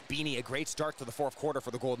 50-37. Beanie, a great start to the fourth quarter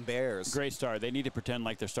for the Golden Bears. Great start. They need to pretend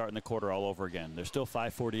like they're starting the quarter all over again. There's still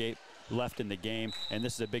 5:48 left in the game, and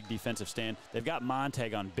this is a big defensive stand. They've got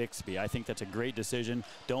Montag on Bixby. I think that's a great decision.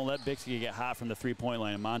 Don't let Bixby get hot from the three-point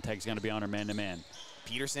line, and Montag's going to be on her man-to-man.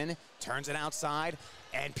 Peterson turns it outside,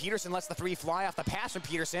 and Peterson lets the three fly off the pass from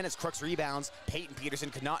Peterson as Crooks rebounds. Peyton Peterson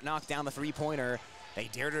could not knock down the three-pointer. They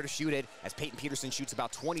dared her to shoot it as Peyton Peterson shoots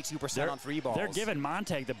about 22% on three balls. They're giving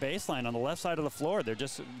Montag the baseline on the left side of the floor. They're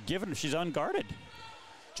just giving her, she's unguarded.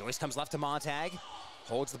 Joyce comes left to Montag.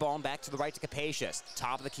 Holds the ball and back to the right to Capacious.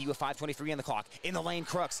 Top of the key with 5:23 on the clock. In the lane,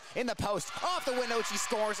 Crooks. In the post. Off the window, she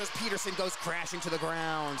scores as Peterson goes crashing to the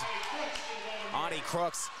ground. Audie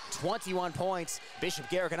Crooks, 21 points. Bishop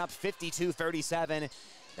Garrigan up 52-37.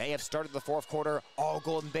 They have started the fourth quarter all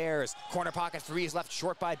Golden Bears. Corner pocket three is left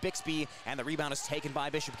short by Bixby, and the rebound is taken by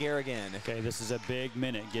Bishop Garrigan. Okay, this is a big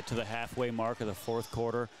minute. Get to the halfway mark of the fourth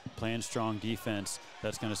quarter. Playing strong defense.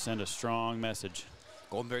 That's going to send a strong message.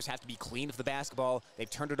 Golden Bears have to be clean of the basketball. They've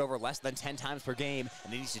turned it over less than 10 times per game,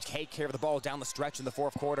 and they need to take care of the ball down the stretch in the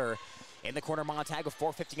fourth quarter. In the corner, Montag with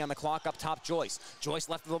 4:50 on the clock. Up top, Joyce. Joyce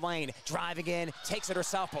left of the lane, driving in, takes it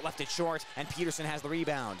herself, but left it short, and Peterson has the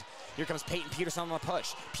rebound. Here comes Peyton Peterson on the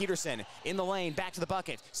push. Peterson in the lane, back to the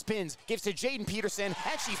bucket, spins, gives to Jaden Peterson,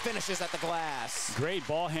 and she finishes at the glass. Great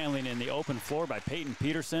ball handling in the open floor by Peyton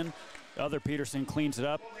Peterson. Other Peterson cleans it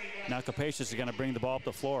up. Now Capacious is going to bring the ball up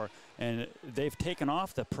the floor, and they've taken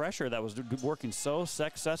off the pressure that was working so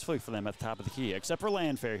successfully for them at the top of the key, except for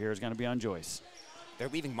Landfair here is going to be on Joyce. They're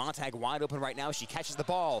leaving Montag wide open right now. She catches the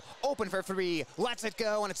ball, open for three, lets it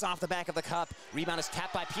go, and it's off the back of the cup. Rebound is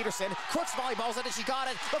tapped by Peterson. Crooks volleyballs it, and she got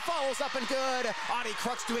it. The follow's up and good. Audie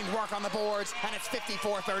Crooks doing work on the boards, and it's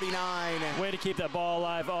 54-39. Way to keep that ball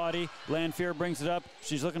alive, Audie. Landfair brings it up.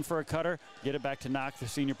 She's looking for a cutter. Get it back to Knock, the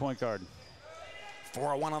senior point guard.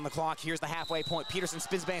 4:01 on the clock. Here's the halfway point. Peterson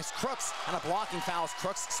spins banks Crooks, and a blocking foul as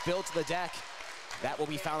Crooks spilled to the deck. That will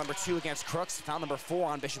be foul number 2 against Crooks. Foul number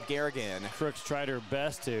 4 on Bishop Garrigan. Crooks tried her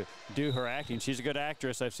best to do her acting. She's a good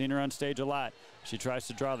actress. I've seen her on stage a lot. She tries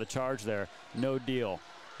to draw the charge there. No deal.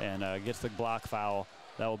 And gets the block foul.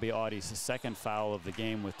 That will be Audie's second foul of the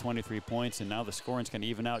game with 23 points. And now the scoring's going to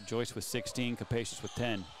even out. Joyce with 16, Capacious with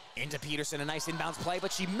 10. Into Peterson, a nice inbounds play,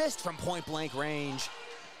 but she missed from point-blank range.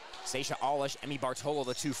 Sasha Alish, Emmy Bartolo,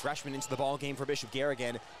 the two freshmen into the ball game for Bishop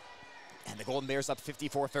Garrigan. And the Golden Bears up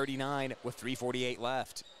 54-39 with 3:48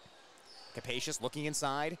 left. Capacious looking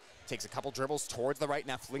inside, takes a couple dribbles towards the right,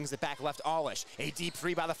 now flings it back left. Alish, a deep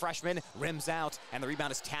three by the freshman, rims out, and the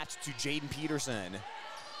rebound is tapped to Jaden Peterson.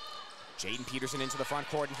 Jaden Peterson into the front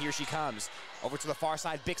court, and here she comes. Over to the far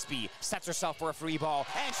side, Bixby sets herself for a free ball,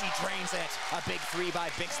 and she drains it. A big three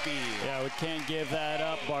by Bixby. Yeah, we can't give that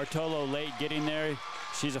up. Bartolo late getting there.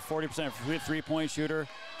 She's a 40% three-point shooter.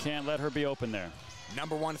 Can't let her be open there.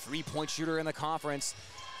 Number 1 three-point shooter in the conference,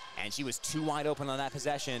 and she was too wide open on that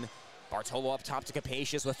possession. Bartolo up top to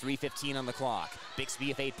Capacious with 3:15 on the clock. Bixby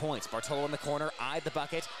with 8 points. Bartolo in the corner, eyed the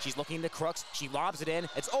bucket. She's looking to Crooks. She lobs it in.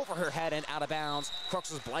 It's over her head and out of bounds.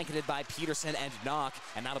 Crooks was blanketed by Peterson and Knock,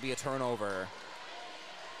 and that'll be a turnover.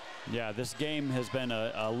 Yeah, this game has been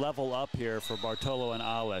a level up here for Bartolo and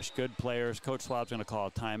Alish. Good players. Coach Slob's going to call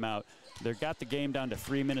a timeout. They've got the game down to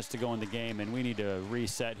 3 minutes to go in the game, and we need to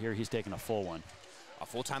reset here. He's taking a full one. A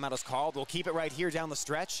full timeout is called. We'll keep it right here down the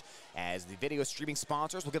stretch as the video streaming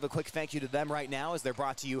sponsors. We'll give a quick thank you to them right now as they're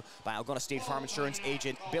brought to you by Algona State Farm Insurance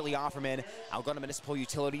agent Billy Offerman, Algona Municipal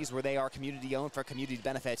Utilities, where they are community-owned for community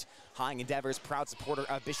benefit, High Endeavors, proud supporter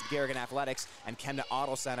of Bishop Garrigan Athletics, and Chemna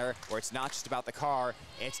Auto Center, where it's not just about the car,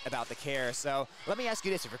 it's about the care. So let me ask you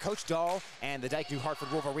this. If you're Coach Dahl and the Dike-New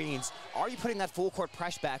Hartford Wolverines, are you putting that full court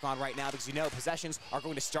press back on right now? Because you know possessions are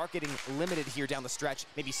going to start getting limited here down the stretch,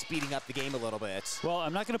 maybe speeding up the game a little bit. Well,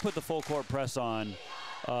 I'm not going to put the full court press on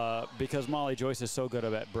because Molly Joyce is so good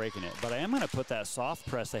at breaking it. But I am going to put that soft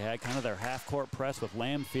press they had, kind of their half-court press with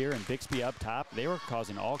Lamb, Fear, and Bixby up top. They were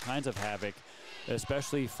causing all kinds of havoc,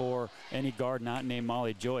 especially for any guard not named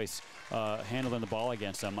Molly Joyce handling the ball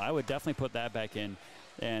against them. I would definitely put that back in.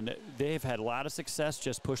 And they've had a lot of success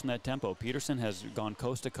just pushing that tempo. Peterson has gone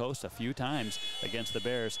coast to coast a few times against the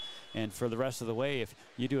Bears. And for the rest of the way, if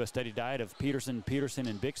you do a steady diet of Peterson,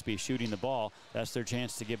 and Bixby shooting the ball, that's their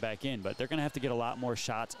chance to get back in. But they're going to have to get a lot more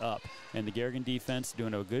shots up. And the Garrigan defense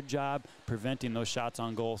doing a good job preventing those shots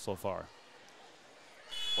on goal so far.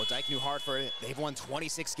 Well, Dike-New Hartford, they've won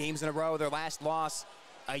 26 games in a row. Their last loss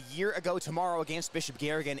a year ago tomorrow against Bishop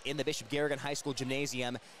Garrigan in the Bishop Garrigan High School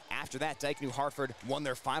Gymnasium. After that, Dike-New Hartford won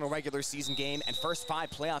their final regular season game and first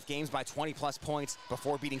 5 playoff games by 20-plus points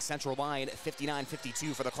before beating Central Lyon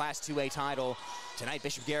 59-52 for the Class 2A title. Tonight,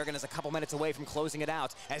 Bishop Garrigan is a couple minutes away from closing it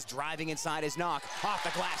out as driving inside is Knock off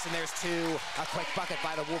the glass, and there's 2. A quick bucket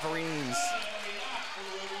by the Wolverines.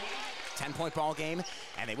 10-point ball game,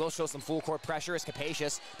 and they will show some full court pressure as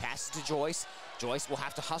Capacious passes to Joyce. Joyce will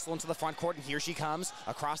have to hustle into the front court, and here she comes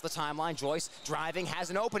across the timeline. Joyce driving,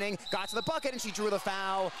 has an opening, got to the bucket, and she drew the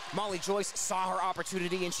foul. Molly Joyce saw her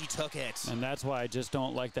opportunity, and she took it. And that's why I just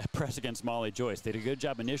don't like that press against Molly Joyce. They did a good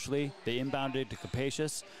job initially. They inbounded to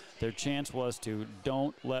Capacious. Their chance was to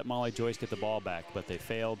don't let Molly Joyce get the ball back, but they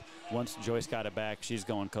failed. Once Joyce got it back, she's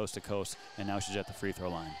going coast to coast, and now she's at the free throw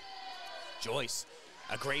line. Joyce,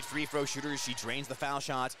 a great free throw shooter. She drains the foul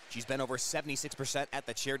shot. She's been over 76% at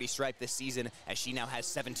the charity stripe this season as she now has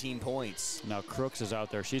 17 points. Now Crooks is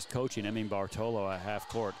out there. She's coaching Emmy Bartolo at half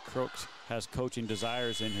court. Crooks has coaching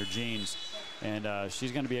desires in her genes, and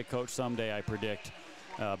she's going to be a coach someday, I predict.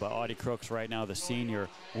 But Audie Crooks right now, the senior,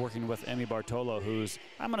 working with Emmy Bartolo, who's,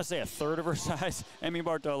 I'm going to say, a third of her size. Emmy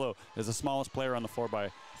Bartolo is the smallest player on the floor by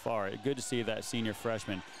far. Good to see that senior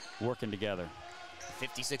freshman working together.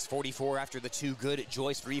 56-44 after the 2 good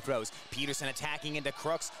Joyce free throws. Peterson attacking into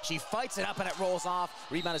Crooks. She fights it up and it rolls off.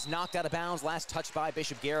 Rebound is knocked out of bounds. Last touch by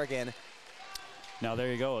Bishop Garrigan. Now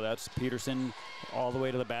there you go. That's Peterson all the way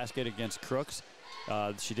to the basket against Crooks.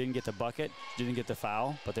 She didn't get the bucket, didn't get the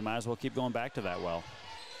foul, but they might as well keep going back to that well.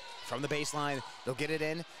 From the baseline, they'll get it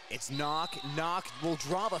in. It's Knock. Knock will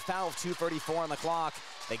draw the foul of 2:34 on the clock.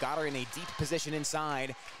 They got her in a deep position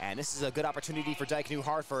inside, and this is a good opportunity for Dike-New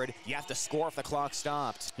Hartford. You have to score if the clock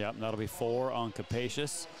stopped. Yep, that'll be 4 on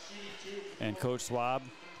Capacious. And Coach Swab,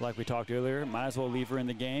 like we talked earlier, might as well leave her in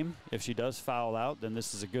the game. If she does foul out, then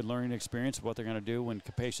this is a good learning experience of what they're going to do when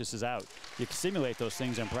Capacious is out. You can simulate those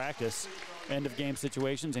things in practice, end-of-game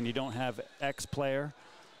situations, and you don't have X player.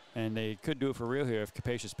 And they could do it for real here if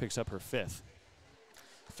Capacious picks up her 5th.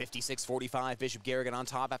 56-45, Bishop Garrigan on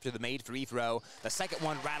top after the made free throw. The second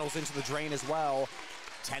one rattles into the drain as well.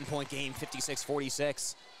 10-point game,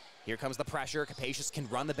 56-46. Here comes the pressure. Capacious can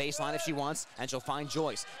run the baseline if she wants, and she'll find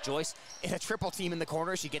Joyce. Joyce in a triple team in the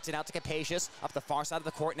corner. She gets it out to Capacious. Up the far side of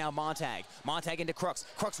the court now, Montag. Montag into Crooks.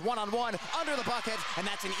 Crooks one-on-one under the bucket, and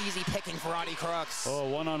that's an easy picking for Audie Crooks. Oh,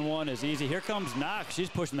 one-on-one is easy. Here comes Knock. She's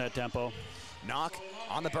pushing that tempo. Knock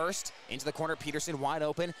on the burst, into the corner, Peterson wide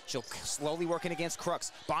open. She'll slowly working against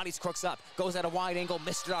Crooks. Bodies Crooks up, goes at a wide angle,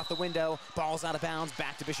 missed it off the window. Ball's out of bounds,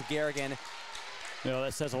 back to Bishop Garrigan. You know,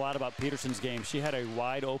 that says a lot about Peterson's game. She had a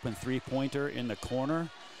wide open 3-pointer in the corner,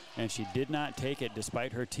 and she did not take it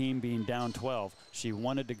despite her team being down 12. She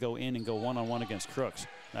wanted to go in and go one-on-one against Crooks.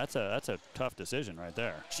 That's a tough decision right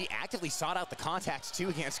there. She actively sought out the contact, too,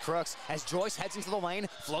 against Crooks. As Joyce heads into the lane,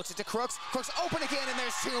 floats it to Crooks. Crooks open again, and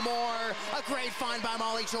there's 2 more. A great find by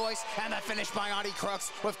Molly Joyce, and the finish by Audie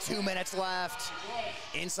Crooks with 2 minutes left.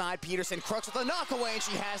 Inside, Peterson. Crooks with a knockaway, and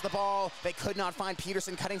she has the ball. They could not find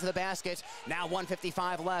Peterson cutting to the basket. Now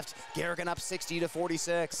 1:55 left. Garrigan up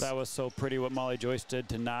 60-46. That was so pretty what Molly Joyce did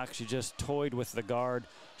to Knock. She just toyed with the guard.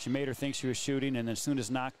 She made her think she was shooting, and then as soon as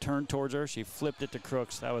Knock turned towards her, she flipped it to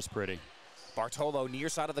Crooks. That was pretty. Bartolo near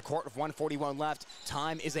side of the court with 1:41 left.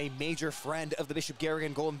 Time is a major friend of the Bishop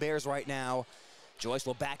Garrigan Golden Bears right now. Joyce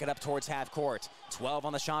will back it up towards half court. 12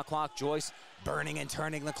 on the shot clock. Joyce burning and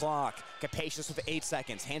turning the clock. Capacious with 8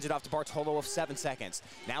 seconds. Hands it off to Bartolo with 7 seconds.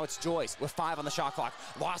 Now it's Joyce with 5 on the shot clock.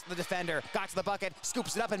 Lost the defender. Got to the bucket.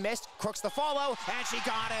 Scoops it up and missed. Crooks the follow. And she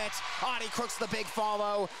got it. Audie Crooks the big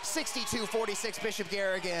follow. 62-46 Bishop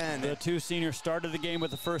Garrigan. The two seniors started the game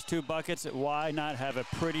with the first 2 buckets. Why not have a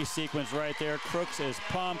pretty sequence right there? Crooks is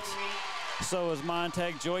pumped. So is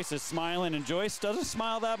Montag. Joyce is smiling, and Joyce doesn't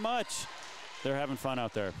smile that much. They're having fun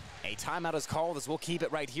out there. A timeout is called as we'll keep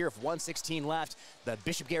it right here with 1:16 left. The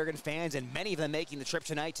Bishop Garrigan fans, and many of them making the trip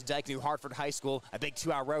tonight to Dike-New Hartford High School, a big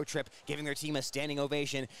 2-hour road trip, giving their team a standing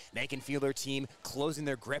ovation. They can feel their team closing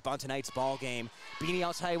their grip on tonight's ball game. Beanie,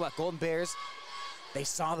 I'll tell you what, Golden Bears, they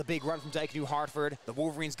saw the big run from Dike-New Hartford. The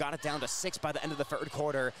Wolverines got it down to 6 by the end of the third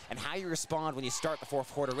quarter, and how you respond when you start the fourth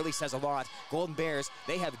quarter really says a lot. Golden Bears,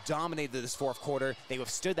 they have dominated this fourth quarter. They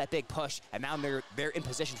withstood that big push, and now they're in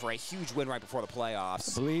position for a huge win right before the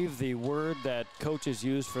playoffs. I believe the word that coaches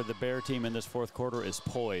used for the Bear team in this fourth quarter is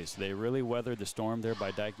poise. They really weathered the storm there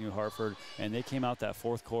by Dike-New Hartford, and they came out that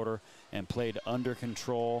fourth quarter and played under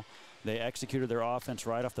control. They executed their offense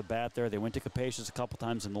right off the bat there. They went to Capacious a couple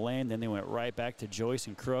times in the lane. Then they went right back to Joyce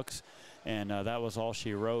and Crooks. And that was all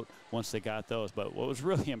she wrote once they got those. But what was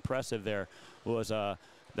really impressive there was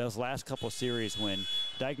those last couple of series when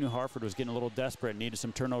Dike-New Hartford was getting a little desperate, needed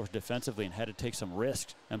some turnovers defensively, and had to take some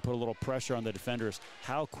risks and put a little pressure on the defenders.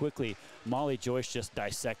 How quickly Molly Joyce just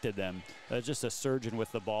dissected them. Just a surgeon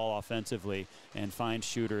with the ball offensively and finds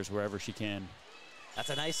shooters wherever she can. That's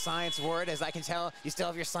a nice science word. As I can tell, you still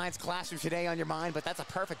have your science classroom today on your mind, but that's a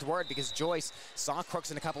perfect word because Joyce saw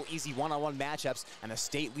Crooks in a couple easy one-on-one matchups, and the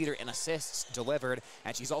state leader in assists delivered,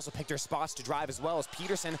 and she's also picked her spots to drive as well as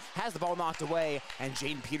Peterson has the ball knocked away, and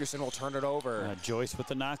Jaden Peterson will turn it over. Joyce with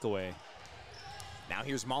the knockaway. Now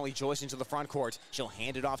here's Molly Joyce into the front court. She'll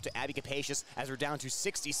hand it off to Abby Capacious as we're down to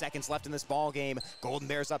 60 seconds left in this ball game. Golden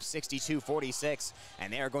Bears up 62-46,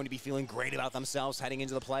 and they are going to be feeling great about themselves heading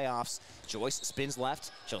into the playoffs. Joyce spins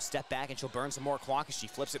left. She'll step back and she'll burn some more clock as she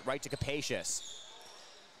flips it right to Capacious.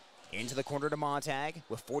 Into the corner to Montag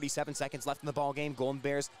with 47 seconds left in the ball game. Golden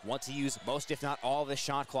Bears want to use most, if not all, of the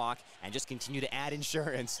shot clock and just continue to add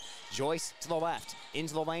insurance. Joyce to the left.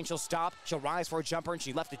 Into the lane, she'll stop. She'll rise for a jumper, and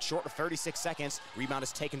she left it short of 36 seconds. Rebound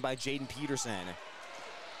is taken by Jaden Peterson.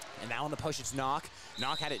 And now on the push, it's Knock.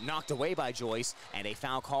 Knock had it knocked away by Joyce, and a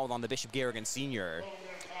foul called on the Bishop Garrigan senior.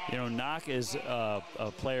 You know, Knock is a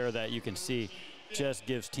player that you can see just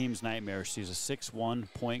gives teams nightmares. She's a 6'1"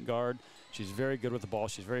 point guard. She's very good with the ball.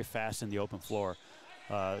 She's very fast in the open floor.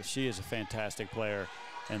 She is a fantastic player,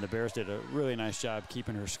 and the Bears did a really nice job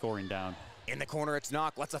keeping her scoring down. In the corner, it's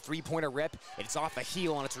Knock. Lets a three-pointer rip. It's off the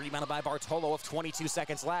heel, and it's rebounded by Bartolo with 22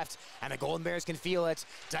 seconds left. And the Golden Bears can feel it.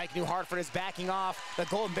 Dike-New Hartford is backing off. The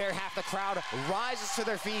Golden Bear, half the crowd, rises to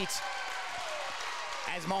their feet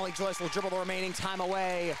as Molly Joyce will dribble the remaining time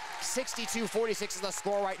away. 62-46 is the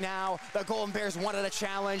score right now. The Golden Bears wanted a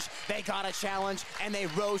challenge. They got a challenge, and they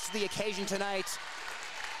rose to the occasion tonight.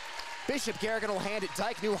 Bishop Garrigan will hand it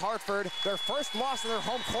Dike-New Hartford, their first loss in their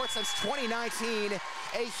home court since 2019.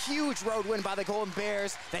 A huge road win by the Golden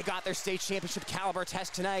Bears. They got their state championship caliber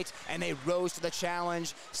test tonight, and they rose to the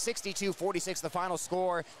challenge. 62-46 the final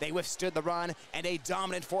score. They withstood the run, and a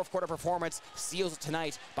dominant fourth quarter performance seals it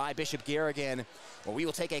tonight by Bishop Garrigan. Well, we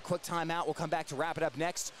will take a quick timeout. We'll come back to wrap it up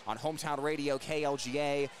next on Hometown Radio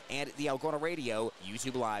KLGA and the Algona Radio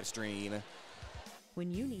YouTube live stream.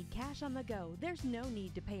 When you need cash on the go, there's no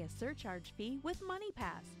need to pay a surcharge fee with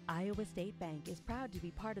MoneyPass. Iowa State Bank is proud to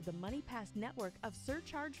be part of the MoneyPass network of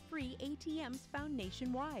surcharge-free ATMs found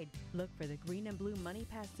nationwide. Look for the green and blue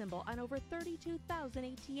MoneyPass symbol on over 32,000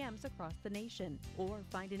 ATMs across the nation. Or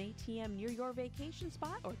find an ATM near your vacation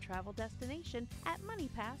spot or travel destination at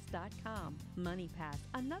MoneyPass.com. MoneyPass,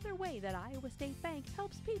 another way that Iowa State Bank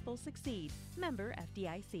helps people succeed. Member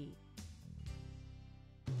FDIC.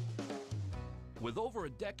 With over a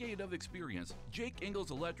decade of experience, Jake Ingalls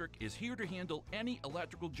Electric is here to handle any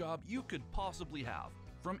electrical job you could possibly have.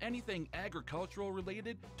 From anything agricultural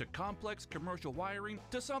related to complex commercial wiring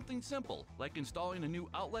to something simple like installing a new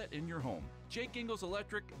outlet in your home, Jake Ingalls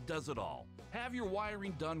Electric does it all. Have your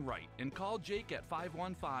wiring done right and call Jake at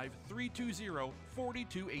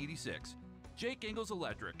 515-320-4286. Jake Ingalls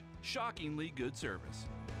Electric, shockingly good service.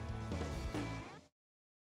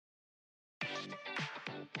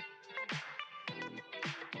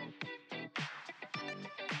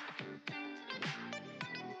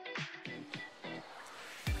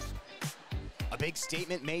 big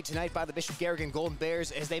statement made tonight by the Bishop Garrigan Golden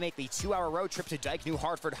Bears as they make the 2-hour road trip to Dike-New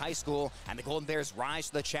Hartford High School, and the Golden Bears rise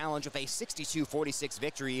to the challenge with a 62-46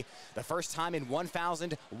 victory. The first time in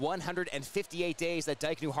 1,158 days that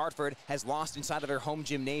Dike-New Hartford has lost inside of their home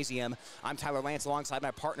gymnasium. I'm Tyler Lance alongside my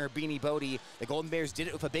partner Beanie Bodie. The Golden Bears did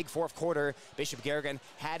it with a big fourth quarter. Bishop Garrigan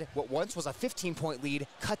had what once was a 15-point lead,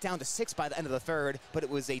 cut down to 6 by the end of the third, but it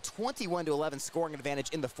was a 21-11 scoring advantage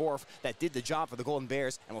in the fourth that did the job for the Golden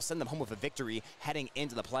Bears and will send them home with a victory heading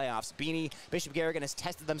into the playoffs. Beanie, Bishop Garrigan has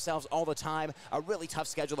tested themselves all the time, a really tough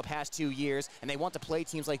schedule the past 2 years, and they want to play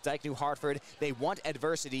teams like Dike-New Hartford. They want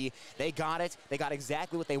adversity. They got it. They got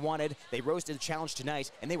exactly what they wanted. They rose to the challenge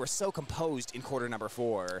tonight, and they were so composed in quarter number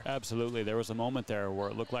 4. Absolutely. There was a moment there where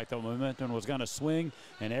it looked like the momentum was going to swing,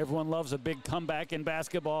 and everyone loves a big comeback in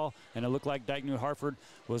basketball, and it looked like Dike-New Hartford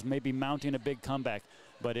was maybe mounting a big comeback,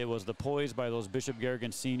 but it was the poise by those Bishop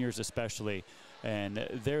Garrigan seniors especially, and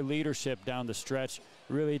their leadership down the stretch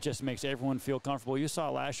really just makes everyone feel comfortable. You saw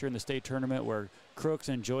last year in the state tournament where Crooks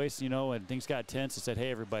and Joyce, you know, and things got tense and said, hey,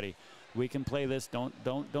 everybody, we can play this.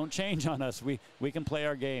 Don't change on us. We can play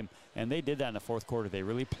our game. And they did that in the fourth quarter. They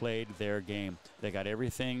really played their game. They got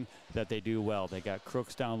everything that they do well. They got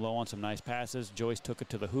Crooks down low on some nice passes. Joyce took it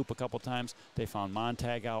to the hoop a couple times. They found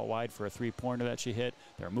Montag out wide for a three-pointer that she hit.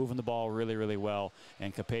 They're moving the ball really, really well.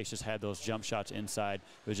 And Capacious had those jump shots inside.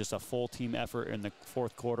 It was just a full team effort in the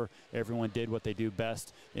fourth quarter. Everyone did what they do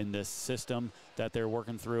best in this system that they're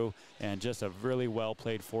working through. And just a really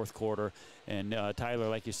well-played fourth quarter. And Tyler,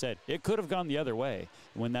 like you said, it could have gone the other way.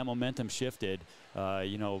 When that momentum shifted,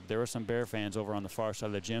 you know, there were some Bear fans over on the far side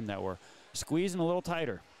of the gym that were squeezing a little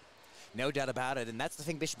tighter. No doubt about it, and that's the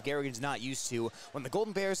thing Bishop Garrigan's not used to. When the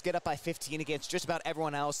Golden Bears get up by 15 against just about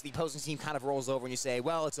everyone else, the opposing team kind of rolls over and you say,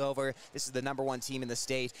 well, it's over. This is the #1 team in the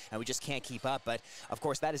state, and we just can't keep up. But, of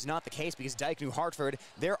course, that is not the case because Dike-New Hartford,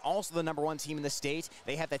 they're also the #1 team in the state.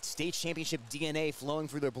 They have that state championship DNA flowing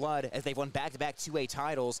through their blood as they've won back-to-back 2A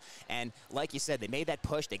titles. And, like you said, they made that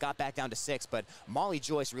push. They got back down to 6. But Molly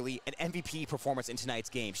Joyce, really an MVP performance in tonight's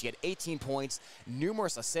game. She had 18 points,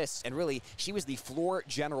 numerous assists, and really she was the floor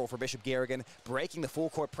general for Bishop Garrigan, breaking the full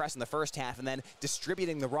court press in the first half and then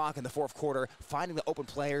distributing the rock in the fourth quarter, finding the open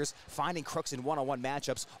players, finding Crooks in one-on-one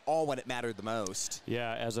matchups, all when it mattered the most.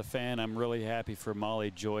 Yeah, as a fan, I'm really happy for Molly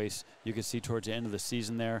Joyce. You can see towards the end of the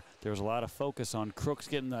season there was a lot of focus on Crooks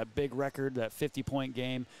getting that big record, that 50-point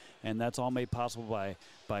game, and that's all made possible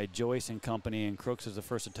by Joyce and company, and Crooks is the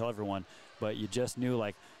first to tell everyone. But you just knew,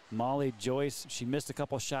 like, Molly Joyce, she missed a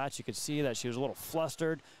couple shots. You could see that she was a little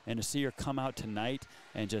flustered, and to see her come out tonight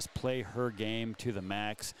and just play her game to the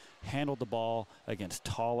max, handled the ball against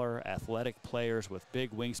taller, athletic players with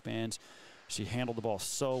big wingspans. She handled the ball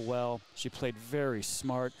so well. She played very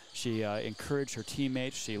smart. She encouraged her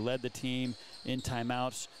teammates. She led the team in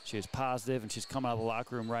timeouts. She was positive, and she's coming out of the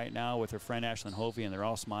locker room right now with her friend Ashlyn Hovey, and they're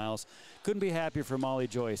all smiles. Couldn't be happier for Molly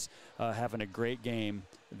Joyce having a great game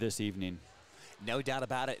this evening. No doubt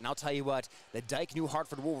about it. And I'll tell you what, the Dike-New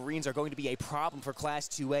Hartford Wolverines are going to be a problem for Class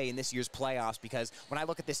 2A in this year's playoffs because when I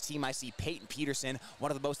look at this team, I see Peyton Peterson, one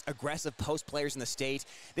of the most aggressive post players in the state.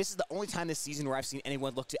 This is the only time this season where I've seen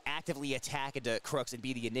anyone look to actively attack into Crooks and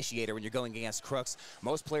be the initiator when you're going against Crooks.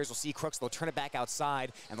 Most players will see Crooks, they'll turn it back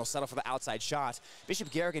outside, and they'll settle for the outside shot. Bishop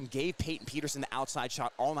Garrigan gave Peyton Peterson the outside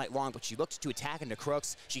shot all night long, but she looked to attack into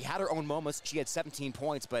Crooks. She had her own moments. She had 17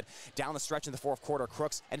 points, but down the stretch in the fourth quarter,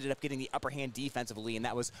 Crooks ended up getting the upper hand defensively, and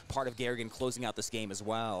that was part of Garrigan closing out this game as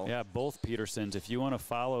well. Yeah, both Petersons. If you want to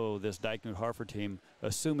follow this Dike-New Hartford team,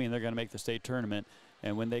 assuming they're going to make the state tournament,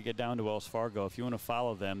 and when they get down to Wells Fargo, if you want to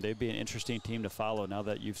follow them, they'd be an interesting team to follow now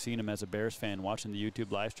that you've seen them as a Bears fan watching the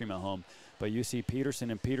YouTube live stream at home. But you see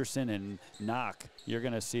Peterson and Knock. You're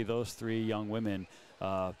going to see those three young women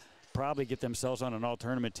probably get themselves on an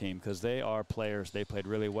all-tournament team because they are players. They played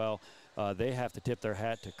really well. They have to tip their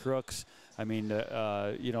hat to Crooks. I mean,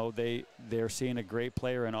 you know, they're seeing a great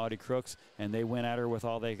player in Audie Crooks, and they went at her with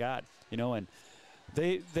all they got, you know, and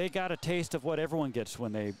they got a taste of what everyone gets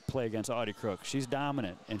when they play against Audie Crooks. She's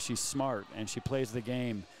dominant, and she's smart, and she plays the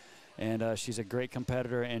game, and she's a great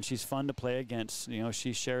competitor, and she's fun to play against. You know,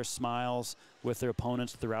 she shares smiles with their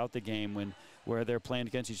opponents throughout the game where they're playing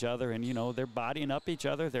against each other, and you know they're bodying up each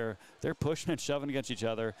other, they're pushing and shoving against each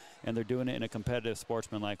other, and they're doing it in a competitive,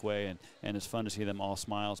 sportsmanlike way, and it's fun to see them all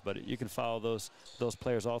smiles. But you can follow those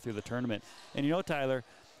players all through the tournament. And you know, Tyler,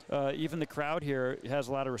 even the crowd here has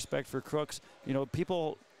a lot of respect for Crooks. You know,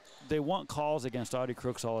 people, they want calls against Audie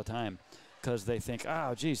Crooks all the time. because they think,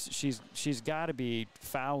 oh, geez, she's got to be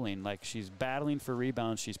fouling. Like, she's battling for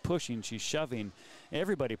rebounds, she's pushing, she's shoving.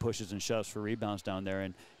 Everybody pushes and shoves for rebounds down there,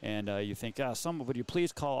 and you think, would you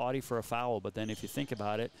please call Audie for a foul? But then if you think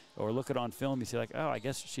about it or look at it on film, you see like, oh, I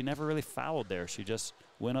guess she never really fouled there. She just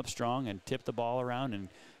went up strong and tipped the ball around and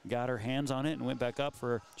got her hands on it and went back up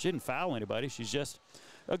for. She didn't foul anybody. She's just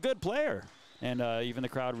a good player. And even the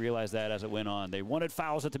crowd realized that as it went on. They wanted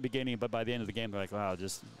fouls at the beginning, but by the end of the game, they're like, wow,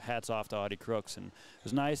 just hats off to Audie Crooks. And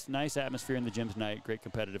it was nice atmosphere in the gym tonight. Great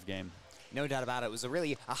competitive game. No doubt about it. It was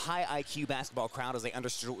a high IQ basketball crowd as they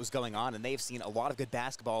understood what was going on, and they've seen a lot of good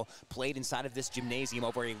basketball played inside of this gymnasium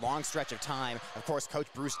over a long stretch of time. Of course, Coach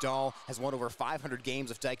Bruce Dahl has won over 500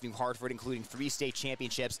 games of Dike-New Hartford, including 3 state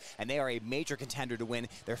championships, and they are a major contender to win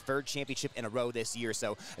their 3rd championship in a row this year.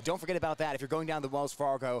 So don't forget about that. If you're going down to Wells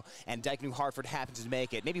Fargo and Dike-New Hartford happens to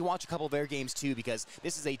make it, maybe watch a couple of their games too, because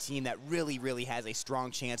this is a team that really has a strong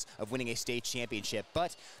chance of winning a state championship.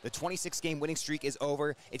 But the 26-game winning streak is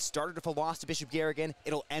over. It started with a loss to Bishop Garrigan.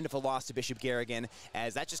 It'll end with a loss to Bishop Garrigan,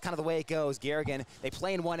 as that's just kind of the way it goes. Garrigan, they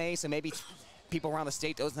play in 1A, so maybe people around the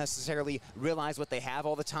state don't necessarily realize what they have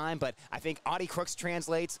all the time, but I think Audie Crooks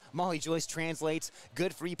translates, Molly Joyce translates,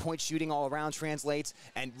 good 3-point shooting all around translates,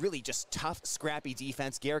 and really just tough, scrappy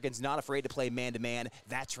defense. Garrigan's not afraid to play man-to-man.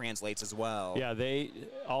 That translates as well. Yeah, they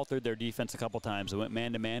altered their defense a couple times. They went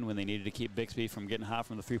man-to-man when they needed to keep Bixby from getting hot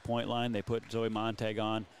from the 3-point line. They put Zoe Montag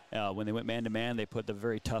on. When they went man-to-man, they put the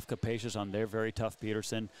very tough Capacious on their very tough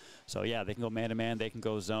Peterson. So, yeah, they can go man-to-man. They can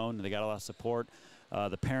go zone. They got a lot of support.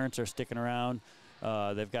 The parents are sticking around.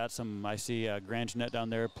 They've got some. I see Grand Jeanette down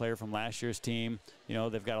there, player from last year's team. You know,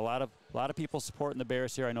 they've got a lot of people supporting the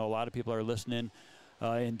Bears here. I know a lot of people are listening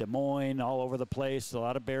in Des Moines, all over the place. A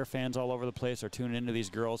lot of Bear fans all over the place are tuning into these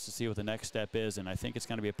girls to see what the next step is, and I think it's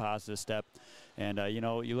going to be a positive step. And you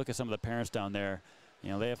know, you look at some of the parents down there. You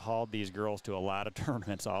know, they have hauled these girls to a lot of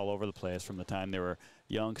tournaments all over the place from the time they were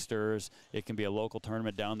youngsters. It can be a local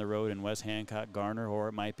tournament down the road in West Hancock, Garner, or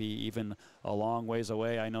it might be even a long ways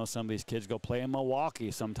away. I know some of these kids go play in Milwaukee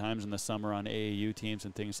sometimes in the summer on AAU teams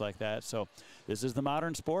and things like that. So this is the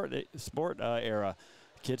modern sport era.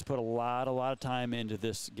 Kids put a lot of time into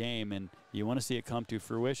this game, and you want to see it come to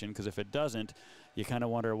fruition, because if it doesn't, you kind of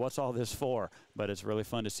wonder what's all this for. But it's really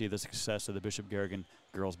fun to see the success of the Bishop Garrigan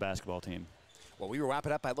girls basketball team. Well, we will wrap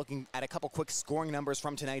it up by looking at a couple quick scoring numbers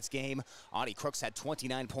from tonight's game. Audie Crooks had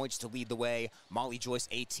 29 points to lead the way. Molly Joyce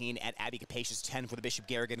 18 and Abby Capacious 10 for the Bishop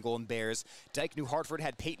Garrigan Golden Bears. Dike-New Hartford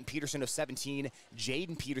had Peyton Peterson of 17,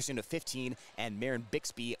 Jaden Peterson of 15, and Marin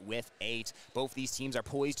Bixby with 8. Both these teams are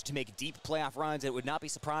poised to make deep playoff runs. It would not be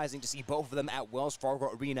surprising to see both of them at Wells Fargo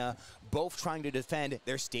Arena, both trying to defend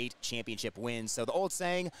their state championship wins. So the old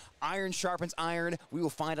saying, iron sharpens iron. We will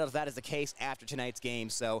find out if that is the case after tonight's game.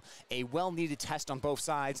 So a well-needed test on both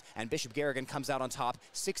sides, and Bishop Garrigan comes out on top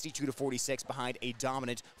 62-46 behind a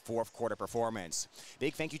dominant 4th quarter performance.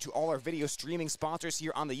 Big thank you to all our video streaming sponsors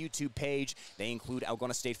here on the YouTube page. They include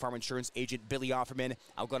Algona State Farm Insurance agent Billy Offerman,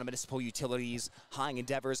 Algona Municipal Utilities, Hying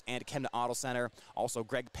Endeavors, and Chemna Auto Center. Also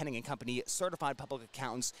Greg Penning and Company, certified public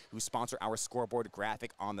accountants who sponsor our scoreboard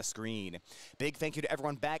graphic on the screen. Big thank you to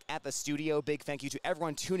everyone back at the studio. Big thank you to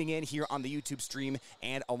everyone tuning in here on the YouTube stream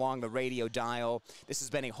and along the radio dial. This has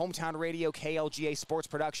been a Hometown Radio KLGA Sports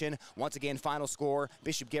production. Once again, final score,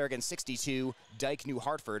 Bishop Garrigan 62, Dike-New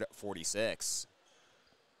Hartford 46.